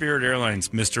on Spirit Airlines,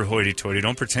 Mr. Hoity-Toity.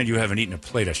 Don't pretend you haven't eaten a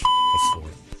plate of before.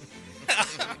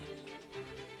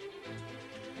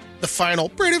 The final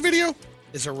pretty video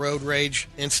is a road rage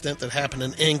incident that happened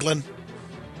in England.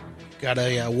 Got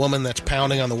a woman that's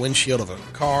pounding on the windshield of a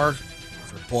car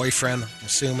of her boyfriend, I'm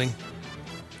assuming.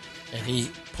 And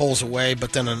he pulls away,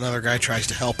 but then another guy tries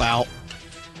to help out.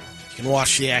 You can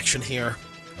watch the action here.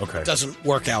 Okay. It doesn't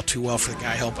work out too well for the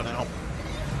guy helping out.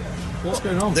 What's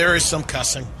going on? There is some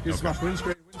cussing.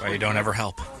 Why you don't ever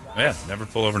help. Yeah, never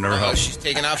pull over, never help. She's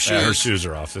taking off shoes. Yeah, her shoes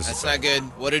are off. That's not good.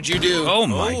 What did you do? Oh,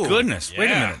 my goodness.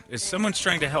 Wait a minute. Is someone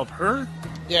trying to help her?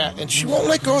 Yeah, and she won't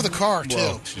let go of the car, too.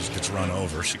 Whoa, she just gets run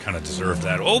over. She kind of deserved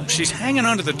that. Oh, she's hanging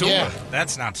onto the door. Yeah.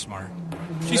 That's not smart.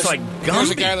 She's like Gumby.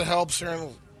 There's a guy that helps her.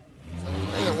 And,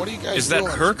 hey, what are you guys Is doing?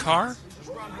 that her car?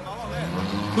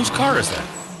 Whose car is that?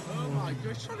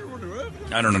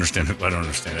 I don't understand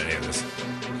any of this.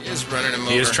 He is running him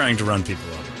over. He is trying to run people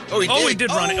over. Oh, he did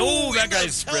run it. Oh, that he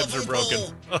guy's got ribs are broken.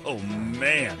 telephone Oh,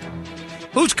 man.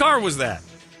 Whose car was that?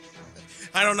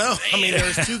 I don't know. I mean,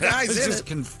 there's two guys It's in just it.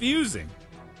 confusing.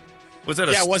 Was that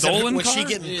a Was stolen car? she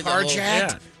getting Yeah, carjacked?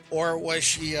 yeah. Or was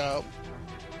she,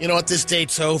 you know what, this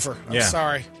date's over. I'm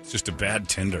sorry. It's just a bad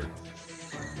Tinder.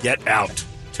 Get out,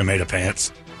 tomato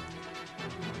pants.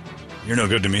 You're no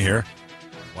good to me here.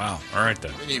 Wow. All right,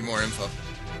 then. We need more info.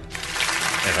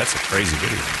 Yeah, that's a crazy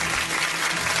video.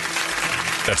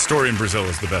 That story in Brazil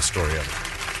is the best story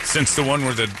ever. Since the one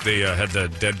where they had the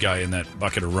dead guy in that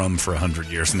bucket of rum for 100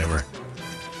 years, and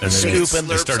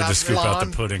they started to scoop out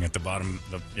the pudding at the bottom.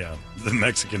 The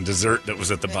Mexican dessert that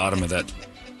was at the bottom of that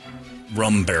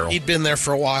rum barrel. He'd been there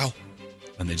for a while.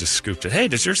 And they just scooped it. Hey,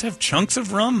 does yours have chunks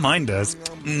of rum? Mine does.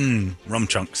 Rum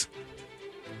chunks.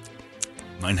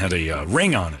 Mine had a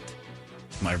ring on it.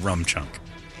 My rum chunk.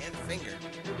 And finger.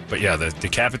 But yeah, the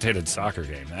decapitated soccer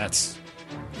game, that's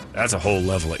a whole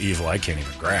level of evil I can't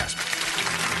even grasp.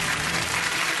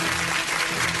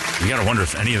 You gotta wonder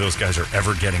if any of those guys are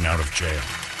ever getting out of jail.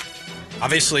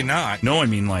 Obviously not. No, I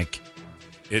mean, like,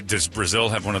 does Brazil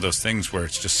have one of those things where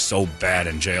it's just so bad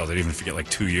in jail that even if you get like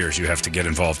 2 years, you have to get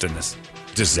involved in this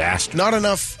disaster? Not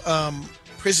enough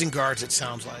prison guards, it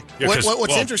sounds like. Yeah,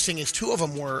 What's interesting is two of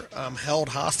them were held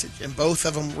hostage, and both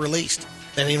of them released.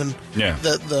 And even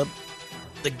the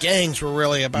gangs were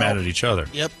really about mad at each other.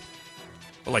 Yep.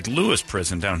 But like Lewis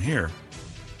Prison down here,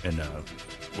 in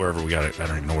wherever we got it, I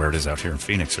don't even know where it is out here in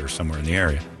Phoenix or somewhere in the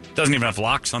area. Doesn't even have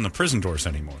locks on the prison doors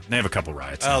anymore. They have a couple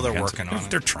riots. Oh, they're working on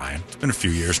it. They're trying. It's been a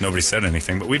few years. Nobody said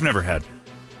anything, but we've never had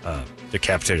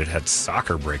decapitated head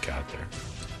soccer break out there.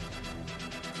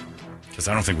 Because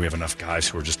I don't think we have enough guys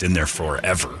who are just in there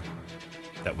forever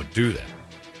that would do that.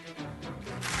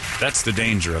 That's the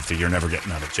danger of the you're never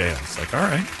getting out of jail. It's like, all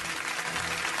right,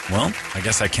 well, I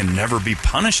guess I can never be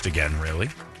punished again, really.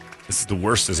 This is the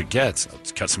worst as it gets. I'll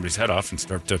just cut somebody's head off and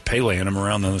start Peleing them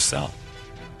around the cell.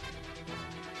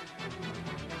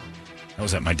 I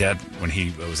was at my dad when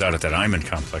he was out at that Iman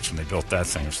complex when they built that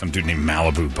thing, or some dude named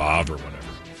Malibu Bob or whatever.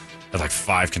 Had like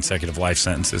 5 consecutive life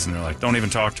sentences, and they're like, don't even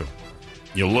talk to him.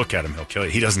 You'll look at him, he'll kill you.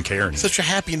 He doesn't care anymore. Such a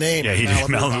happy name. Yeah, he did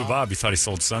Malibu Bob. He thought he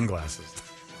sold sunglasses.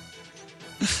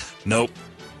 Nope.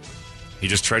 He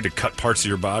just tried to cut parts of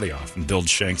your body off and build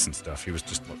shanks and stuff. He was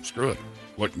just, well, screw it.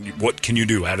 What can you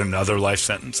do? Add another life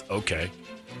sentence? Okay.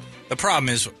 The problem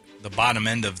is the bottom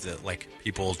end of the, like,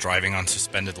 people driving on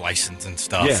suspended license and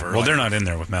stuff. Yeah, well, they're not in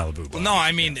there with Malibu Bob. Well, no,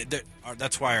 I mean,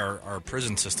 that's why our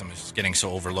prison system is getting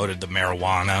so overloaded. The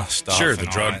marijuana stuff. Sure, the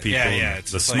drug people. Yeah,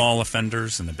 the small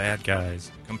offenders and the bad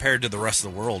guys. Compared to the rest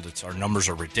of the world, our numbers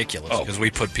are ridiculous because we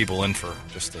put people in for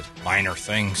just the minor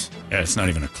things. Yeah, there's not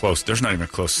even a close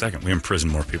second. We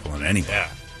imprison more people than anybody. Yeah.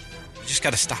 You just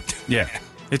got to stop doing that.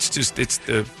 It's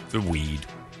the weed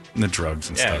and the drugs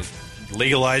and stuff.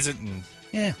 Legalize it and...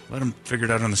 Yeah, let them figure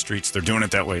it out on the streets. They're doing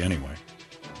it that way anyway.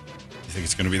 You think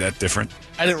it's going to be that different?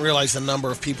 I didn't realize the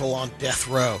number of people on death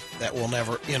row that will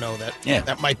never,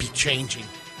 that might be changing.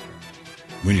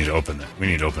 We need to open that. We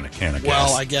need to open a can of gas.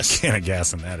 Well, I guess. Can of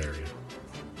gas in that area.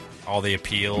 All the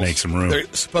appeals. Make some room.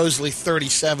 There's supposedly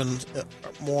 37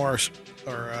 more,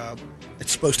 or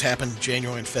it's supposed to happen in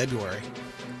January and February.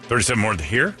 37 more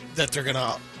here? That they're going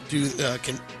to do,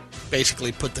 can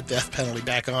basically put the death penalty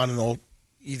back on, and they'll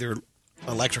either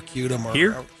electrocute them or...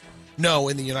 Here? No,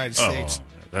 in the United States.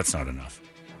 Oh, that's not enough.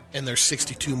 And there's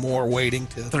 62 more waiting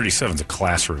to... 37's a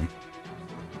classroom.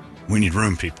 We need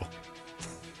room, people.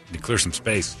 We need to clear some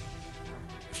space.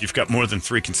 If you've got more than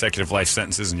 3 consecutive life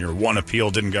sentences and your one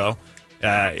appeal didn't go,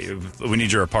 we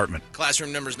need your apartment.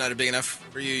 Classroom numbers not big enough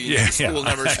for you. You need school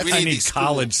numbers. I need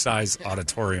college-size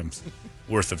auditoriums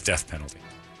worth of death penalty.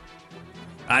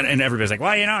 And everybody's like,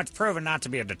 well, it's proven not to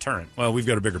be a deterrent. Well, we've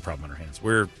got a bigger problem on our hands.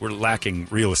 We're lacking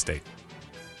real estate.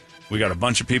 We got a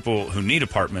bunch of people who need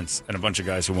apartments and a bunch of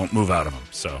guys who won't move out of them.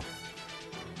 So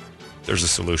there's a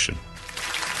solution.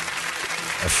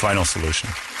 A final solution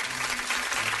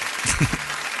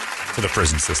to the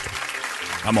prison system.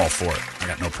 I'm all for it. I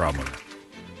got no problem with it.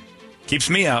 Keeps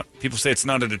me out. People say it's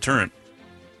not a deterrent.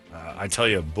 I tell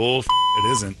you, bull,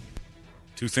 it isn't.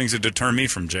 2 things that deter me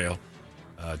from jail.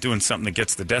 Doing something that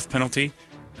gets the death penalty,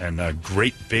 and a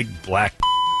great big black.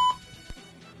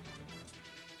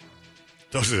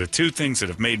 Those are the 2 things that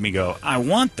have made me go, I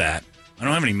want that. I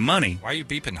don't have any money. Why are you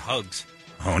beeping hugs?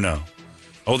 Oh, no.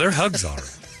 Oh, they're hugs all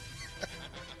right.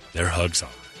 They're hugs all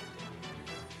right.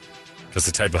 Because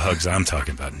the type of hugs I'm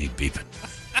talking about need beeping.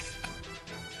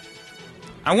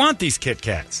 I want these Kit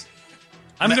Kats.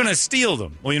 I'm going to steal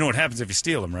them. Well, you know what happens if you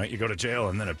steal them, right? You go to jail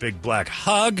and then a big black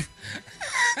hug.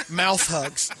 Mouth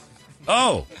hugs.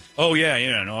 Oh,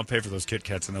 yeah. No, I'll pay for those Kit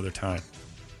Kats another time.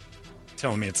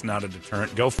 Telling me it's not a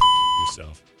deterrent. Go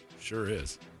yourself. Sure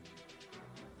is.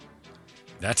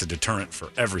 That's a deterrent for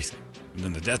everything. And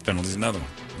then the death penalty is another one.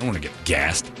 I don't want to get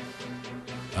gassed.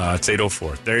 It's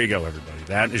 8:04. There you go, everybody.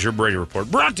 That is your Brady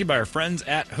Report. Brought to you by our friends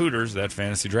at Hooters. That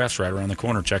fantasy draft's right around the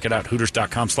corner. Check it out.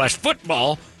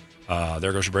 Hooters.com/football.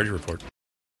 There goes your Brady Report.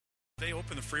 They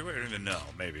open the freeway? I don't even know.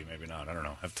 Maybe not. I don't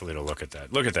know. Have Toledo look at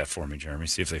that. Look at that for me, Jeremy.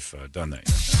 See if they've done that.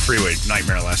 Freeway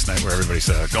nightmare last night where everybody's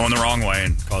going the wrong way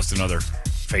and caused another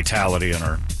fatality on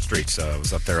our streets. I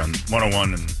was up there on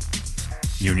 101 and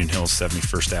Union Hills,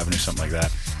 71st Avenue, something like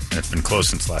that. And it's been closed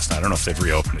since last night. I don't know if they've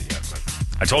reopened it yet. But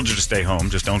I told you to stay home.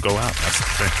 Just don't go out. That's the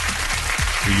thing.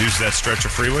 If you use that stretch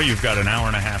of freeway, you've got an hour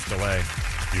and a half delay.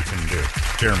 You can do.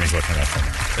 Jeremy's looking at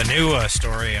that. The new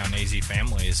story on AZ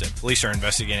Family is that police are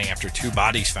investigating after 2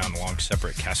 bodies found along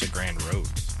separate Casa Grande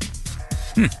roads.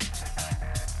 The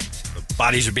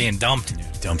bodies are being dumped. Yeah,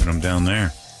 dumping them down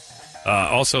there.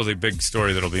 Also, the big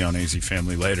story that'll be on AZ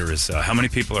Family later is how many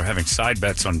people are having side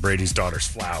bets on Brady's daughter's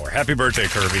flower. Happy birthday,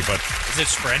 Kirby! But is it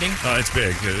spreading? It's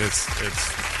big.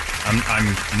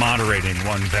 I'm moderating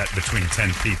one bet between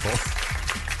 10 people.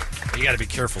 You got to be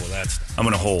careful with that stuff. I'm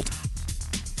going to hold.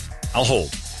 I'll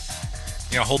hold.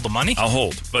 You gonna hold the money? I'll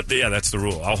hold. But yeah, that's the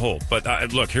rule. I'll hold.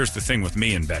 But look, here's the thing with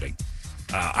me in betting.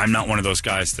 I'm not one of those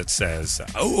guys that says,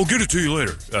 I'll get it to you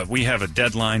later. We have a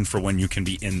deadline for when you can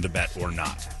be in the bet or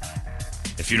not.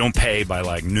 If you don't pay by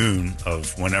like noon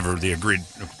of whenever the agreed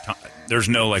There's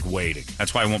no, like, waiting.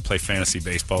 That's why I won't play fantasy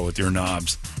baseball with your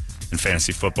knobs and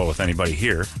fantasy football with anybody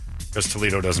here, because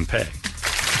Toledo doesn't pay.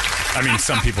 I mean,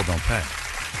 some people don't pay.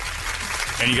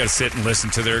 And you got to sit and listen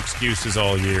to their excuses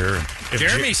all year. If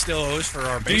Jeremy still owes for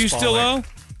our baseball. Do you still owe?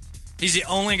 He's the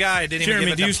only guy I didn't Jeremy,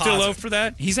 even give a deposit. do you still owe for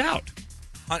that? He's out.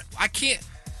 I can't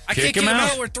Kick get him him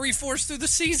out. out. We're 3/4 through the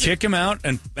season. Kick him out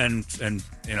and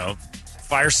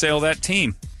fire sale that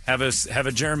team. Have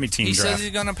a Jeremy team He draft. says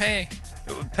he's going to pay.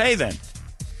 Pay then.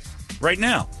 Right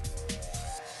now.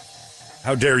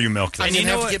 How dare you milk this? I need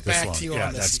to get this back long. to you Yeah,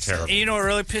 on this. that's terrible. And you know what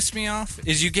really pissed me off?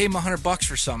 Is you gave him $100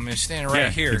 for something. He's standing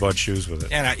right here. He bought shoes with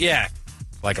it. And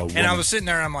Like a woman. And I was sitting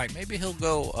there and I'm like, maybe he'll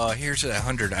go, here's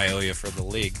 $100 I owe you for the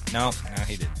league. No,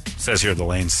 he didn't. It says here the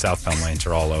lanes, southbound lanes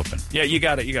are all open. Yeah, you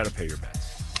got to pay your bets.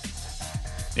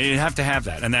 You have to have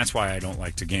that, and that's why I don't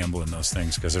like to gamble in those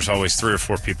things, because there's always 3 or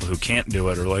 4 people who can't do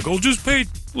it, or like, oh, just pay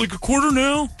like a quarter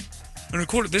now, and a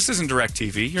quarter. This isn't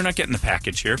DirecTV. You're not getting the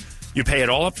package here. You pay it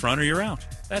all up front, or you're out.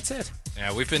 That's it.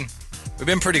 Yeah, we've been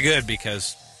pretty good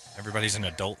because everybody's an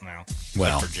adult now.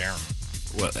 Well, except for Jeremy.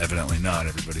 Well, evidently not.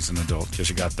 Everybody's an adult because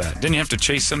you got that. Didn't you have to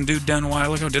chase some dude down a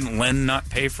while ago? Didn't Len not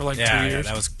pay for like 2 years?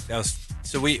 Yeah, that was.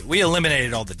 So we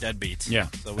eliminated all the deadbeats. Yeah,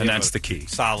 so we and have that's a the key.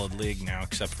 Solid league now,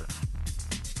 except for.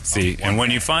 See, and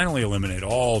when you finally eliminate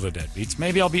all the deadbeats,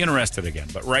 maybe I'll be interested again.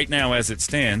 But right now, as it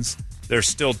stands, there's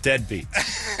still deadbeats.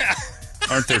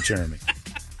 Aren't there, Jeremy?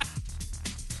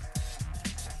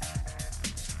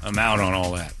 I'm out on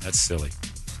all that. That's silly.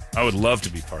 I would love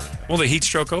to be part of that. Well, the Heat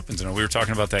Stroke Opens, and we were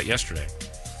talking about that yesterday.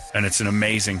 And it's an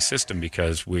amazing system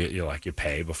because you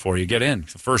pay before you get in.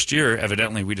 The first year,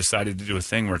 evidently, we decided to do a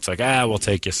thing where it's like, we'll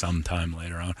take you sometime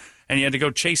later on. And you had to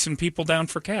go chasing people down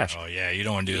for cash. Oh, yeah, you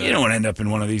don't want to do that. You don't want to end up in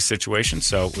one of these situations.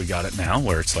 So we got it now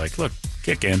where it's like, look,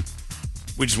 kick in.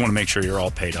 We just want to make sure you're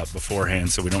all paid up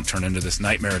beforehand so we don't turn into this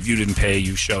nightmare of you didn't pay,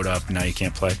 you showed up, now you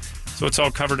can't play. So it's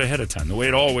all covered ahead of time, the way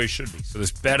it always should be. So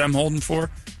this bet I'm holding for,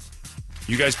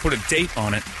 you guys put a date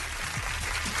on it.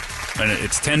 And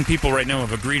it's 10 people right now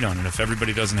have agreed on it. If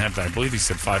everybody doesn't have that, I believe he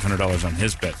said $500 on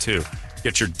his bet, too.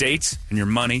 Get your dates and your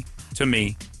money to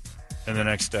me in the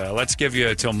next, let's give you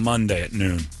until Monday at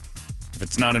noon. If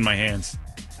it's not in my hands,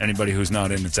 anybody who's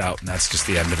not in, it's out, and that's just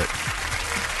the end of it.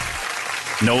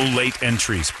 No late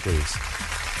entries, please,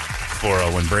 for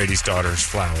when Brady's daughter's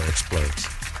flower explodes.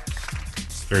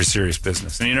 It's very serious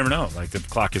business. And you never know. Like, the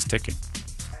clock is ticking.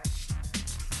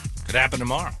 Could happen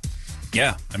tomorrow.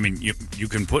 Yeah. I mean, you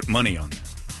can put money on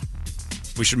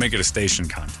that. We should make it a station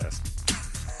contest.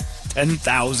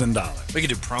 $10,000. We could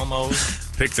do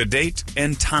promos. Pick the date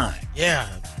and time. Yeah.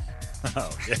 Oh,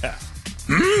 yeah.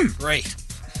 Great.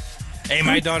 Hey,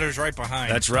 my daughter's right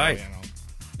behind. That's right.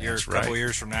 So, a couple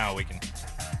years from now, we can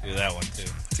do that one, too.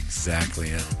 That's exactly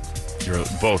it.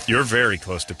 You're very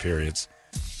close to periods.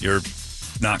 You're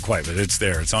not quite, but it's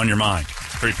there. It's on your mind.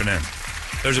 Creeping in.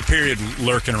 There's a period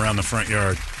lurking around the front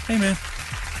yard. Hey, man,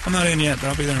 I'm not in yet, but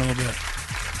I'll be there in a little bit.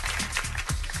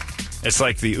 It's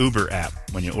like the Uber app.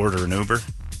 When you order an Uber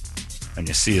and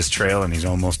you see his trail and he's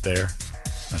almost there.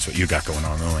 That's what you got going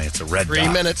on. Only it's a red 3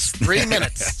 dot. minutes. 3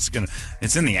 minutes.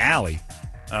 It's in the alley.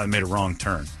 I made a wrong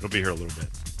turn. It'll be here a little bit.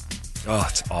 Oh,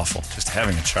 it's awful. Just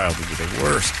having a child would be the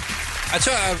worst. I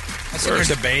was sitting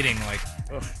there debating, like,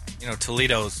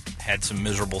 Toledo's had some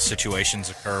miserable situations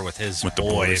occur with his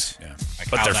boys. Yeah. Like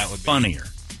but how they're that would funnier.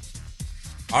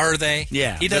 Are they?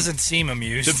 Yeah. He doesn't seem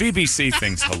amused. The BBC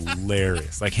thing's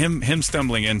hilarious. Like him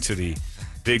stumbling into the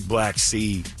Big Black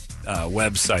Sea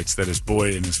websites that his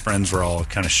boy and his friends were all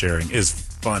kind of sharing is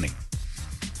funny.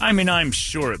 I mean, I'm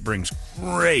sure it brings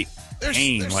great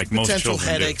pain, there's like most potential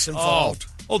children headaches do. involved.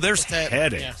 Oh, there's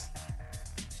headaches. Yeah.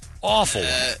 Awful.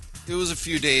 It was a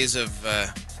few days of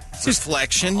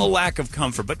reflection. A lack of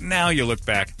comfort. But now you look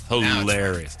back,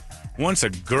 hilarious. Once a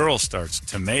girl starts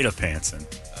tomato pantsing,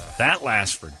 that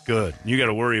lasts for good. You got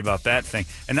to worry about that thing.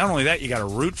 And not only that, you got to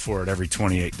root for it every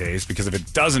 28 days because if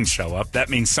it doesn't show up, that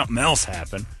means something else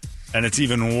happened. And it's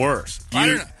even worse.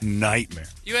 Nightmare.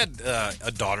 You had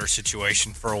a daughter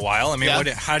situation for a while. I mean,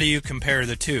 how do you compare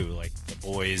the two? Like the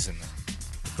boys and the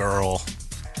girl?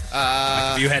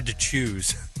 Like if you had to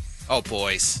choose. Oh,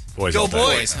 boys. Boys. Go all day.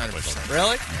 boys, 100%.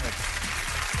 Really?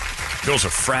 Yeah. Girls are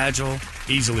fragile,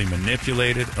 easily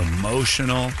manipulated,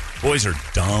 emotional. Boys are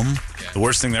dumb. Yeah. The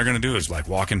worst thing they're going to do is like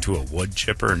walk into a wood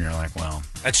chipper, and you're like, well,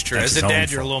 that's true. As a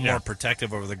dad, you're a little more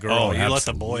protective over the girl. Oh, you let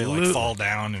the boy like fall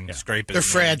down and scrape it. They're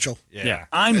fragile. Yeah.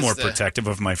 I'm more protective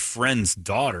of my friends'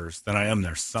 daughters than I am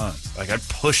their sons. Like I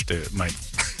pushed my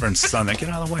friend's son, like, get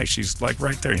out of the way. She's like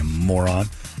right there, you moron.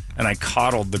 And I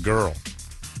coddled the girl.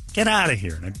 Get out of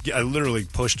here. And I literally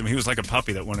pushed him. He was like a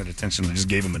puppy that wanted attention and I just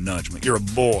gave him a nudge. I'm like, you're a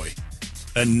boy.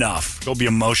 Enough. Go be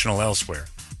emotional elsewhere.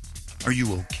 Are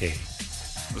you okay?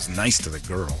 It was nice to the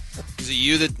girl. Is it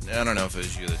you that... I don't know if it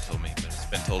was you that told me, but it's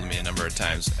been told to me a number of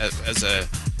times.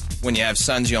 When you have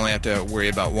sons, you only have to worry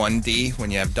about one D. When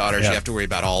you have daughters, you have to worry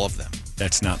about all of them.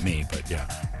 That's not me, but yeah.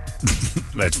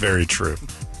 That's very true.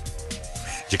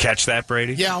 Did you catch that,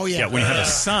 Brady? Yeah, oh yeah. Yeah, when you have a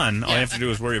son, all you have to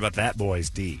do is worry about that boy's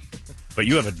D. But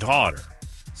you have a daughter,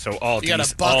 so all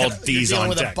D's on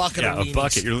with deck. A bucket of a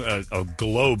bucket. You're a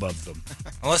globe of them.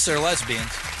 Unless they're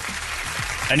lesbians.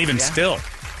 And even still.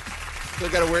 Still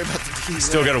got to worry about the D's.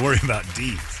 Still got to worry about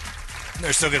D's.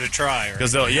 They're still going to try.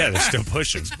 Because they're still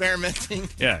pushing. Experimenting.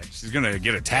 Yeah, she's going to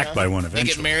get attacked by one eventually.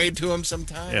 They get married to him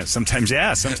sometimes. Yeah, sometimes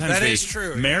that they is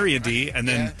true. marry a D and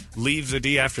then leave the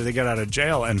D after they get out of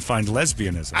jail and find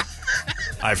lesbianism.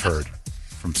 I've heard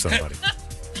from somebody.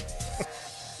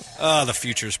 Oh, the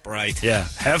future's bright. Yeah,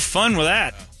 have fun with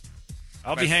that.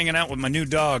 I'll be hanging out with my new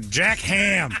dog, Jack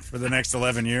Ham, for the next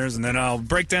 11 years, and then I'll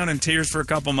break down in tears for a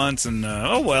couple months, and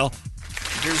oh well.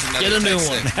 Here's another Get a new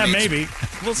one. Maybe.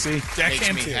 We'll see. Jack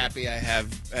Ham makes me happy. I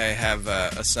have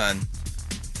a son.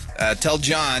 Tell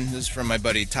John, this is from my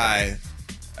buddy Ty,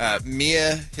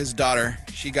 Mia, his daughter,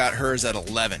 she got hers at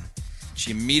 11. She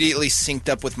immediately synced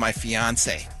up with my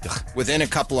fiance within a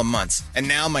couple of months. And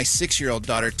now my 6-year-old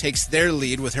daughter takes their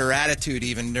lead with her attitude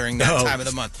even during that time of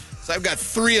the month. So I've got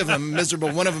 3 of them miserable.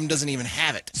 One of them doesn't even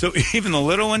have it. So even the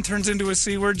little one turns into a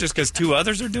C word just because 2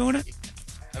 others are doing it?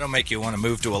 That'll make you want to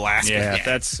move to Alaska. Yeah,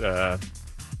 that's...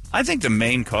 I think the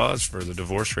main cause for the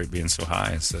divorce rate being so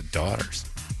high is the daughters.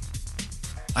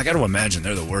 I got to imagine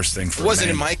they're the worst thing for It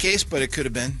wasn't in my case, but it could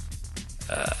have been.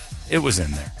 It was in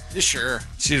there. Yeah, sure.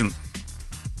 She didn't...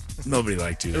 Nobody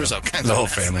liked you. There was all kinds The of whole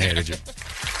family hated you.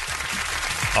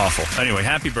 Awful. Anyway,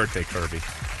 happy birthday, Kirby.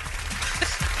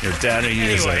 Your daddy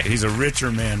he's a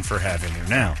richer man for having you.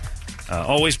 Now,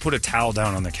 always put a towel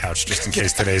down on the couch just in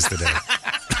case today's the day.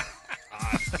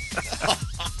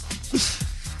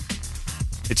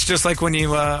 It's just like when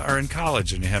you are in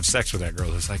college and you have sex with that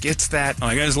girl. It's like, it's that. Oh,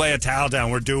 I got to lay a towel down.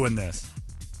 We're doing this.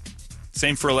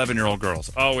 Same for 11-year-old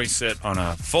girls. Always sit on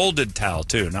a folded towel,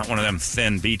 too, not one of them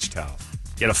thin beach towels.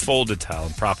 Get a folded towel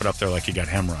and prop it up there like you got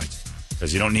hemorrhoids,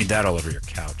 because you don't need that all over your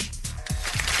couch.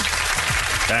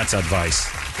 That's advice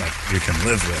that you can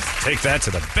live with. Take that to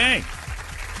the bank.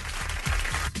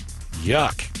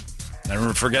 Yuck.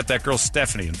 Never forget that girl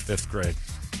Stephanie in 5th grade.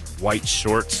 White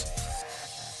shorts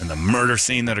and the murder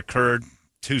scene that occurred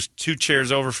two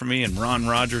chairs over from me in Ron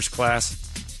Rogers' class.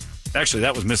 Actually,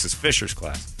 that was Mrs. Fisher's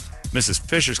class. Mrs.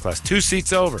 Fisher's class, 2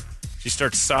 seats over. She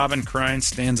starts sobbing, crying,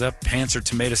 stands up, pants are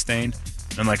tomato stained.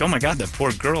 And I'm like, oh my God, that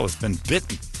poor girl has been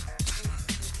bitten.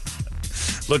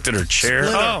 Looked at her chair.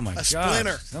 Oh my God.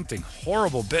 Splinter. Something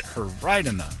horrible bit her right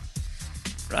in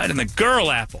the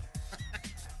girl apple.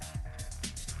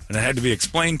 And it had to be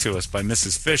explained to us by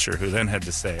Mrs. Fisher, who then had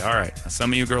to say, all right, now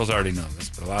some of you girls already know this,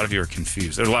 but a lot of you are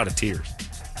confused. There's a lot of tears.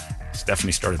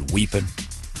 Stephanie started weeping.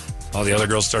 All the other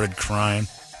girls started crying.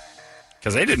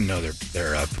 Because they didn't know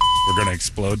their were going to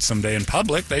explode someday in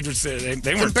public. They just they weren't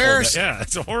embarrassed. Told that. Yeah,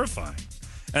 it's horrifying.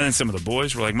 And then some of the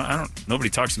boys were like, nobody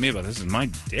talks to me about this. Is my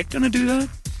dick going to do that?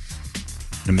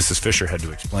 And Mrs. Fisher had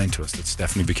to explain to us that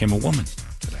Stephanie became a woman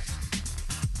today.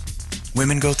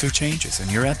 Women go through changes,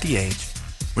 and you're at the age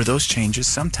where those changes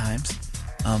sometimes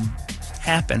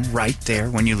happen right there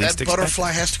when you least expect it. That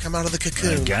butterfly has to come out of the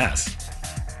cocoon. I guess.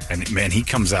 And, man, he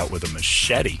comes out with a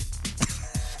machete.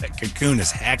 That cocoon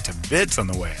is hacked to bits on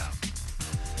the way out.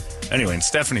 Anyway, in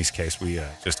Stephanie's case, we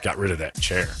just got rid of that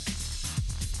chair.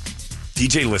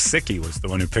 DJ Lisicki was the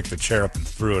one who picked the chair up and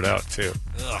threw it out, too.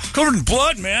 Ugh. Covered in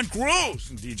blood, man.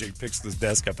 Gross. And DJ picks the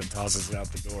desk up and tosses it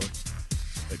out the door.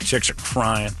 The chicks are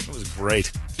crying. It was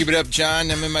great. Keep it up,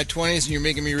 John. I'm in my 20s, and you're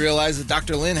making me realize that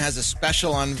Dr. Lynn has a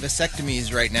special on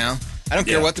vasectomies right now. I don't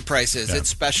care what the price is. Yeah. It's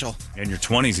special. In your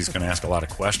 20s, he's going to ask a lot of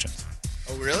questions.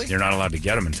 Oh, really? You're not allowed to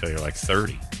get them until you're like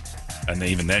 30. And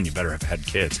even then, you better have had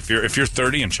kids. If you're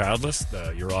 30 and childless,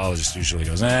 the urologist usually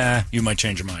goes, you might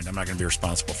change your mind. I'm not going to be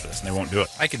responsible for this. And they won't do it.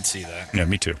 I can see that. Yeah,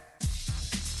 me too.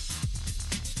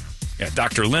 Yeah,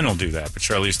 Dr. Lynn will do that, but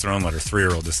Charlize Theron let her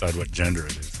 3-year-old decide what gender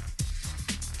it is.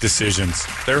 Decisions.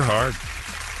 They're hard.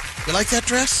 You like that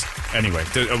dress? Anyway,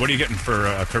 what are you getting for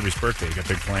Kirby's birthday? You got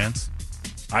big plans?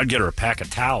 I'd get her a pack of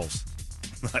towels.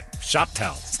 Like shop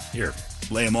towels. Here,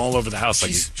 lay them all over the house.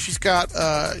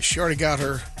 She already got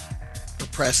her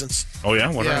presents. Oh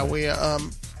yeah, what? Yeah,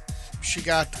 she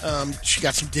got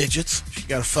some digits. She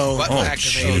got a phone. Oh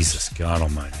Jesus, God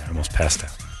Almighty! I almost passed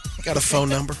out. Got a phone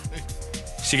number.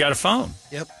 She got a phone.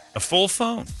 Yep. A full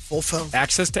phone. Full phone.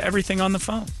 Access to everything on the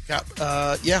phone.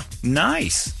 Yeah.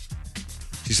 Nice.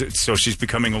 So she's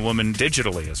becoming a woman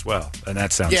digitally as well, and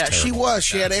that sounds terrible. She was.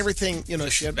 She had everything.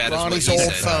 She had Ronnie's old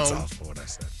phone, That's awful what I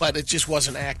said. but it just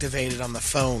wasn't activated on the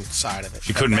phone side of it.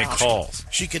 She couldn't make calls.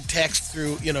 She could text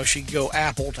through. She could go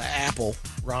Apple to Apple.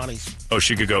 Ronnie's. Oh,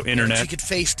 she could go internet. She could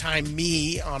FaceTime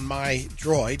me on my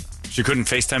Droid. She couldn't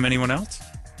FaceTime anyone else.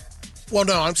 Well,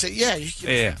 no, I'm saying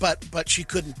yeah. But she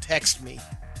couldn't text me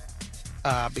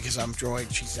because I'm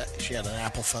Droid. She had an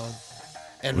Apple phone,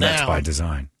 and now that's by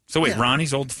design. So wait,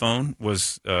 Ronnie's old phone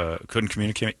was couldn't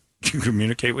communicate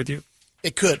with you?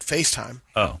 It could FaceTime.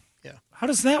 Oh, yeah. How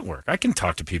does that work? I can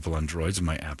talk to people on Droids in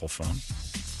my Apple phone.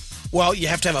 Well, you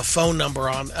have to have a phone number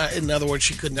on. In other words,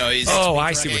 she couldn't. No,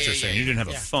 I see what you're saying. You didn't have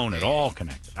a phone at all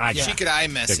connected. She could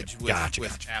iMessage with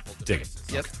Gotcha. Apple Dig it.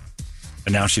 devices. Yep. Okay.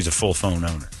 And now she's a full phone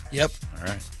owner. Yep. All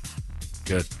right.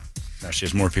 Good. Now she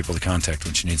has more people to contact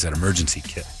when she needs that emergency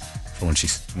kit for when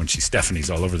she Stephanie's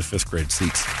all over the 5th grade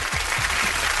seats.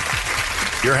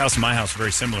 Your house and my house are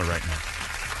very similar right now.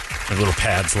 There are little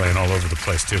pads laying all over the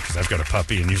place, too, because I've got a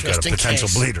puppy and you've got a potential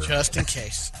bleeder. Just in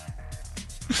case.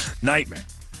 Nightmare.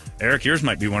 Eric, yours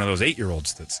might be one of those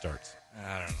 8-year-olds that starts.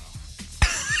 I don't know.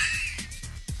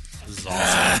 This is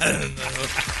awesome.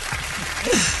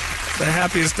 The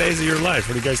happiest days of your life.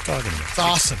 What are you guys talking about? It's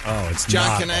awesome. Oh, it's John,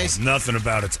 not can I- awesome. Nothing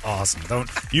about it's awesome. Don't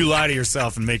you lie to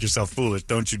yourself and make yourself foolish.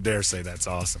 Don't you dare say that's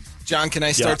awesome. John, can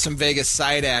I start some Vegas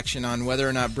side action on whether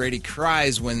or not Brady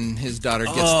cries when his daughter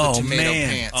gets the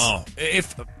tomato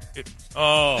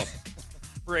pants?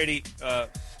 Brady,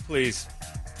 please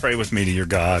pray with me to your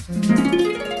God.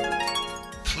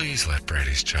 Please let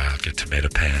Brady's child get tomato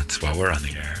pants while we're on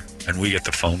the air, and we get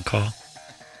the phone call,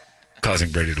 causing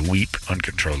Brady to weep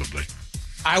uncontrollably.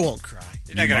 I won't cry.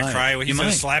 You're not going to cry. He's going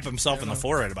might. to slap himself in the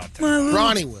forehead about that.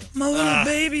 Ronnie will. My little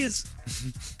baby is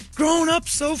grown up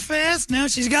so fast. Now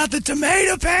she's got the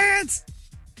tomato pants.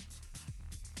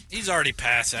 He's already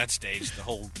past that stage. The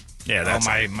whole, that's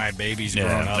my baby's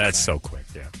grown up. That's so quick,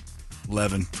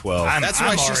 11, 12. That's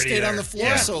why she stayed on the floor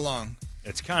Yeah. so long.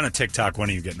 It's kind of TikTok.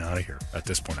 When are you getting out of here? At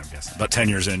this point, I'm guessing. About 10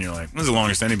 years in, you're like, this is the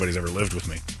longest anybody's ever lived with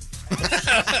me.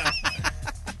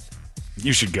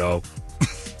 You should go.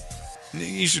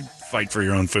 You should fight for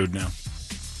your own food now.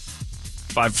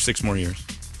 5, 6 more years.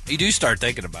 You do start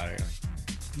thinking about it.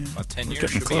 About 10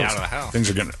 years, you'll be out of the house. Things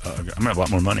are getting. I'm going to have a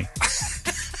lot more money.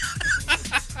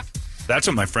 That's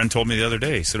what my friend told me the other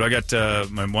day. He said, I got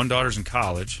my one daughter's in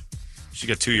college. She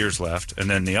got 2 years left. And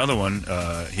then the other one,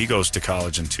 he goes to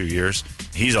college in 2 years.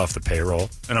 He's off the payroll.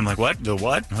 And I'm like, what? The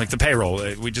what? I'm like, the payroll.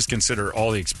 We just consider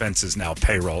all the expenses now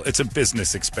payroll. It's a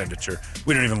business expenditure.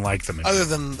 We don't even like them anymore. Other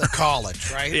than the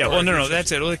college, right? Yeah, well, no,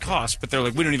 that's it. Well, it costs, but they're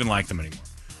like, we don't even like them anymore.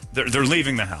 They're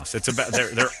leaving the house. It's about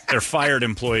they're fired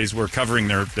employees. We're covering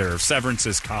their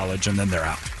severances, college, and then they're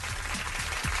out.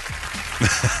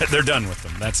 They're done with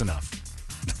them. That's enough.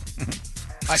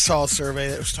 I saw a survey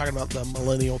that was talking about the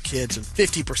millennial kids, and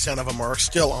 50% of them are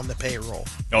still on the payroll.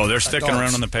 Oh, they're sticking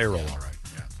around on the payroll, all right.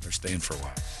 Yeah, they're staying for a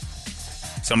while.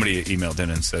 Somebody emailed in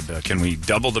and said, can we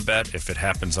double the bet if it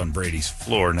happens on Brady's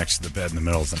floor next to the bed in the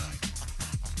middle of the night?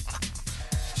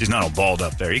 She's not all balled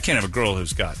up there. You can't have a girl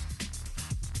who's got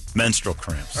menstrual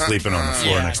cramps sleeping on the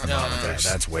floor next to the bed.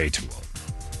 That's way too old.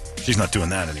 She's not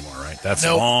doing that anymore, right? That's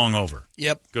long over.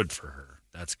 Yep. Good for her.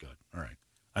 That's good. All right.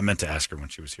 I meant to ask her when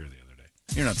she was here the other day.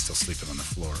 You're not still sleeping on the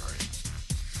floor, are you?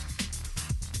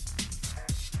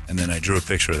 And then I drew a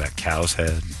picture of that cow's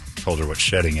head, told her what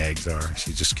shedding eggs are.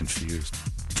 She's just confused.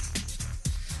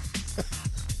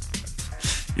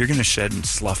 You're going to shed and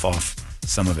slough off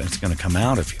some of it. It's going to come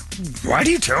out of you. Why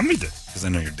do you tell me this? Because I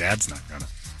know your dad's not going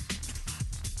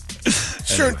to.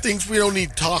 Certain things we don't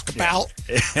need to talk about.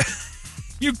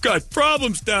 You've got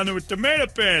problems down there with tomato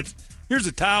pants. Here's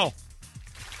a towel.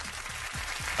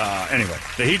 Anyway,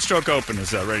 the Heat Stroke Open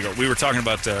is ready to go. We were talking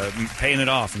about paying it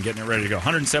off and getting it ready to go.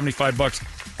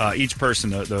 $175 each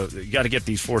person. You got to get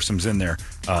these foursomes in there.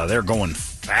 They're going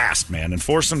fast, man. And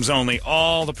foursomes only.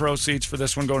 All the proceeds for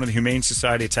this one going to the Humane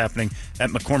Society. It's happening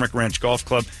at McCormick Ranch Golf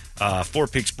Club. Four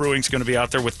Peaks Brewing's going to be out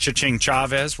there with Cha-Ching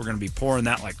Chavez. We're going to be pouring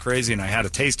that like crazy, and I had a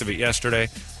taste of it yesterday.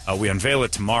 We unveil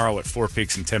it tomorrow at Four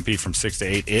Peaks in Tempe from 6 to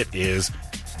 8. It is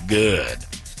good.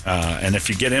 And if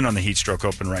you get in on the Heat Stroke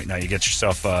Open right now, you get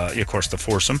yourself, of course, the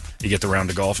foursome. You get the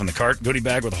round of golf in the cart. Goodie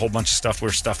bag with a whole bunch of stuff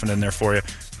we're stuffing in there for you,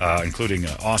 including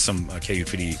awesome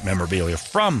KUPD memorabilia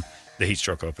from the Heat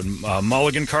Stroke Open.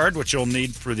 Mulligan card, which you'll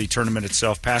need for the tournament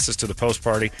itself. Passes to the post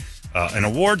party. An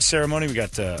awards ceremony. We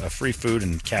got a free food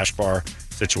and cash bar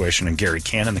situation. And Gary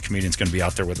Cannon, the comedian's going to be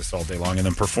out there with us all day long and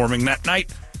then performing that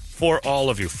night for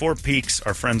all of you. Four Peaks,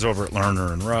 our friends over at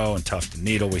Lerner and Rowe and Tuft and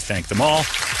Needle. We thank them all.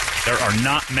 There are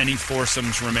not many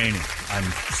foursomes remaining. I'm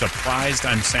surprised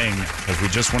I'm saying that because we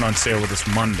just went on sale with this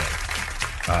Monday.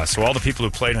 So all the people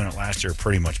who played in it last year are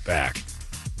pretty much back.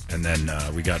 And then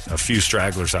we got a few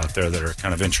stragglers out there that are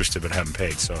kind of interested but haven't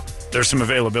paid. So there's some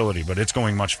availability, but it's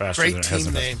going much faster than it has. Great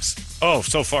team names. Oh,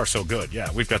 so far so good. Yeah,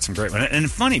 we've got some great ones.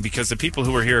 And funny because the people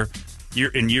who were here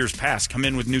in years past come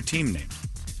in with new team names.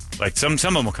 Like some of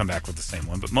them will come back with the same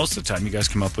one, but most of the time you guys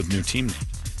come up with new team names.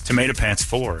 Tomato Pants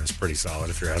 4 is pretty solid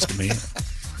if you're asking me.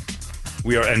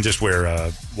 We are, and just wear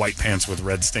white pants with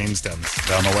red stains down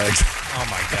the legs. Oh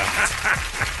my God.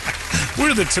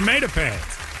 We're the Tomato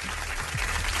Pants.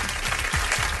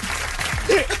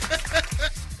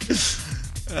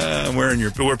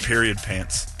 We're period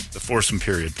pants. The foursome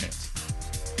period pants.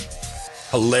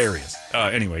 Hilarious.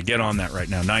 Anyway, get on that right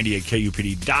now.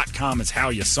 98kupd.com is how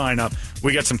you sign up.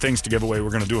 We got some things to give away.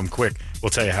 We're going to do them quick. We'll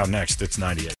tell you how next. It's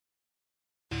 98.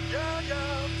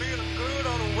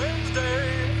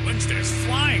 Wednesday's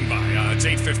flying by. It's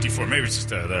 8:54. Maybe it's just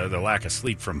the lack of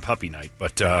sleep from puppy night.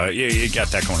 But you got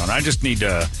that going on. I just need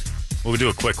we'll do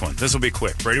a quick one. This will be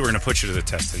quick. Brady, we're going to put you to the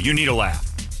test. You need a laugh.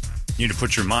 You need to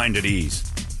put your mind at ease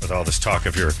with all this talk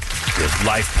of your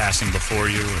life passing before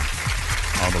you and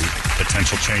all the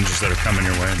potential changes that are coming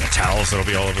your way and the towels that will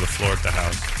be all over the floor at the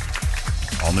house.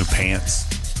 All new pants.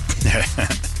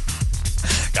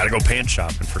 Got to go pants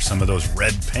shopping for some of those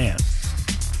red pants.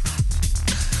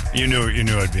 You knew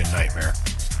it'd be a nightmare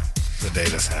the day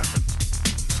this happened.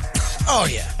 Oh,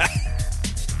 yeah.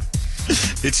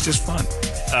 It's just fun.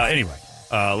 Anyway,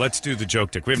 let's do the joke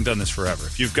dick. We haven't done this forever.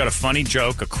 If you've got a funny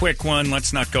joke, a quick one,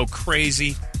 let's not go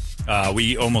crazy.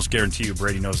 We almost guarantee you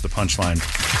Brady knows the punchline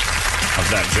of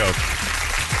that joke.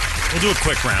 We'll do a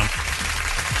quick round.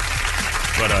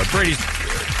 But Brady's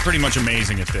pretty much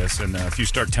amazing at this. And if you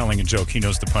start telling a joke, he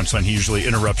knows the punchline. He usually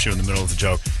interrupts you in the middle of the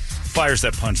joke. Fires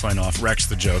that punchline off, wrecks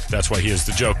the joke. That's why he is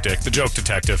the joke dick, the joke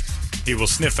detective. He will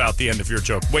sniff out the end of your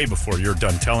joke way before you're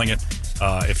done telling it.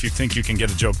 If you think you can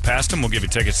get a joke past him, we'll give you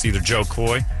tickets to either Joe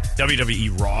Coy,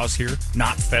 WWE Raw's here,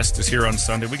 Not Fest is here on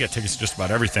Sunday. We got tickets to just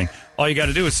about everything. All you got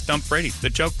to do is stump Brady, the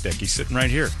joke dick. He's sitting right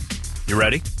here. You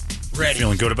ready? Ready.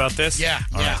 Feeling good about this? Yeah.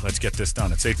 All right, let's get this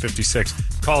done. It's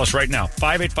 8:56. Call us right now,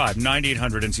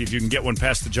 585-9800, and see if you can get one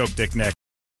past the joke dick next.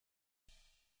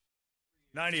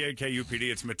 98 KUPD.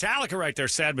 It's Metallica right there,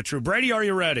 sad but true. Brady, are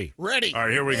you ready? Ready. All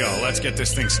right, here we go. Let's get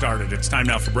this thing started. It's time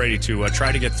now for Brady to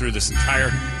try to get through this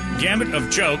entire gamut of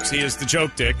jokes. He is the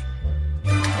joke dick.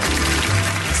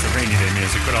 It's the rainy day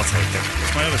music, but I'll take it.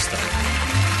 It's my other stuff.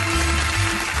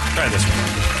 Try this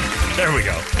one. There we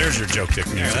go. There's your joke dick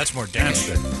music. Yeah, that's more dance.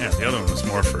 That's good. Yeah, the other one was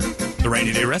more for the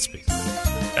rainy day recipes.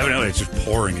 Evidently, it's just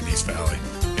pouring in East Valley.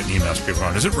 Getting emails, people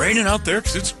are, is it raining out there?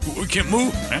 Because we can't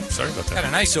move. Sorry about that. Kind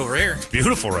of nice over here. It's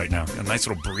beautiful right now. Got a nice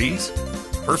little breeze.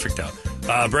 Perfect out.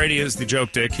 Brady is the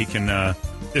joke dick. He can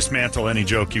dismantle any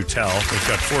joke you tell. We've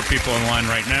got 4 people in line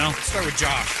right now. Let's start with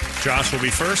Josh. Josh will be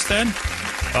first then.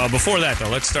 Before that, though,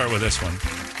 let's start with this one.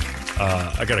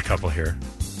 I got a couple here.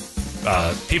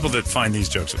 People that find these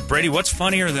jokes. Brady, what's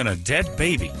funnier than a dead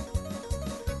baby?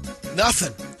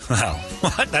 Nothing. Wow.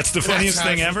 What? That's the funniest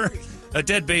thing ever? A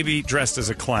dead baby dressed as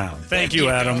a clown. Thank you,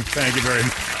 Adam. Thank you very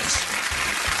much.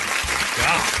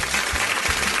 Wow.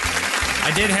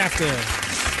 I did have to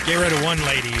get rid of one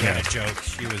lady who had a joke.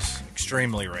 She was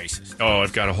extremely racist. Oh,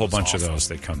 I've got a whole bunch of those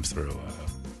that come through.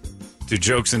 Do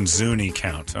jokes in Zuni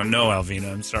count? Oh, no,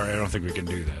 Alvina. I'm sorry. I don't think we can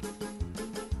do that.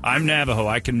 I'm Navajo.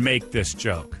 I can make this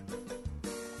joke.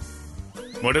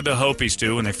 What did the Hopis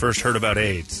do when they first heard about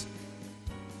AIDS?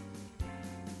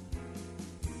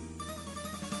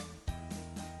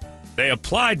 They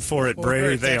applied for it,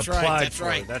 Brady. They applied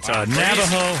for it. That's a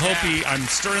Navajo, Hopi. I'm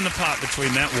stirring the pot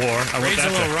between that war. Brady's a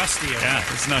little rusty. Yeah,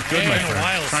 it's not good, my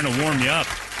friend. Trying to warm you up.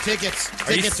 Tickets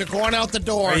are going out the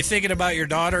door. Are you thinking about your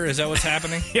daughter? Is that what's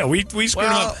happening? Yeah, we screwed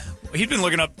him up. He'd been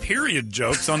looking up period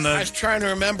jokes on the... I was trying to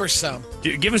remember some.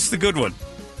 Give us the good one.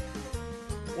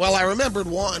 Well, I remembered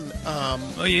one.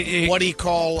 What do you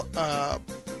call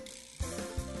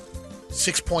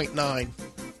 6.9?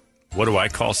 What do I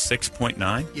call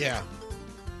 6.9? Yeah.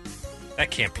 That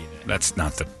can't be that. That's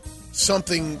not the...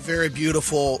 Something very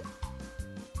beautiful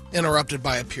interrupted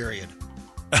by a period.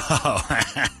 Oh.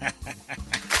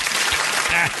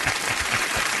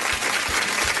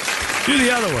 Do the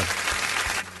other one.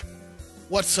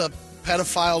 What's a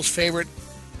pedophile's favorite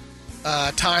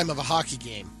time of a hockey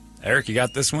game? Eric, you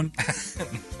got this one?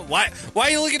 Why are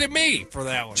you looking at me for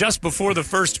that one? Just before the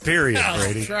first period,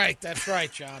 Brady. That's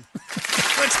right, John.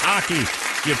 What's hockey,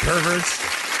 you perverts?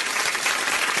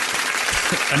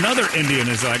 Another Indian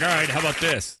is like, all right, how about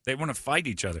this? They want to fight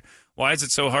each other. Why is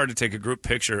it so hard to take a group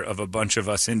picture of a bunch of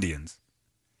us Indians?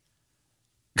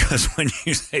 Because when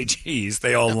you say cheese,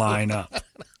 they all line up.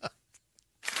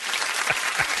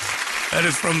 That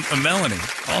is from Melanie,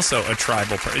 also a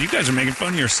tribal person. You guys are making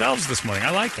fun of yourselves this morning.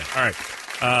 I like that. All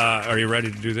right. Are you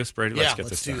ready to do this, Brady? Let's get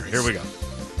this started. Here we go.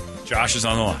 Josh is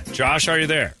on the line. Josh, are you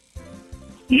there?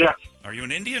 Yes. Are you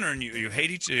an Indian, or you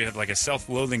hate each other? You have like a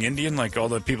self-loathing Indian, like all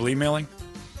the people emailing?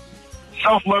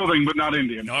 Self-loathing, but not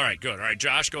Indian. All right, good. All right,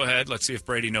 Josh, go ahead. Let's see if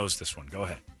Brady knows this one. Go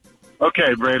ahead.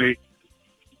 Okay, Brady.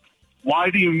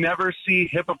 Why do you never see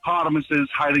hippopotamuses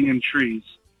hiding in trees?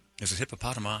 Is it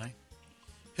hippopotami?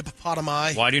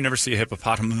 Hippopotami. Why do you never see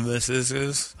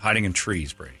hippopotamuses hiding in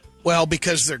trees, Brady? Well,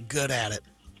 because they're good at it.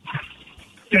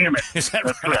 Damn it. Is that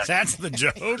right? That's the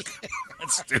joke?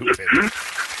 That's stupid.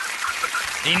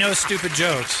 He knows stupid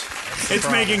jokes. It's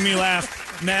making me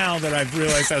laugh now that I've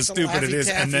realized how stupid it is,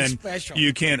 and then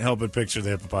you can't help but picture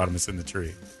the hippopotamus in the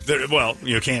tree. Well,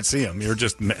 you can't see them. You're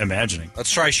just imagining.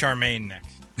 Let's try Charmaine next.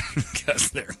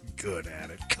 Because they're good at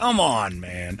it. Come on,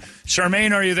 man.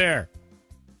 Charmaine, are you there?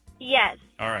 Yes.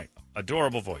 All right.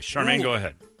 Adorable voice. Charmaine, Go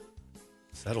ahead.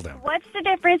 Settle down. What's the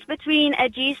difference between a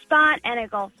G-spot and a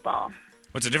golf ball?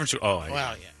 What's the difference? Well,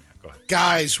 yeah. Go ahead.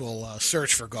 Guys will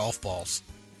search for golf balls.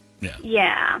 Yeah.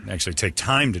 Yeah. Actually take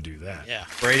time to do that. Yeah.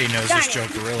 Brady knows this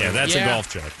joke really. Yeah, that's a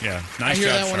golf joke. Yeah. Nice job, I hear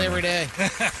that Charmaine. one every day.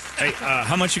 Hey,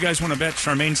 how much you guys want to bet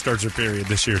Charmaine starts her period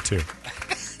this year, too?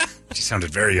 She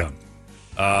sounded very young.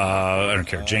 I don't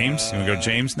care. James? You want to go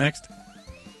James next?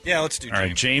 Yeah, let's do James. All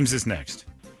right, James is next.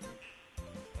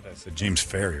 I said James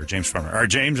Ferry or James Farmer. All right,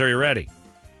 James, are you ready?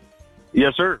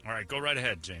 Yes, sir. All right, go right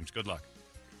ahead, James. Good luck.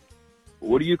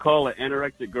 What do you call an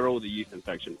anorexic girl with a yeast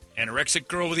infection? Anorexic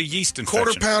girl with a yeast infection.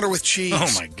 Quarter pounder with cheese. Oh,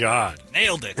 my God.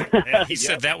 Nailed it. Yeah, he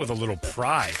said that with a little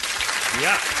pride.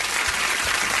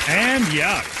 Yuck. And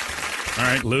yuck. All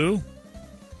right, Lou?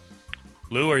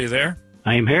 Lou, are you there?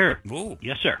 I am here. Ooh.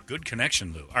 Yes, sir. Good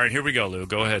connection, Lou. All right, here we go, Lou.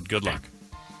 Go ahead. Good luck.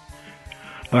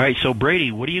 All right, so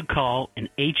Brady, what do you call an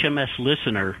HMS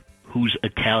listener who's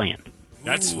Italian?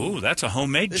 That's a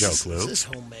homemade joke, Lou. This is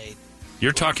homemade.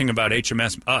 You're talking about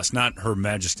HMS, us, not Her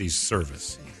Majesty's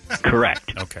Service.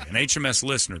 Correct. Okay, an HMS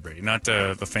listener, Brady, not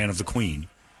the fan of the Queen.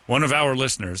 One of our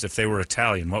listeners, if they were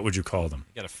Italian, what would you call them?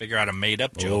 You got to figure out a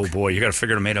made-up joke. Oh, boy, you got to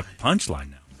figure out a made-up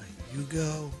punchline now. You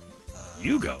go.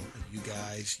 You go. You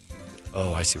guys.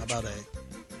 Oh, I see How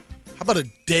what about a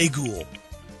Dayghoul?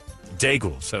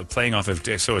 Dayghoul. So playing off of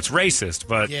so it's racist,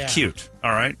 but cute.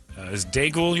 All right. Is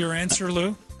Dayghoul your answer,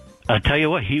 Lou? I'll tell you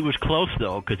what, he was close,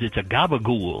 though, because it's a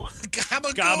gabagool.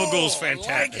 Gabagool's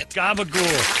fantastic. Like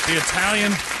Gabagool. The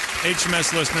Italian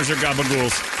HMS listeners are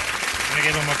gabagools. Gonna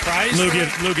give him a prize?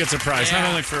 Lou gets a prize, not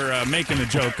only for making a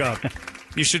joke up.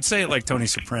 You should say it like Tony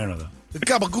Soprano, though. The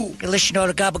gabagool. You listen to all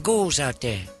the gabagools out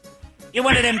there. You're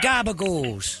one of them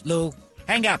gabagools, Lou.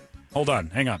 Hang up. Hold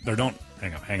on. Hang up. No, don't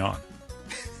hang up. Hang on.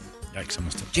 Yikes, I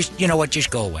must have. Just, you know what?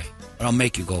 Just go away. Or I'll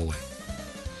make you go away.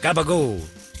 Gabagool.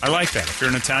 I like that. If you're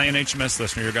an Italian HMS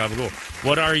listener, you're gabagool.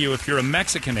 What are you if you're a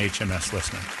Mexican HMS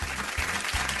listener?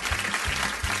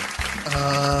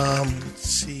 Let's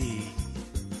see.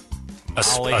 A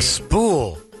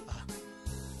spool.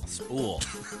 A spool.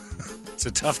 It's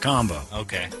a tough combo.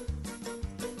 Okay.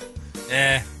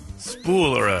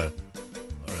 Spool or a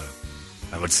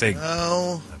I would say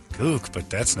a gook, but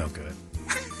that's no good.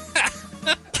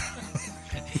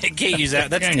 You can't use that.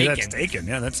 That's taken. That's taken.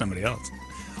 Yeah, that's somebody else.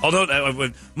 Although,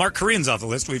 with Mark Korean's off the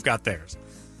list, we've got theirs.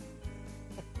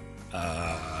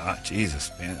 Jesus,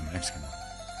 man, the Mexican one.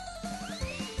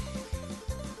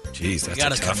 Jeez, that's you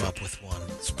gotta a tough come one. up with one.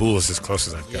 Spool is as close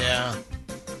as I've got. Yeah.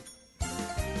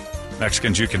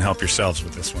 Mexicans, you can help yourselves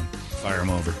with this one. Fire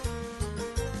them over.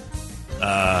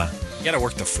 You got to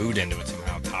work the food into it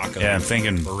somehow. Taco. Yeah, I'm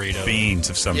thinking burrito. Beans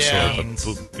of some sort.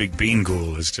 But big bean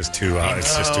ghoul is just too.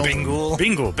 It's just too. Bingool.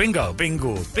 Bingo. Bingo.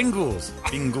 Bingools. Bingools.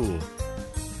 Bingool.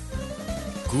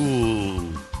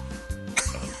 Ghoul.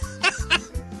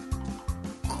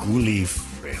 Ghoulie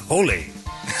Frejole.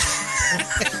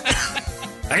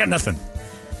 I got nothing.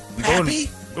 Going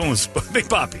with Big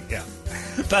Papi, yeah.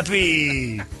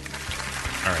 Papi.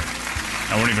 All right.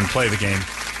 I won't even play the game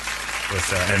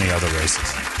with any other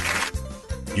races.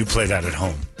 You play that at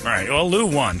home. All right. Well, Lou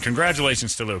won.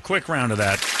 Congratulations to Lou. Quick round of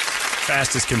that.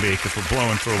 Fast as can be because we're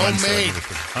blowing through a Wednesday.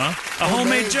 Huh? A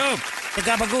homemade joke. The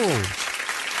Gabagools.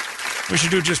 We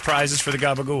should do just prizes for the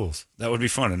Gabagools. That would be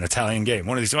fun. An Italian game.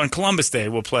 One of these. On Columbus Day,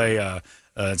 we'll play.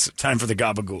 It's time for the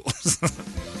Gabagools.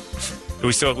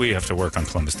 We have to work on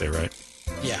Columbus Day, right?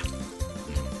 Yeah.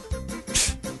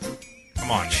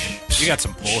 Come on, you got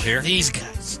some pull here. These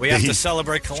guys. We have to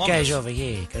celebrate Columbus. These guys over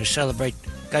here got to celebrate the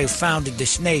guy who founded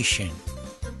this nation.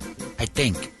 I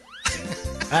think.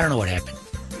 I don't know what happened.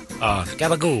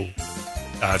 Gabagool.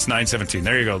 It's 9:17.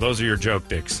 There you go. Those are your joke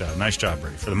dicks. Nice job,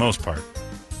 Brady, for the most part.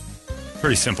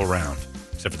 Pretty simple round,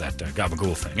 except for that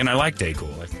Gabagool thing. And I like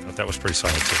Daygool. I thought that was pretty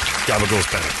solid, too.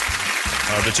 Gabagool's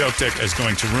better. The joke dick is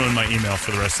going to ruin my email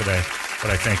for the rest of the day,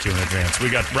 but I thank you in advance. We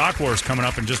got Rock Wars coming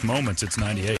up in just moments. It's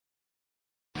 98.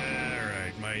 All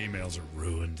right, my emails are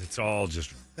ruined. It's all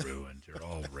just ruined. You're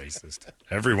all racist.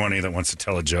 Every one of you that wants to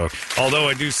tell a joke. Although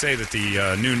I do say that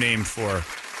the new name for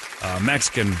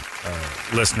Mexican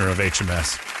listener of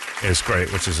HMS is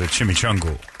great, which is a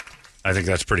chimichangul. I think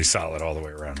that's pretty solid all the way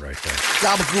around right there.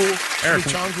 Gabagool, Eric,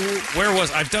 chimichangul. Where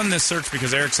was... I've done this search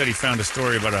because Eric said he found a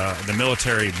story about the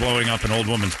military blowing up an old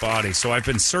woman's body. So I've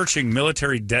been searching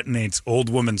military detonates old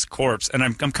woman's corpse, and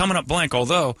I'm coming up blank,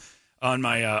 although on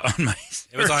my search,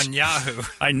 it was on Yahoo.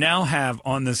 I now have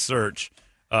on this search,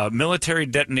 military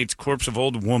detonates corpse of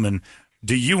old woman.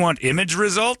 Do you want image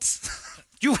results?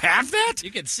 You have that?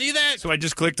 You can see that? So I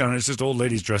just clicked on it. It's just old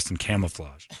ladies dressed in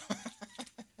camouflage.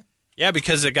 Yeah,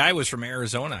 because the guy was from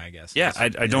Arizona, I guess. Yeah,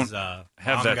 I don't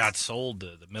have that. Got sold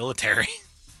to the military.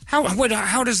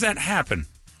 How does that happen?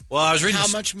 Well, I was reading. How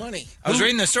much money? I was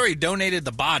reading the story. He donated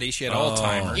the body. She had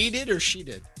Alzheimer's. He did or she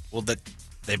did? Well,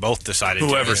 they both decided.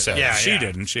 Whoever to said yeah, she yeah.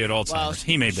 didn't. She had Alzheimer's. Well,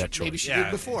 he made that choice. Maybe she did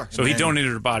before. So he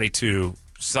donated her body to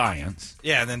science.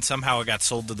 Yeah, and then somehow it got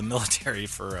sold to the military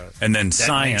for a And then detonation.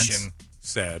 science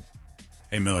said,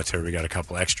 "Hey, military, we got a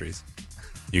couple extras.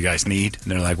 You guys need?"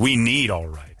 And they're like, "We need, all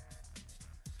right."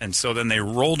 And so then they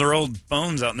rolled her old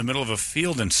bones out in the middle of a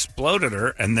field and exploded her,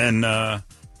 and then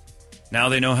now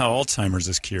they know how Alzheimer's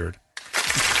is cured.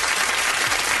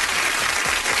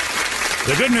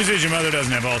 The good news is your mother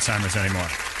doesn't have Alzheimer's anymore.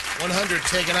 100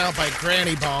 taken out by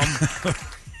Granny Bomb.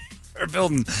 They're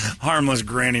building harmless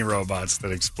granny robots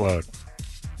that explode.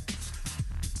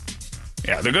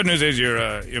 Yeah, the good news is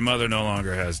your mother no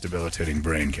longer has debilitating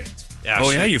brain cancer. Yeah, oh,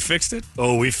 yeah, you fixed it?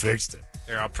 Oh, we fixed it.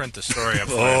 Here, I'll print the story up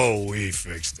for Oh, we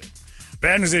fixed it.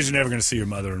 Bad news is you're never going to see your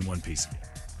mother in one piece again.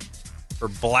 For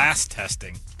blast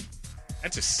testing.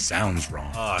 That just sounds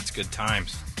wrong. Oh, it's good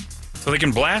times. So they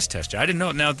can blast test you. I didn't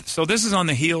know. Now, so this is on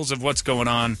the heels of what's going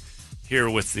on here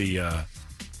with the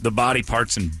body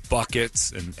parts in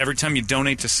buckets, and every time you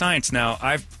donate to science. Now,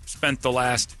 I've spent the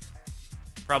last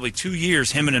probably 2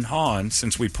 years hemming and hawing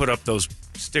since we put up those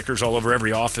stickers all over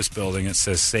every office building. It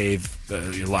says "Save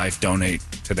your life, donate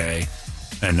today,"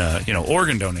 and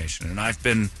organ donation. And I've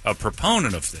been a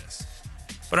proponent of this.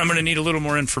 But I'm going to need a little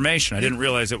more information. I didn't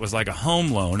realize it was like a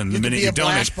home loan, and the minute you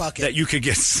donate, that you could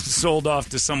get sold off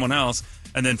to someone else,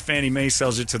 and then Fannie Mae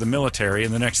sells it to the military,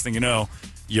 and the next thing you know,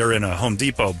 you're in a Home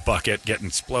Depot bucket getting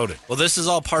exploded. Well, this is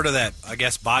all part of that, I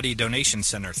guess, body donation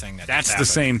center thing. That's the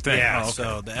same thing. Yeah, oh, okay.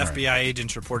 So the FBI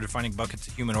agents reported finding buckets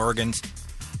of human organs.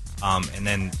 And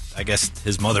then I guess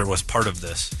his mother was part of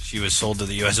this. She was sold to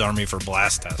the U.S. Army for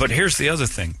blast tests. But here's the other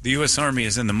thing. The U.S. Army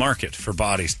is in the market for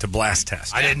bodies to blast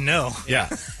test. I didn't know. Yeah.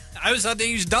 I always thought they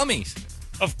used dummies.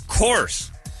 Of course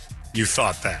you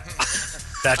thought that.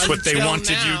 That's what they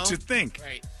wanted you to think.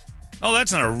 Right. Oh,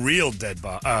 that's not a real dead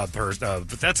person,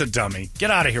 but that's a dummy. Get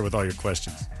out of here with all your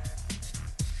questions.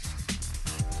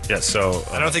 Yeah, so...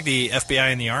 I don't think the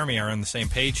FBI and the Army are on the same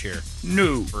page here.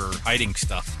 No. For hiding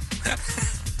stuff.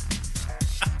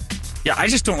 Yeah, I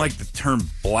just don't like the term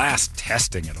blast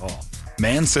testing at all.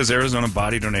 Man says Arizona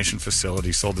body donation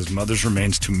facility sold his mother's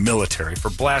remains to military for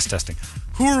blast testing.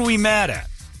 Who are we mad at?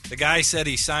 The guy said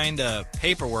he signed a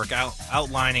paperwork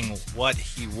outlining what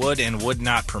he would and would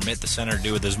not permit the center to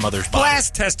do with his mother's body.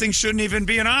 Blast testing shouldn't even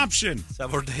be an option.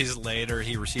 Several days later,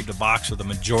 he received a box with the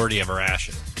majority of her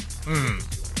ashes.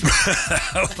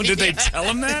 Did they tell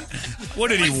him that? What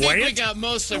did he weigh? We got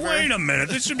most of her. Wait a minute.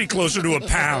 This should be closer to a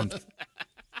pound.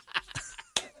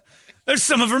 There's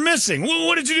some of her missing. Well,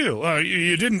 what did you do?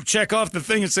 You didn't check off the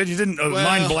thing that said you didn't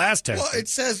mind blast testing. Well, it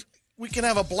says we can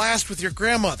have a blast with your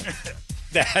grandmother.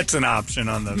 That's an option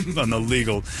on the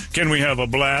legal. Can we have a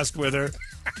blast with her?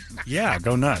 Yeah,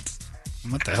 go nuts.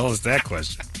 What the hell is that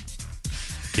question?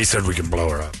 He said we can blow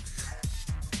her up.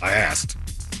 I asked.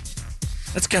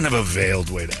 That's kind of a veiled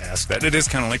way to ask that. It is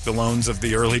kind of like the loans of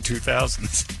the early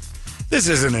 2000s. This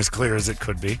isn't as clear as it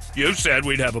could be. You said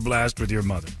we'd have a blast with your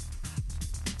mother.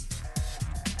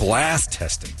 Blast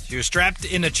testing. She was strapped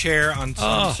in a chair on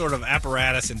some sort of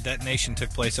apparatus, and detonation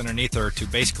took place underneath her to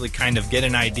basically kind of get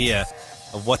an idea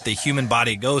of what the human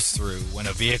body goes through when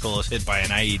a vehicle is hit by an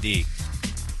IED.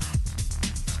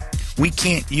 We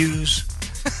can't use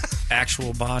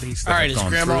actual bodies. All right, is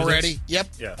Grandma ready? Yep.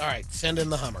 Yeah. All right, send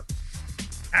in the Hummer.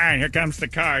 All right, here comes the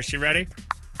car. Is she ready?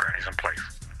 Granny's in place.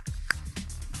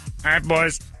 All right,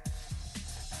 boys.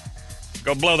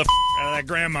 Go blow the out of that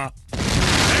grandma.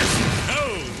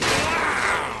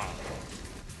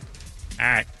 All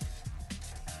right,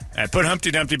 right, put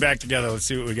Humpty Dumpty back together. Let's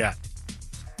see what we got.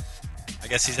 I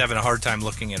guess he's having a hard time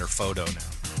looking at her photo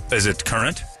now. Is it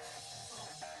current?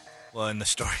 Well, in the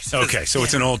story. Okay, so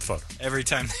it's an old photo. Every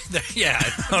time. Yeah.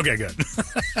 Okay, good.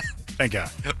 Thank God.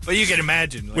 But you can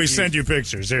imagine. Like, we send you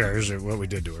pictures. Here's what we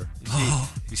did to her.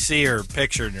 You see her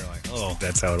picture and you're like, oh.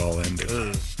 That's how it all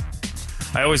ended.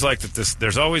 I always like that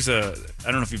there's always I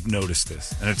don't know if you've noticed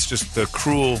this, and it's just the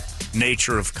cruel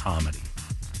nature of comedy.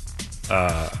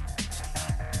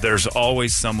 There's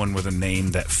always someone with a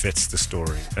name that fits the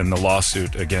story. And the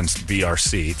lawsuit against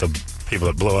BRC, the people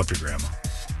that blow up your grandma,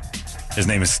 his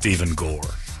name is Stephen Gore.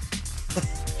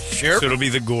 Sure. So it'll be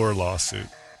the Gore lawsuit.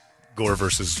 Gore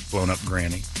versus blown up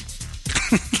granny.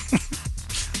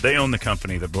 They own the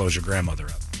company that blows your grandmother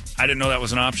up. I didn't know that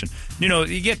was an option. You know,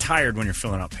 you get tired when you're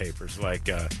filling out papers. Like,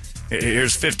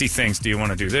 here's 50 things. Do you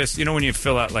want to do this? You know, when you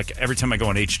fill out, like, every time I go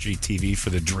on HGTV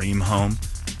for the Dream Home,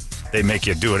 they make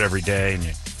you do it every day, and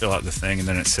you fill out the thing, and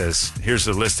then it says, here's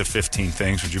a list of 15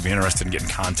 things. Would you be interested in getting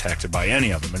contacted by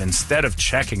any of them? And instead of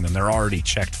checking them, they're already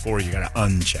checked for you. You got to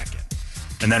uncheck it.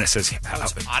 And then it says...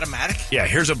 it's automatic? Yeah,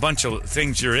 here's a bunch of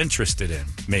things you're interested in,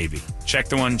 maybe. Check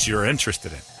the ones you're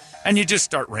interested in. And you just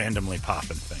start randomly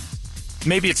popping things.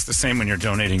 Maybe it's the same when you're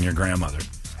donating your grandmother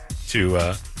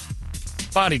to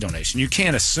body donation. You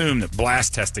can't assume that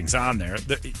blast testing's on there.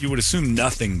 You would assume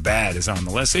nothing bad is on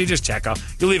the list. So you just check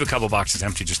off. You'll leave a couple boxes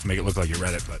empty just to make it look like you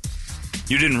read it. But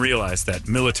you didn't realize that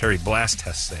military blast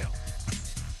test sale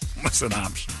was an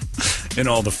option in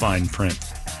all the fine print.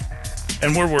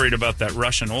 And we're worried about that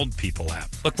Russian old people app.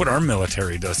 Look what our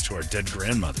military does to our dead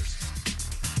grandmothers.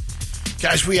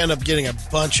 Guys, we end up getting a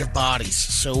bunch of bodies,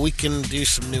 so we can do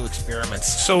some new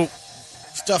experiments. So,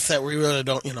 stuff that we really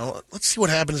don't, let's see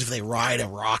what happens if they ride a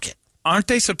rocket. Aren't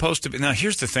they supposed to be... Now,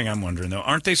 here's the thing I'm wondering, though.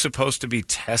 Aren't they supposed to be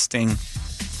testing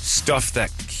stuff that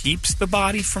keeps the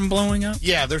body from blowing up?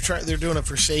 Yeah, they're doing it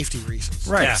for safety reasons.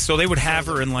 Right. Yeah. So they would have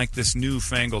her in, like, this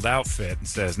newfangled outfit and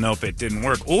says, nope, it didn't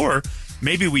work. Or...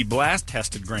 maybe we blast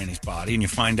tested Granny's body and you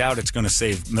find out it's going to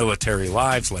save military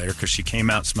lives later because she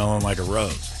came out smelling like a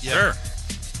rose. Yeah. Sure.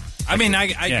 I mean, I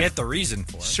get the reason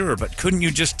for it. Sure, but couldn't you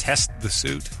just test the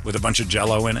suit with a bunch of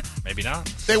Jell-O in it? Maybe not.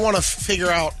 They want to figure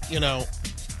out,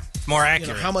 more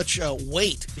accurate. How much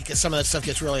weight, because some of that stuff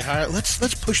gets really high. Let's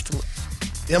push the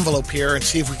envelope here and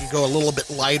see if we can go a little bit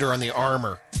lighter on the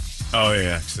armor. Oh,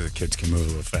 yeah, so the kids can move a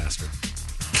little faster.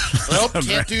 Nope,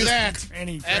 can't do that.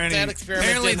 Granny. That experiment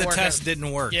Apparently the work test out.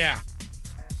 didn't work. Yeah.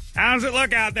 How does it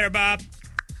look out there, Bob?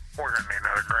 We're going to need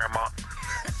another grandma.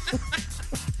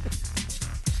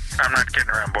 I'm not kidding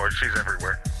around, boys. She's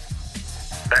everywhere.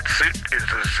 That suit is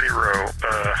a 0.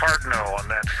 Hard no on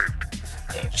that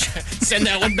suit. Send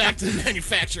that one back to the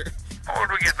manufacturer. Where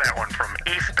would we get that one from?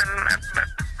 Easton?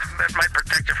 That might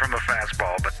protect you from the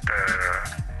fastball, but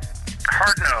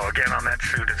hard no again on that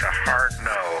suit. It's a hard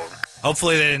no.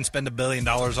 Hopefully they didn't spend $1 billion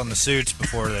on the suits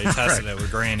before they tested it with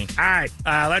Granny. All right,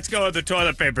 let's go with the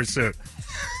toilet paper suit.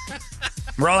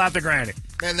 Roll out the Granny.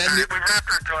 And then we wrapped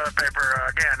her in toilet paper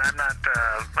again. I'm not.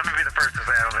 Let me be the first to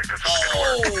say I don't think this is going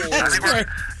to work. I think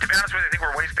to be honest with you, I think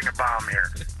we're wasting a bomb here.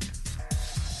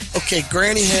 Okay,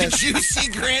 Granny has. Did you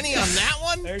see Granny on that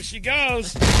one? There she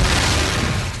goes.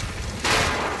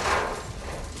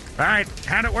 All right,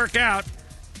 how'd it work out?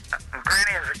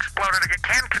 Granny has exploded again.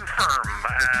 Can confirm.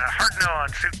 Hard no on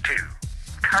suit 2.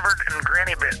 Covered in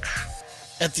Granny bits.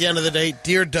 At the end of the day,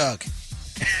 dear Doug,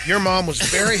 your mom was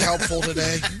very helpful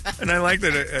today. And I like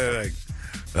that.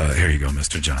 Here you go,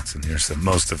 Mr. Johnson. Here's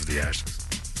most of the ashes.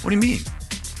 What do you mean?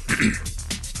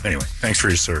 Anyway, thanks for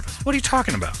your service. What are you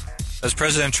talking about? Does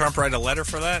President Trump write a letter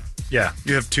for that? Yeah,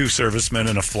 you have 2 servicemen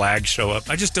and a flag show up.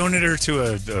 I just donated her to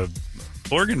a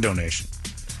organ donation.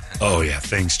 Oh, yeah,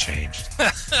 things changed.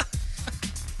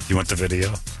 You want the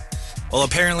video? Well,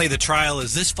 apparently the trial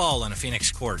is this fall in a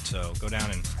Phoenix court, so go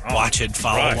down and watch it,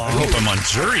 follow along. I hope I'm on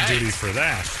jury duty for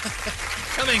that.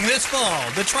 Coming this fall,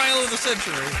 the trial of the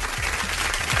century.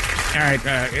 All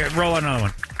right, roll another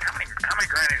one. How many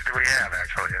Grannies do we have,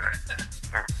 actually?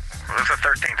 This is the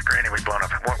 13th Granny we've blown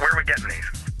up. Where are we getting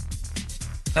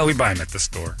these? No, we buy them at the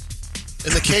store.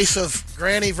 In the case of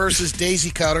Granny versus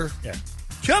Daisy Cutter. Yeah.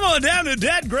 Come on down to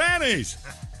Dead Grannies.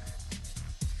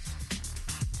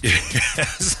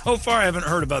 So far, I haven't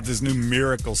heard about this new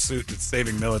miracle suit that's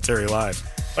saving military lives.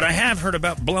 But I have heard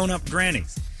about blown up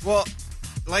grannies. Well,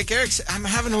 like Eric said, I'm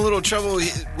having a little trouble.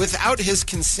 Without his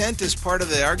consent as part of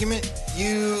the argument,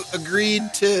 you agreed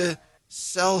to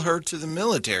sell her to the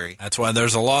military. That's why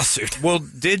there's a lawsuit. Well,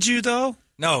 did you, though?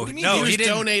 No, he was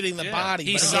donating the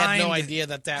body, but he had no idea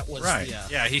that was right.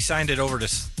 Yeah, he signed it over to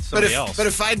somebody else. But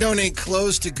if I donate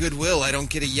clothes to Goodwill, I don't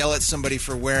get to yell at somebody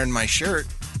for wearing my shirt.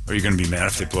 Are you going to be mad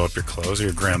if they blow up your clothes or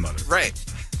your grandmother? Right.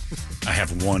 I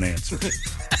have one answer.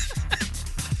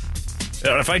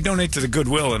 If I donate to the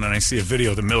Goodwill and then I see a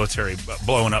video of the military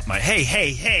blowing up my,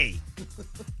 hey,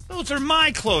 those are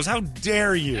my clothes. How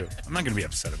dare you? I'm not going to be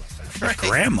upset about that. Right.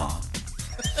 Grandma.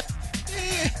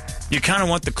 You kind of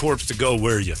want the corpse to go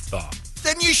where you thought.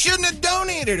 Then you shouldn't have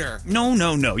donated her. No.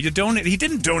 He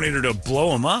didn't donate her to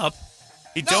blow him up.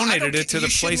 He donated it to the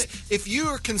place. If you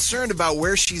are concerned about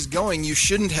where she's going, you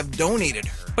shouldn't have donated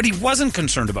her. But he wasn't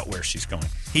concerned about where she's going.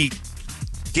 He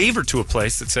gave her to a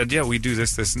place that said, yeah, we do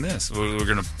this, this, and this. We're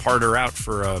going to part her out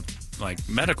for,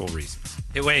 medical reasons.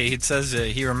 Hey, wait, it says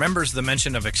he remembers the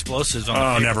mention of explosives on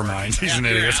the paper. Never mind. He's an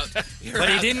idiot. But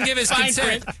he didn't give his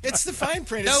consent. It's the fine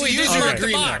print. No, he didn't mark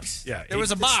the box. Yeah, there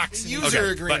was a box. User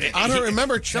agreement. I don't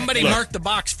remember. Somebody marked the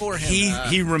box for him.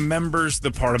 He remembers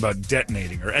the part about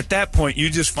detonating her. At that point, you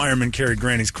just fireman carried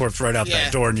Granny's corpse right out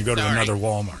that door and you go to another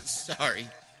Walmart. Sorry.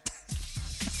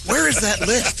 Where is that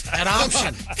list? That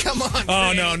option? Come on.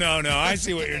 Oh, no. I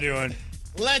see what you're doing.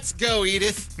 Let's go,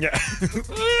 Edith. Yeah.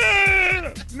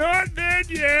 Not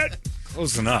dead yet.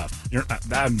 Close enough.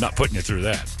 I'm not putting you through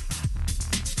that.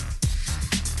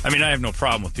 I mean, I have no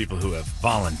problem with people who have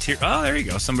volunteered. Oh, there you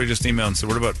go. Somebody just emailed and said,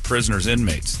 what about prisoners,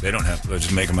 inmates? They don't have, they'll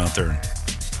just make them out there.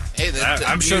 Hey,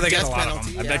 I'm sure they get a lot of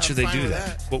them. I bet you they do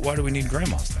that. But why do we need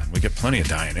grandmas then? We get plenty of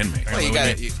dying inmates. Well, you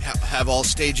got to have all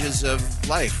stages of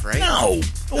life, right? No.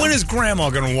 When is grandma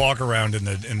going to walk around in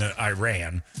the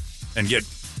Iran and get,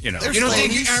 You don't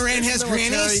think Iran has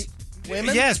grannies?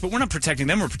 Women? Yes, but we're not protecting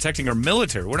them. We're protecting our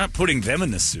military. We're not putting them in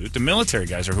the suit. The military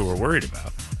guys are who we're worried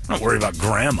about. We're not worried about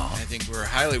grandma. I think we're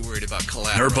highly worried about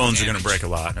collateral Her bones damage. are going to break a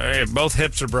lot. Hey, both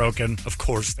hips are broken. Of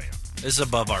course they are. This is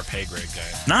above our pay grade,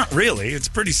 guys. Not really. It's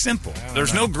pretty simple.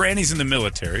 There's no grannies in the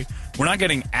military. We're not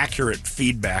getting accurate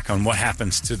feedback on what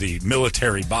happens to the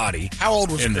military body. How old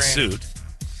was in the Granny? suit?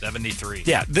 73.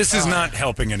 Yeah, this is not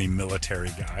helping any military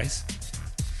guys.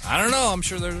 I don't know. I'm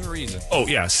sure there's a reason. Oh,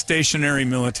 yeah. Stationary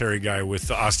military guy with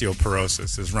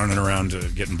osteoporosis is running around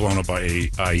getting blown up by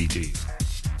IEDs.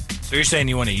 So you're saying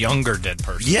you want a younger dead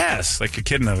person? Yes, like a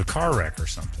kid in a car wreck or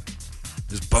something.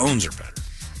 His bones are better.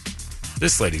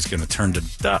 This lady's going to turn to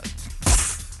dust.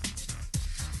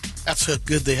 That's how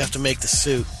good they have to make the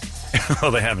suit.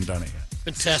 Well, they haven't done it yet.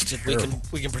 Been tested.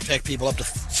 We can protect people up to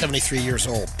 73 years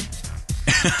old.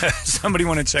 Somebody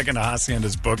want to check into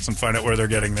Hacienda's books and find out where they're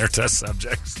getting their test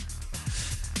subjects?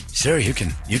 Sure, you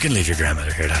can leave your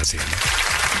grandmother here at Hacienda.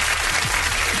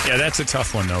 Yeah, that's a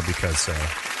tough one, though, because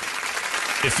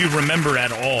if you remember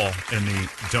at all in the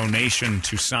donation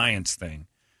to science thing,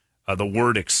 the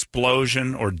word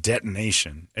explosion or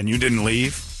detonation, and you didn't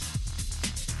leave,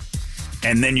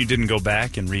 and then you didn't go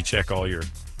back and recheck all your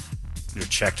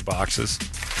checked boxes.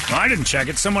 Well, I didn't check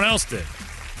it. Someone else did.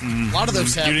 A lot of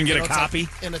those have. You didn't get a copy?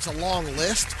 And it's a long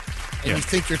list, and you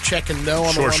think you're checking no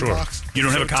on the one box. You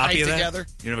don't have a copy of that? Together.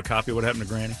 You don't have a copy of what happened to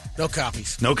Granny? No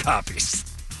copies. No copies.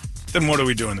 Then what are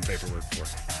we doing the paperwork for?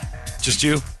 Just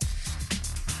you?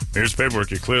 Here's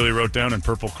paperwork you clearly wrote down in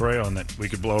purple crayon that we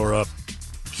could blow her up.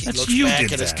 He looks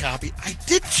back at his copy. I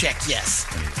did check, yes.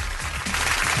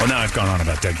 Well, now I've gone on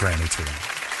about dead Granny, too.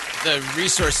 The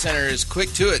resource center is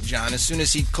quick to it, John. As soon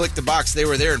as he clicked the box, they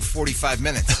were there in 45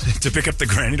 minutes. To pick up the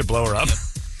Granny to blow her up?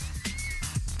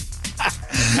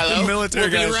 Hello? The military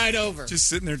we'll guys be right over. Just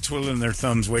sitting there twiddling their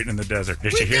thumbs waiting in the desert.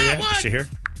 Did she hear yet? Did she hear?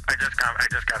 I just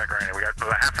got a Granny. We got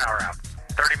a half hour out.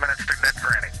 30 minutes to that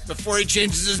Granny. Before he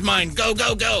changes his mind. Go,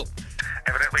 go, go.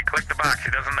 Evidently clicked the box. He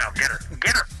doesn't know. Get her.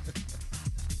 Get her.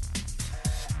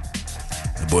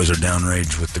 The boys are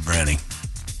downrange with the Granny.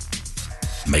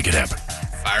 Make it happen.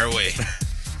 Fire away.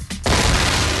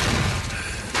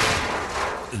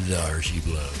 There she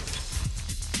blows.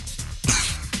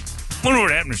 Wonder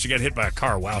what happened if she got hit by a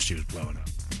car while she was blowing up.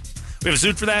 We have a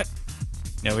suit for that?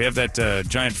 Yeah, we have that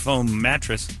giant foam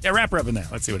mattress. Yeah, wrap her up in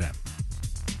that. Let's see what happens.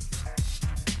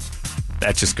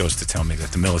 That just goes to tell me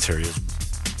that the military is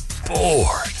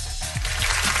bored.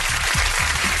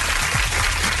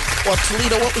 Well,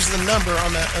 Toledo, what was the number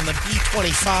on the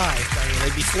B-25? I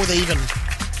mean, before they even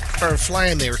started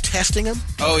flying, they were testing them.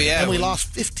 Oh, yeah. And we lost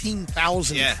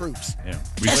 15,000 troops. Yeah.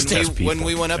 When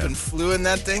we went up and flew in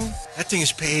that thing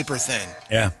is paper thin.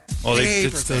 Yeah. Well,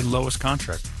 it's the lowest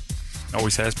contract.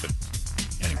 Always has been.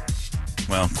 Anyway.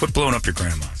 Well, quit blowing up your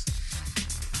grandmas.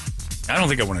 I don't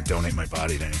think I want to donate my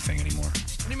body to anything anymore.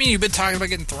 What do you mean? You've been talking about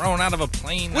getting thrown out of a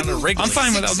plane out of Wrigley. I'm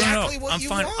fine with exactly what you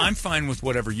want. I'm fine with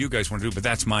whatever you guys want to do, but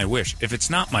that's my wish. If it's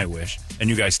not my wish and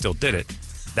you guys still did it,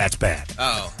 that's bad.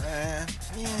 Oh.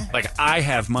 Like, I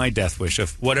have my death wish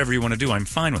of whatever you want to do, I'm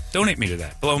fine with. Donate me to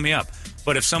that. Blow me up.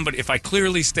 But if I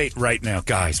clearly state right now,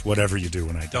 guys, whatever you do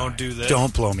when I die, don't do this.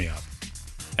 Don't blow me up.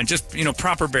 And just,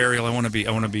 proper burial. I want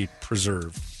to be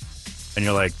preserved. And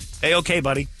you're like, hey, okay,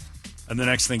 buddy. And the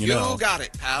next thing you know, got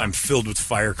it, pal. I'm filled with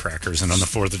firecrackers, and on the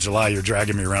 4th of July, you're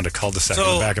dragging me around a cul-de-sac in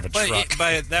the back of a truck.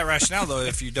 By that rationale, though,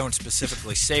 if you don't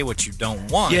specifically say what you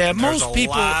don't want, most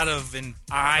people. Lot of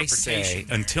I say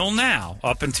until now,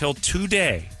 up until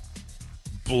today,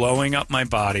 blowing up my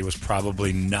body was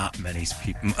probably not many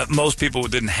people. Most people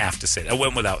didn't have to say it. I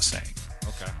went without saying.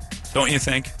 Okay, don't you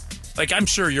think? Like, I'm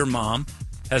sure your mom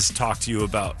has talked to you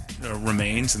about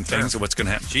remains and things and what's going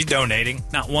to happen. She's donating.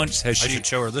 Not once has she. I should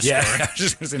show her this story. I was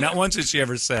just going to say, not once has she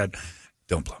ever said,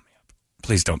 don't blow me up.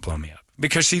 Please don't blow me up.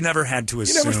 Because she never had to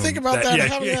assume. You never think about that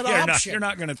having that option. You're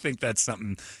not going to think that's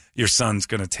something your son's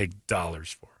going to take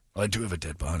dollars for. Well, I do have a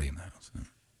dead body in the house.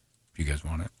 If you guys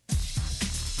want it.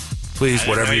 Please,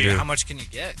 whatever you do. How much can you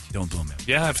get? Don't blow me up.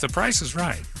 Yeah, if the price is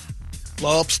right.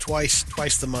 Blow up's twice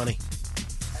the money.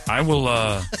 I will,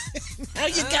 now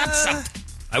you got something.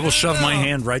 I will shove my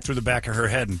hand right through the back of her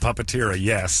head and puppeteer a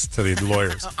yes to the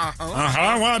lawyers.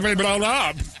 I want to be blown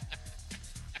up.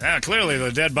 Yeah, clearly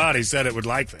the dead body said it would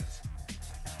like this.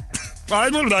 I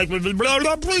would like to be blown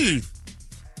up, please.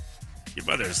 Your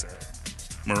mother's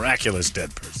a miraculous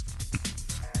dead person.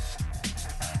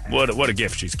 What a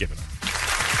gift she's given him.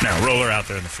 Now, roll her out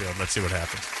there in the field. Let's see what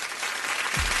happens.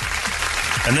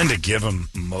 And then to give him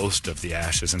most of the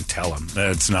ashes and tell him that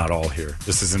it's not all here.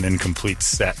 This is an incomplete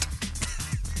set.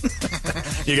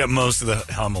 You got most of the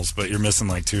Hummels, but you're missing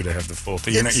like 2 to have the full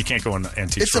thing. You can't go on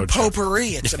antique. It's a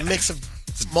potpourri. It's a mix of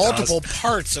multiple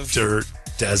parts of dirt,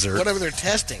 desert, whatever they're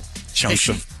testing. Chunks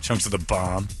of the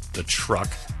bomb, the truck.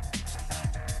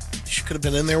 She could have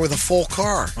been in there with a full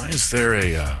car. Why is there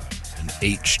an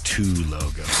H2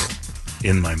 logo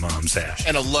in my mom's ash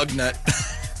and a lug nut?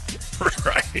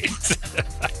 Right.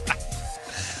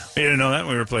 You didn't know that?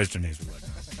 We replaced her knees with lug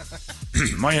nuts.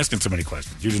 Why are you asking so many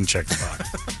questions? You didn't check the box.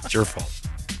 It's your fault.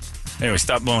 Anyway,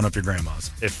 stop blowing up your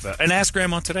grandmas. And ask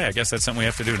Grandma today. I guess that's something we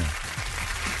have to do now.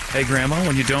 Hey, Grandma,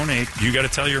 when you donate, you got to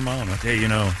tell your mom, hey,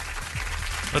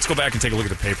 let's go back and take a look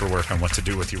at the paperwork on what to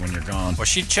do with you when you're gone. Well,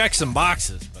 she checked some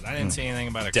boxes, but I didn't see anything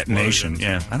about detonation.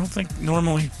 Yeah, I don't think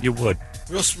normally you would.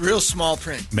 Real small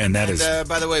print. Man, that is.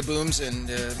 By the way, Booms and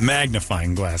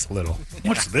magnifying glass little.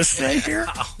 What's this say here?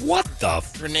 What the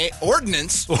grenade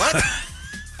ordnance? What?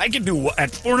 I can do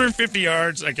at 450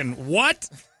 yards. I can what?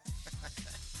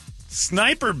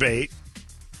 Sniper bait.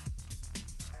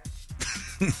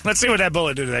 Let's see what that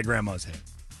bullet did to that grandma's head.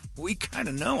 We kind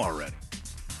of know already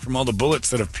from all the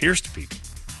bullets that have pierced people.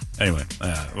 Anyway,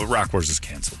 Rock Wars is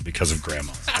canceled because of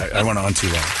grandma. I went on too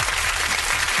long.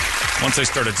 Once I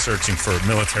started searching for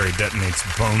military detonates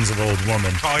bones of old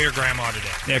woman. Call your grandma today.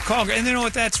 Yeah, and you know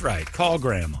what? That's right. Call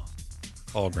grandma.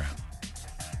 Call grandma.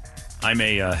 I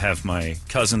may have my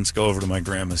cousins go over to my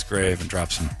grandma's grave and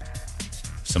drop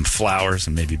some flowers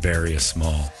and maybe bury a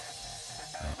small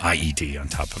IED on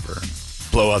top of her and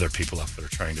blow other people up that are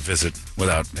trying to visit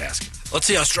without asking. Let's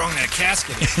see how strong that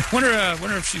casket is.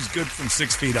 wonder if she's good from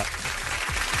 6 feet up.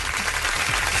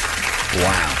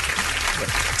 Wow. What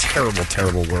a terrible,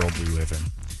 terrible world we live in.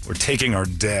 We're taking our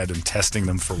dead and testing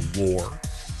them for war.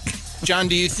 John,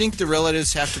 do you think the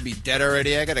relatives have to be dead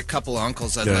already? I got a couple of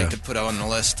uncles I'd like to put on the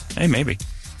list. Hey, maybe.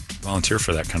 Volunteer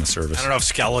for that kind of service. I don't know if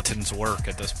skeletons work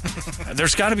at this point.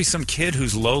 There's got to be some kid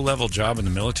whose low-level job in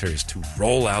the military is to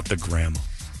roll out the grandma.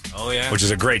 Oh, yeah. Which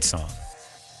is a great song.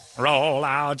 Roll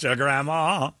out your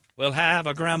grandma. We'll have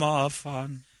a grandma of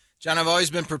fun. John, I've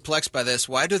always been perplexed by this.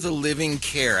 Why do the living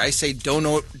care? I say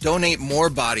donate more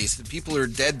bodies. The people who are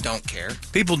dead don't care.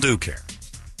 People do care.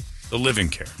 The living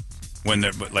care. When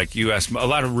they're, like you asked, a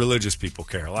lot of religious people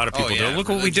care. A lot of people do. Look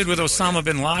what we did with Osama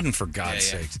bin Laden, for God's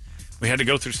sakes. We had to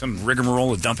go through some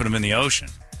rigmarole of dumping him in the ocean.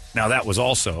 Now, that was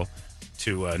also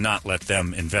to not let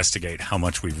them investigate how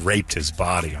much we raped his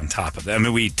body on top of that. I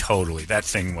mean, that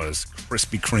thing was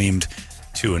Krispy Kremed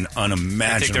to an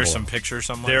unimaginable. I think there's some pictures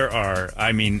somewhere. There are.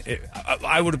 I mean,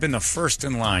 I would have been the first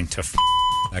in line to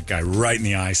that guy right in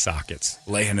the eye sockets,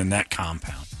 laying in that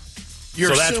compound.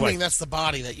 You're assuming that's the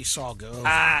body that you saw go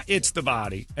over. It's the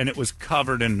body, and it was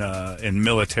covered in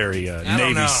military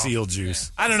Navy SEAL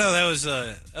juice. I don't know.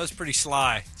 That was pretty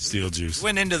sly. SEAL juice.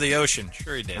 Went into the ocean.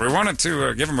 Sure he did. We wanted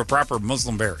to give him a proper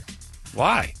Muslim burial.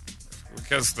 Why?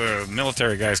 Because the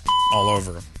military guys all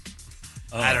over him.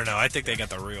 I don't know. I think they got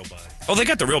the real body. Oh, they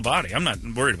got the real body. I'm not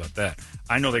worried about that.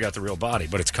 I know they got the real body,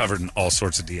 but it's covered in all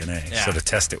sorts of DNA. Yeah. So to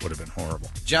test it would have been horrible.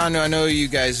 John, I know you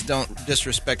guys don't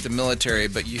disrespect the military,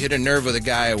 but you hit a nerve with a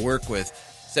guy I work with.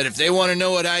 Said if they want to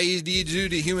know what IED do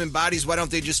to human bodies, why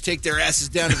don't they just take their asses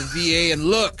down to the VA and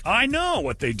look? I know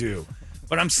what they do.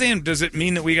 But I'm saying, does it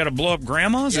mean that we got to blow up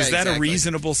grandmas? Yeah, Is that exactly. a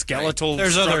reasonable skeletal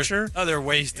There's structure? other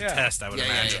ways to test, I would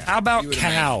imagine. How about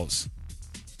cows?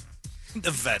 The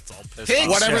vet's all pissed Pigs, off.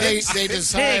 whatever they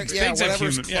decide, Pigs have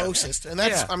whatever's human- closest, and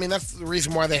that's I mean that's the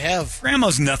reason why they have.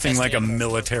 Grandma's nothing like a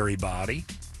military body.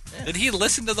 Did he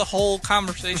listen to the whole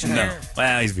conversation No. there?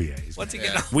 Well, he's VA. What's he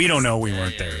getting? We don't know. We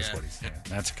weren't there. Is what he's saying.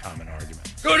 That's a common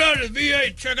argument. Go down to the VA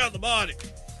and check out the body.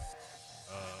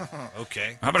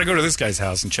 Okay. How about I go to this guy's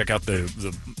house and check out the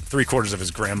 3/4 of his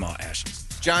grandma ashes?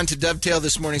 John, to dovetail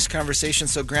this morning's conversation,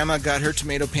 so Grandma got her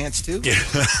tomato pants too? Yeah.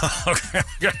 Grandma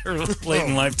got her late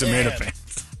in life tomato man.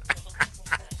 pants.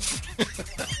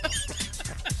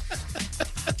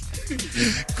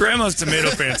 Grandma's Tomato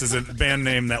Pants is a band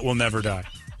name that will never die.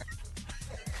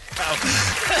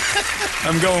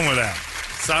 I'm going with that.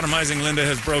 Sodomizing Linda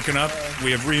has broken up. We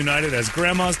have reunited as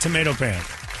Grandma's Tomato Pants.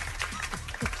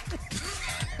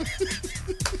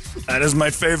 That is my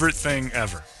favorite thing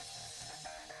ever.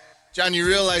 John, you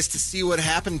realize to see what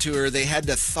happened to her, they had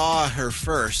to thaw her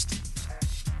first.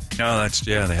 No,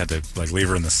 they had to leave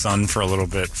her in the sun for a little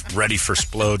bit, ready for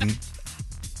sploding.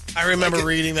 I remember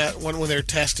reading that when they were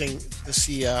testing to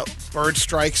see bird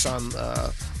strikes on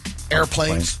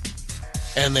airplanes,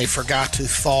 and they forgot to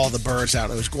thaw the birds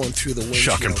out. It was going through the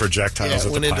windshield. Shucking projectiles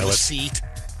at went the into the pilot. seat.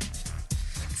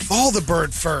 Thaw the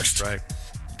bird first. Right.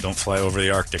 Don't fly over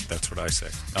the Arctic, that's what I say.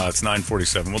 It's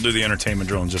 9:47. We'll do the entertainment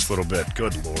drill in just a little bit.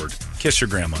 Good Lord. Kiss your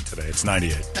grandma today. It's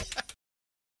 98.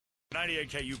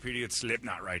 98 KUPD, it's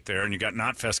Slipknot right there. And you got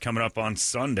Knotfest coming up on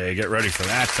Sunday. Get ready for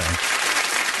that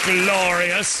thing.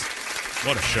 Glorious.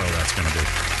 What a show that's going to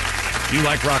be. You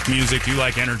like rock music, you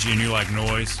like energy, and you like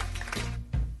noise.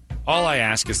 All I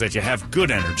ask is that you have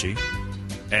good energy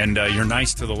and you're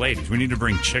nice to the ladies. We need to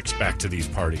bring chicks back to these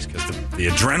parties because the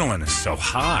adrenaline is so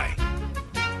high.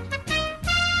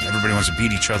 Everybody wants to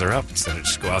beat each other up instead of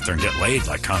just go out there and get laid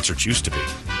like concerts used to be.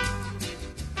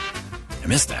 I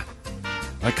miss that.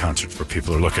 I like concerts where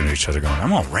people are looking at each other going,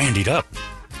 I'm all randied up.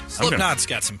 Slipknot's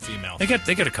got some female. They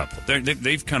get a couple.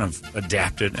 They've kind of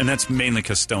adapted, and that's mainly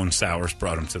because Stone Sours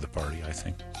brought them to the party, I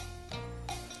think.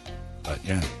 But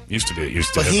yeah, used to be.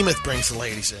 Behemoth brings the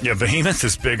ladies in. Yeah, Behemoth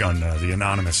is big on the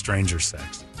anonymous stranger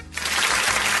sex.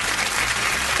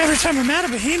 Every time I'm at a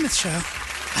Behemoth show,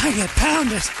 I get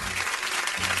pounded.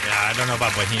 Yeah, I don't know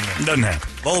about Behemoth. Doesn't happen.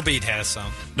 Volbeat has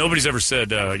some. Nobody's ever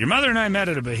said, your mother and I met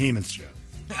at a Behemoth show.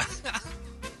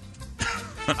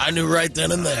 I knew right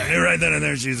then and there. I knew right then and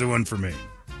there she's the one for me.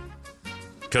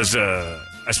 Because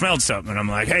I smelled something, and I'm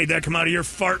like, hey, did that come out of your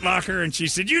fart locker? And she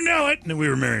said, you know it. And then we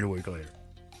were married a week later.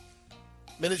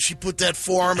 The minute she put that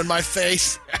forearm in my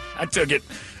face. I took it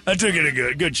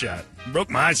a good shot. Broke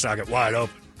my eye socket wide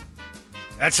open.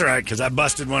 That's all right, because I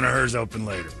busted one of hers open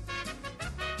later.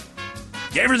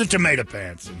 Gave her the tomato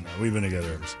pants, and we've been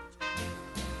together ever since.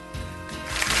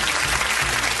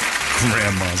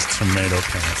 Grandma's tomato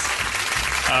pants.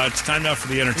 It's time now for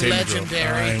the entertainment drill.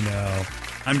 Legendary. I know.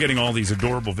 I'm getting all these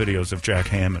adorable videos of Jack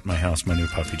Ham at my house, my new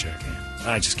puppy Jack Ham.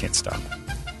 I just can't stop.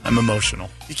 I'm emotional.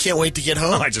 You can't wait to get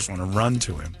home. I just want to run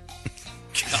to him.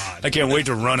 God. I can't wait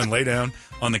to run and lay down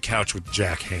on the couch with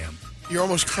Jack Ham. You're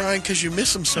almost crying because you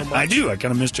miss him so much. I do. I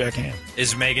kind of miss Jack Ham.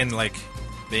 Is Megan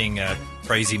being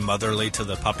crazy motherly to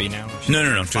the puppy now?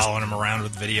 No. Following him around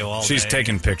with video all day. She's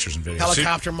taking pictures and videos.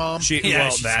 Helicopter mom.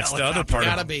 That's the other part.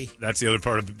 Gotta be. That's the other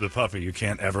part of the puppy. You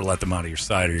can't ever let them out of your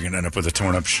sight, or you're going to end up with a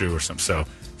torn up shoe or something. So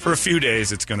for a few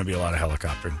days, it's going to be a lot of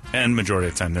helicoptering, and majority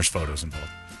of the time, there's photos involved.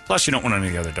 Plus, you don't want any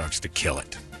of the other dogs to kill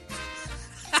it.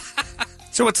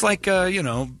 So it's like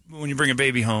when you bring a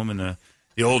baby home and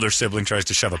the older sibling tries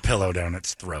to shove a pillow down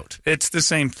its throat. It's the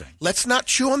same thing. Let's not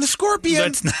chew on the scorpion.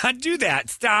 Let's not do that.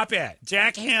 Stop it.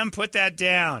 Jack Ham, put that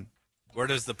down. Where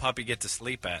does the puppy get to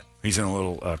sleep at? He's in a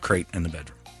little crate in the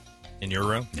bedroom. In your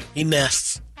room? Yeah. He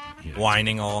nests. Yeah.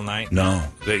 Whining all night? No.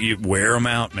 You wear him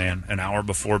out, man. An hour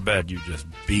before bed, you just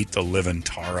beat the living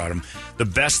tar out of him. The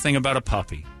best thing about a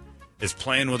puppy is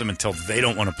playing with them until they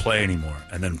don't want to play anymore,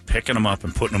 and then picking them up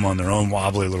and putting them on their own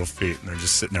wobbly little feet, and they're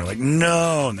just sitting there like,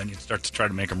 no, and then you start to try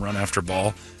to make them run after a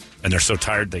ball, and they're so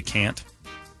tired they can't.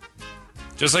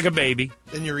 Just like a baby.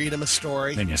 Then you read them a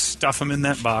story. Then you stuff them in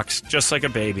that box, just like a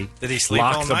baby. Did he sleep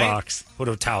Lock all the night? box, put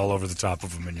a towel over the top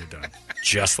of him, and you're done.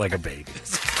 Just like a baby.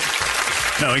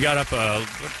 No, he got up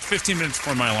 15 minutes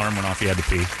before my alarm went off. He had to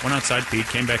pee. Went outside, peed,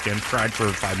 came back in, cried for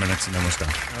 5 minutes, and then was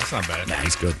done. That's not bad. Nah,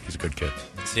 he's good. He's a good kid.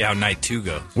 Let's see how night 2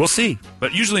 goes. We'll see.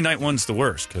 But usually night 1's the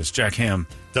worst because Jack Ham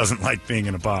doesn't like being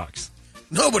in a box.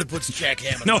 Nobody puts Jack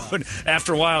Ham in a box. But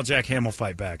after a while, Jack Ham will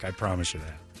fight back. I promise you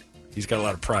that. He's got a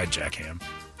lot of pride, Jack Ham.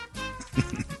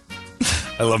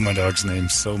 I love my dog's name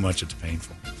so much it's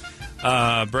painful.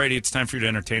 Brady, it's time for you to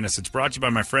entertain us. It's brought to you by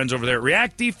my friends over there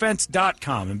at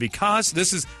reactdefense.com. And because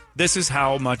this is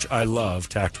how much I love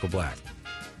Tactical Black.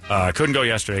 I couldn't go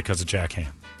yesterday because of Jack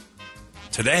Ham.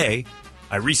 Today,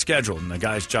 I rescheduled, and the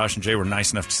guys, Josh and Jay, were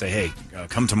nice enough to say, hey,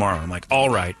 come tomorrow. I'm like, all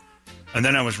right. And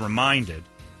then I was reminded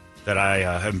that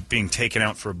I am being taken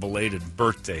out for a belated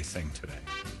birthday thing today.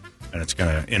 And it's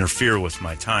going to interfere with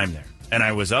my time there. And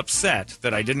I was upset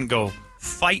that I didn't go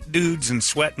fight dudes and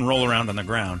sweat and roll around on the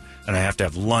ground, and I have to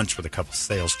have lunch with a couple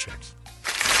sales chicks.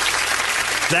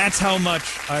 That's how much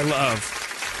I love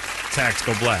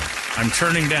Tactical Black. I'm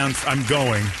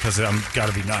going, because I'm got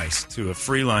to be nice, to a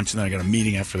free lunch, and then I got a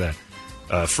meeting after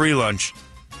that. Free lunch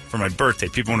for my birthday.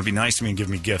 People want to be nice to me and give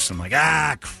me gifts. I'm like,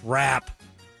 crap.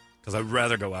 Because I'd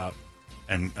rather go out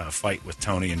and fight with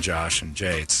Tony and Josh and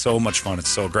Jay. It's so much fun. It's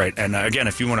so great. And again,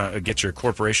 if you want to get your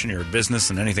corporation, your business,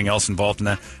 and anything else involved in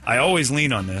that, I always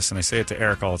lean on this, and I say it to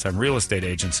Eric all the time. Real estate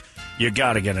agents, you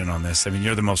got to get in on this. I mean,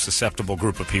 you're the most susceptible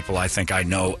group of people I think I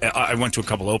know. I went to a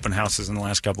couple open houses in the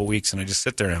last couple of weeks, and I just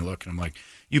sit there and look, and I'm like,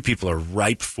 you people are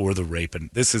ripe for the rape, and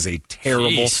this is a terrible.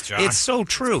 Jeez, John. It's so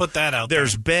true. Let's put that out.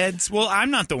 There's beds. Well, I'm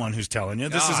not the one who's telling you.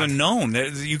 This is a known.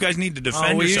 You guys need to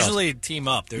defend we yourselves. usually team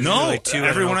up. There's no, usually two.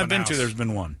 Everyone I've been to, there's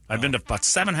been one. I've been to about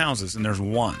 7 houses, and there's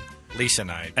one. Lisa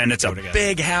and I. And it's a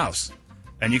big house,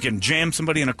 and you can jam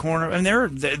somebody in a corner, and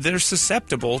they're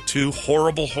susceptible to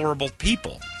horrible, horrible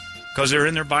people because they're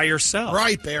in there by yourself.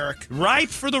 Ripe, Eric. Ripe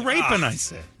for the raping, I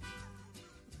say.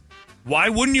 Why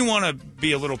wouldn't you want to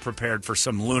be a little prepared for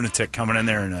some lunatic coming in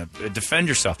there and defend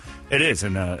yourself? It is.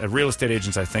 And real estate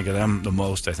agents, I think of them the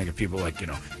most. I think of people like,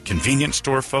 convenience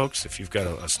store folks, if you've got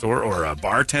a store, or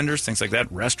bartenders, things like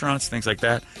that, restaurants, things like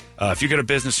that. If you got a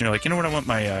business and you're like, you know what, I want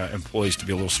my employees to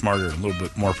be a little smarter, a little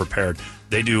bit more prepared.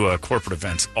 They do corporate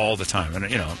events all the time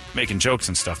and, making jokes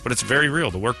and stuff. But it's very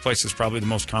real. The workplace is probably the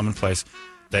most common place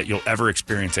that you'll ever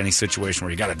experience any situation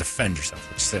where you got to defend yourself,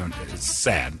 which is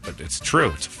sad, but it's true.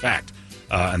 It's a fact.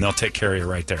 And they'll take care of you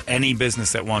right there. Any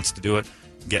business that wants to do it,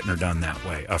 getting her done that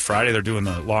way. Friday, they're doing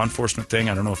the law enforcement thing.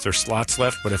 I don't know if there's slots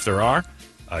left, but if there are,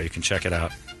 you can check it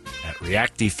out at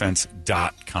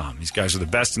reactdefense.com. These guys are the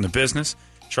best in the business.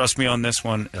 Trust me on this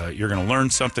one. You're going to learn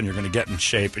something. You're going to get in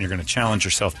shape, and you're going to challenge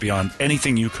yourself beyond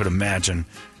anything you could imagine.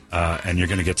 And you're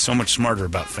going to get so much smarter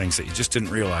about things that you just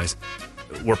didn't realize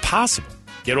were possible.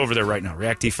 Get over there right now,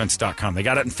 reactdefense.com. They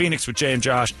got it in Phoenix with Jay and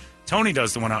Josh. Tony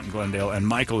does the one out in Glendale, and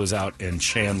Michael is out in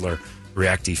Chandler,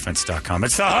 reactdefense.com.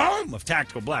 It's the home of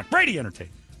Tactical Black. Brady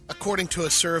Entertainment. According to a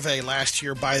survey last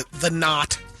year by The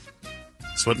Knot.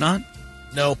 Slipknot?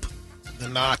 Nope. The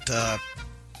Knot.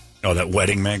 That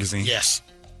wedding magazine? Yes.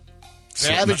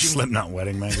 Slipknot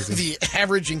wedding magazine. The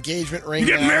average engagement ring. You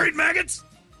getting married, maggots?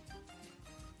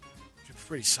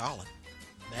 Pretty solid.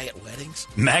 Maggot weddings?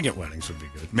 Maggot weddings would be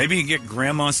good. Maybe you get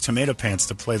Grandma's tomato pants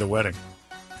to play the wedding.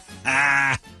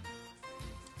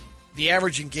 The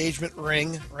average engagement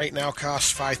ring right now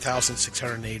costs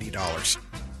 $5,680.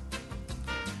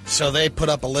 So they put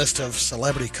up a list of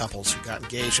celebrity couples who got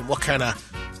engaged and what kind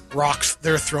of rocks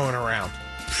they're throwing around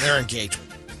their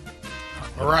engagement.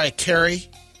 Mariah Carey,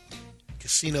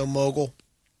 casino mogul,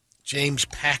 James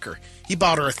Packer. He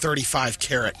bought her a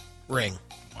 35-carat ring.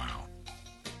 Wow.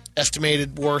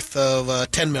 Estimated worth of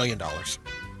 $10 million.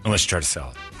 Unless you try to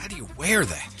sell it. How do you wear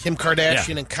that? Kim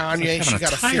Kardashian and Kanye, she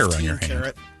got a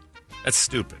 15-carat. That's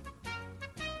stupid.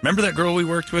 Remember that girl we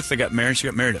worked with that got married? She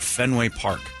got married at Fenway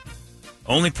Park.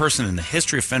 Only person in the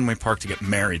history of Fenway Park to get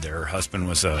married there. Her husband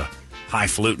was a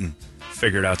highfalutin,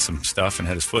 figured out some stuff and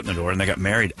had his foot in the door, and they got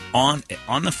married on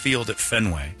the field at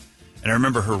Fenway. And I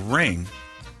remember her ring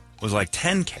was like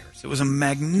 10 carats. It was a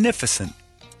magnificent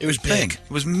It was big.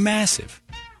 It was massive.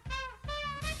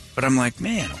 But I'm like,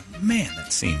 man,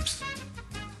 that seems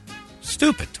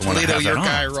stupid to want to have that your on.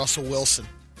 guy, Russell Wilson.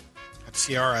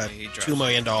 Ciara, $2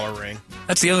 million ring.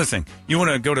 That's the other thing. You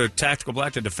want to go to Tactical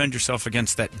Black to defend yourself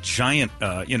against that giant,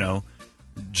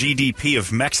 GDP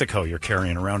of Mexico you're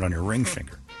carrying around on your ring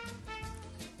finger.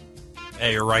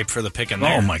 Hey, you're ripe for the picking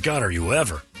there. Oh, my God, are you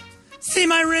ever? See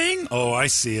my ring? Oh, I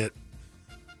see it.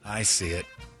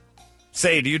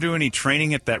 Say, do you do any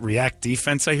training at that React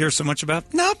Defense I hear so much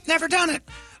about? Nope, never done it.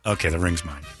 Okay, the ring's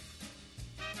mine.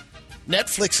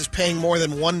 Netflix is paying more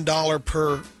than $1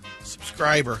 per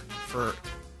subscriber for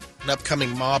an upcoming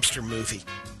mobster movie,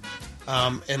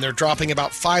 and they're dropping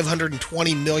about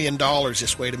 $520 million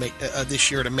this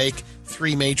year to make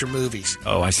 3 major movies.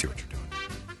 Oh, I see what you're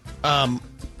doing.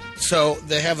 So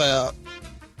they have a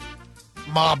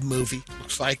mob movie,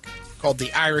 looks like, called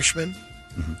The Irishman,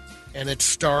 and it's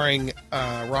starring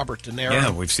Robert De Niro.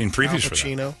 Yeah, we've seen previews Al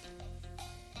Pacino.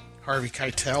 Harvey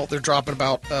Keitel. They're dropping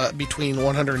about between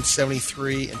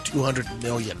 173 and 200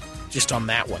 million just on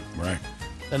that one. Right.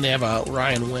 Then they have a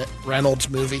Ryan Reynolds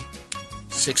movie,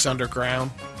 Six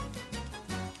Underground.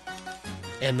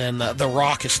 And then The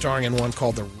Rock is starring in one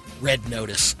called The Red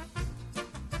Notice.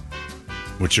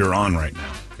 Which you're on right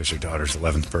now because your daughter's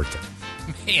 11th birthday.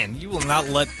 Man, you will not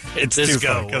let it's this too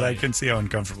go. Because I can see how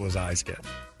uncomfortable his eyes get.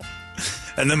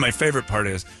 And then my favorite part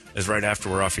is right after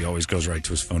we're off, he always goes right to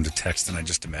his phone to text, and I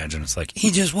just imagine it's like, he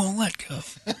just won't let go.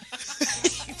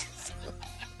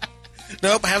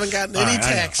 Nope, I haven't gotten any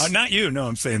texts. Not you. No,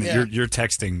 I'm saying that you're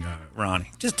texting Ronnie.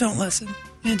 Just don't listen.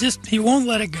 And he won't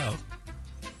let it go.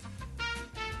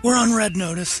 We're on red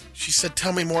notice. She said,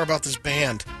 tell me more about this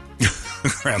band.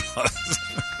 Grandma's.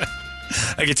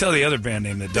 I could tell the other band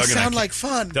name that Doug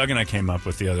and I came up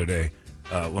with the other day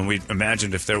when we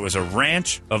imagined if there was a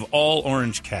ranch of all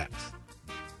orange cats.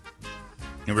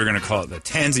 And we're going to call it the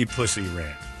Tansy Pussy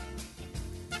Ranch.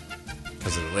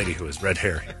 Because of the lady who has red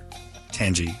hair here.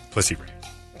 Tansy Pussy Ranch.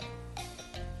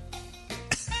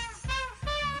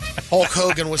 Hulk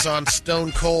Hogan was on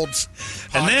Stone Cold's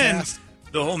podcast. And then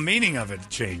the whole meaning of it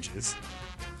changes.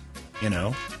 You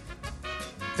know?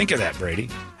 Think of that, Brady.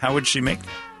 How would she make that?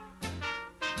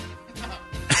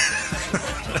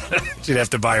 She'd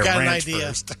have to buy a ranch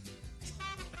first.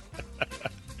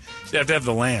 She'd have to have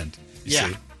the land. You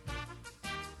see?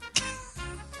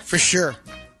 For sure.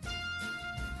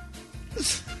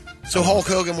 So Hulk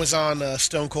Hogan was on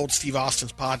Stone Cold Steve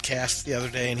Austin's podcast the other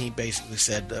day, and he basically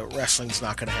said wrestling's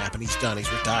not going to happen. He's done.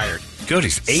 He's retired. Good.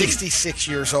 He's 80. 66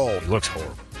 years old. He looks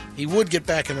horrible. He would get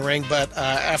back in the ring, but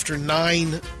after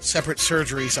 9 separate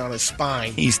surgeries on his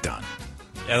spine, he's done.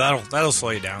 Yeah, that'll slow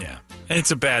you down. Yeah, and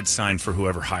it's a bad sign for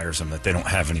whoever hires him that they don't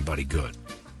have anybody good.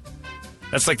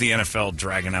 That's like the NFL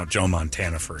dragging out Joe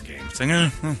Montana for a game.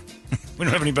 Saying, we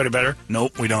don't have anybody better.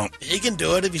 Nope, we don't. He can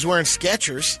do it if he's wearing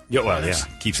Skechers. Yeah, well, yeah,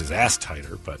 keeps his ass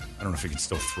tighter, but I don't know if he can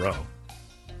still throw.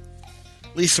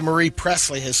 Lisa Marie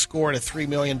Presley has scored a $3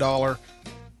 million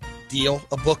deal,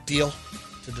 a book deal,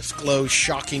 to disclose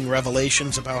shocking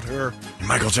revelations about her.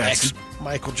 Michael Jackson.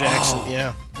 Michael Jackson,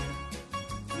 yeah.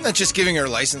 Isn't that just giving her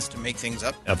license to make things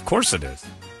up? Of course it is.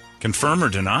 Confirm or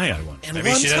deny, I wonder. And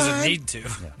maybe she doesn't need to.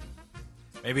 Yeah.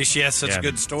 Maybe she has such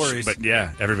good stories. But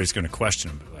yeah, everybody's going to question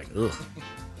him. But like, ugh.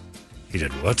 He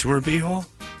did what to her beehole?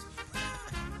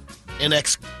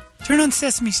 Turn on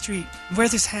Sesame Street. Wear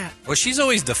this hat. Well, she's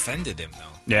always defended him, though.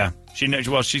 Yeah.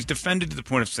 She's defended to the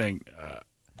point of saying,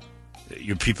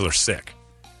 you people are sick.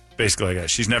 Basically, like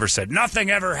she's never said, nothing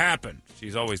ever happened.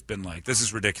 She's always been like, this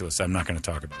is ridiculous. I'm not going to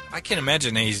talk about it. I can't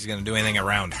imagine he's going to do anything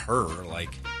around her.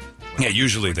 Yeah,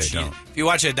 usually they don't. If you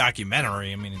watch a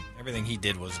documentary, I mean, everything he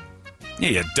did was... Yeah,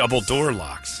 he had double door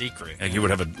locks. Secret. Like he would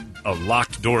have a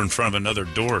locked door in front of another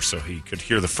door so he could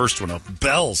hear the first one open.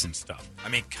 Bells and stuff. I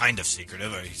mean, kind of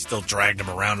secretive. He still dragged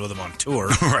him around with him on tour.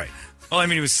 Right. Well, I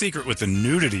mean, he was secret with the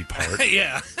nudity part.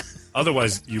 Yeah.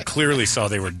 Otherwise, you clearly saw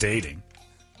they were dating,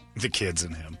 the kids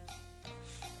and him.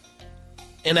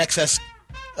 NXS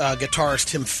guitarist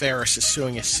Tim Ferriss is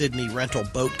suing a Sydney rental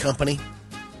boat company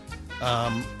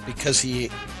because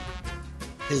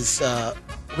his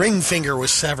ring finger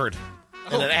was severed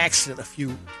in an accident a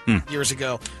few years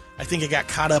ago. I think it got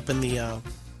caught up in the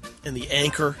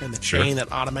anchor and the chain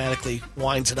that automatically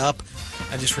winds it up.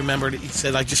 I just remembered, he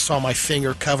said, I just saw my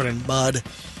finger covered in mud.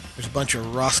 There's a bunch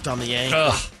of rust on the ankle.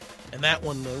 Ugh. And that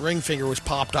one, the ring finger was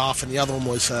popped off, and the other one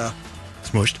was...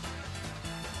 smushed?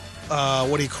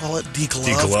 What do you call it? Degloved.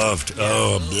 Degloved. Yeah.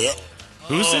 Oh, bleh.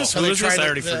 Who's this? Who is this? I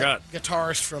already forgot.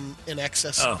 Guitarist from In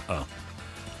Excess. Oh.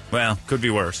 Well, could be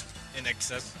worse. In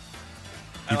Excess.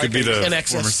 You could be the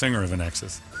former singer of In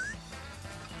Excess.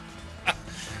 In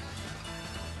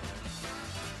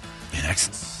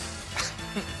Excess.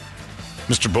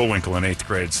 Mr. Bullwinkle in 8th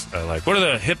grade's like, what are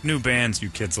the hip new bands you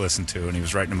kids listen to? And he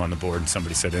was writing them on the board, and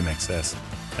somebody said In Excess.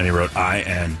 And he wrote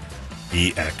INEXCESS.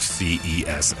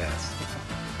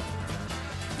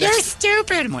 You're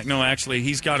stupid. I'm like, no, actually,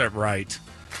 he's got it right.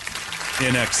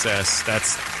 In Excess.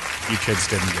 That's, you kids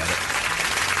didn't get it.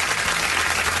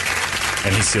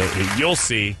 And you'll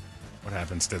see what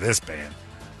happens to this band.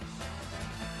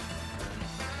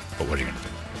 But what are you going to do?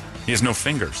 He has no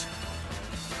fingers.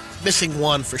 Missing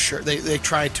one for sure. They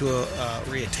tried to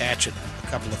reattach it a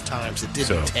couple of times. It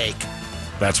didn't take.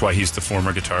 That's why he's the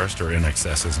former guitarist, or In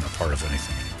Excess isn't a part of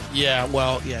anything anymore. Yeah,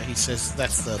 well, yeah, he says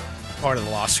that's the part of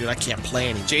the lawsuit. I can't play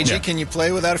anymore. JJ, can you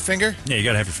play without a finger? Yeah, you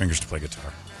got to have your fingers to play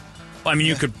guitar. Well, I mean,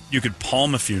 you could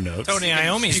palm a few notes. Tony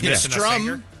Iommi's missing a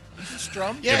finger.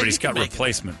 Strum? Yeah, but he's got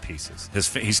replacement pieces.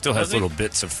 He still has little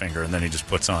bits of finger, and then he just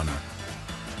puts on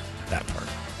that part.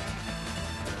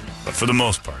 But for the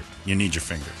most part, you need your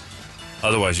fingers.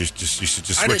 Otherwise, you should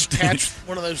just I switch. didn't catch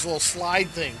one of those little slide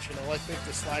things, like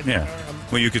the slide. Yeah.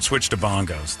 Well, you could switch to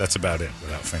bongos. That's about it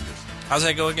without fingers. How's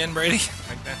that go again, Brady?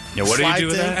 Like that? Yeah, what do you do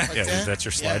with that? Like yeah, that? that's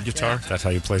your slide guitar? Yeah. That's how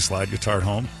you play slide guitar at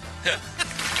home?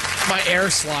 My air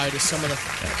slide is some of the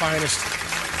finest.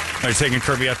 Are you taking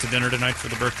Kirby out to dinner tonight for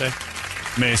the birthday?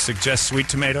 May I suggest sweet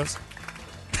tomatoes?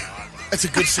 That's a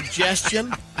good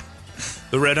suggestion.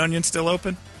 The Red Onion still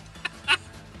open?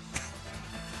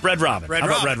 Red Robin. How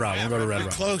about Red Robin? We'll go to Red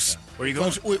Robin. Close. Where are you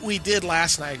going? We did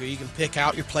last night. You can pick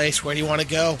out your place. Where do you want to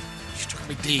go? She took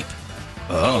me deep.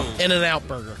 Oh. In-N-Out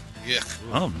Burger. Yeah.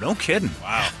 Oh, no kidding.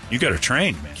 Wow. You got her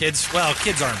trained, man. Kids aren't bright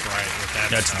with that.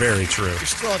 That's stuff. very true. You're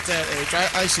still at that age.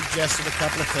 I suggested a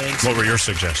couple of things. What were your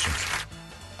suggestions?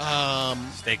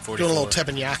 Steak 44. Doing a little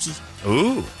teppanyaki.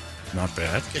 Ooh, not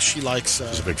bad. Because she likes...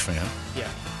 She's a big fan. Yeah.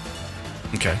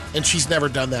 Okay. And she's never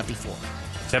done that before.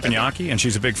 Teppanyaki, and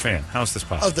she's a big fan. How's this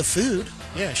possible? Of the food.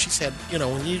 Yeah, she said,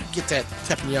 when you get that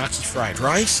teppanyaki fried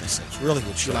rice, I said, it's really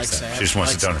good. She likes that. She just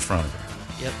wants it done in front of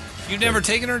her. Yep. You've never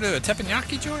taken her to a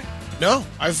teppanyaki joint? No.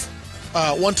 I've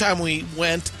one time we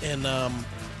went, and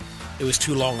it was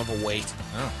too long of a wait.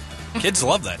 Oh. Kids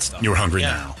love that stuff. You were hungry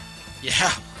now.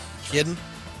 Yeah. Kidding?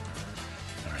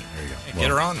 All right, there you go. Hey, get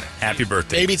her on there. Happy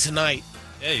birthday. Maybe tonight.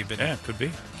 Yeah, you've been. Yeah, could be.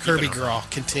 Kirby Graw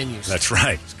continues. That's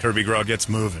right. Kirby Graw gets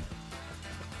moving.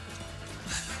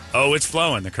 Oh, it's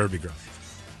flowing, the Kirby Graw.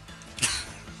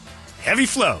 Heavy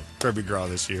flow, Kirby Graw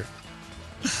this year.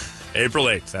 April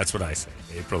 8th, that's what I say.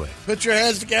 April 8th. Put your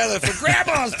hands together for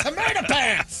Grandma's tomato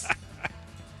pants.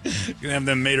 You can have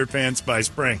them Mater pants by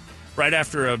spring. Right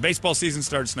after baseball season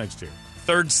starts next year.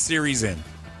 Third series in.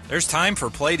 There's time for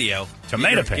Play-Doh.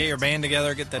 Tomato pants. Get your band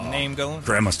together, get that name going.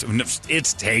 Grandma's.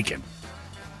 It's taken.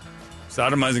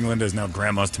 Sodomizing Linda is now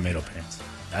Grandma's tomato pants.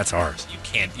 That's ours.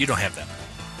 You don't have that.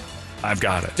 I've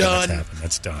got it. Done. That's happened.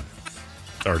 That's done.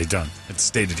 It's already done. It's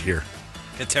stated here.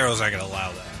 Catero's not going to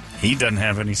allow that. He doesn't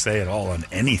have any say at all on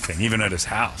anything, even at his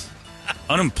house.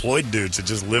 Unemployed dudes that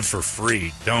just live for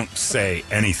free don't say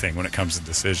anything when it comes to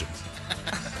decisions.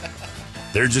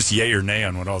 They're just yay or nay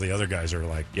on what all the other guys are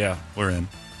like. Yeah, we're in.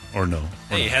 Or no.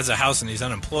 Hey, he has a house and he's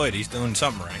unemployed. He's doing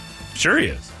something right. Sure he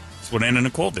is. That's what Anna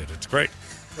Nicole did. It's great.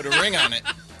 Put a ring on it.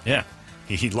 Yeah.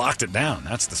 He locked it down.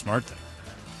 That's the smart thing.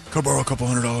 Can I borrow a couple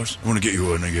 $100? I want to get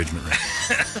you an engagement ring.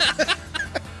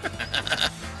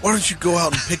 Why don't you go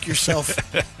out and pick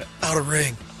yourself out a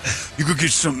ring? You could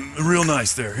get something real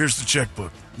nice there. Here's the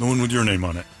checkbook. The one with your name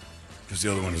on it. Because the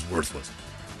other one is worthless.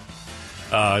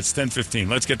 It's 10:15.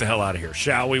 Let's get the hell out of here,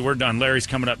 shall we? We're done. Larry's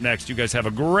coming up next. You guys have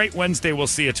a great Wednesday. We'll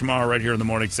see you tomorrow right here in the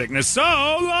Morning Sickness. So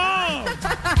long!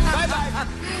 Bye-bye.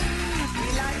 We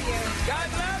love you.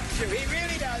 God loves you. He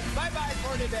really does. Bye-bye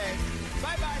for today.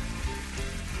 Bye-bye.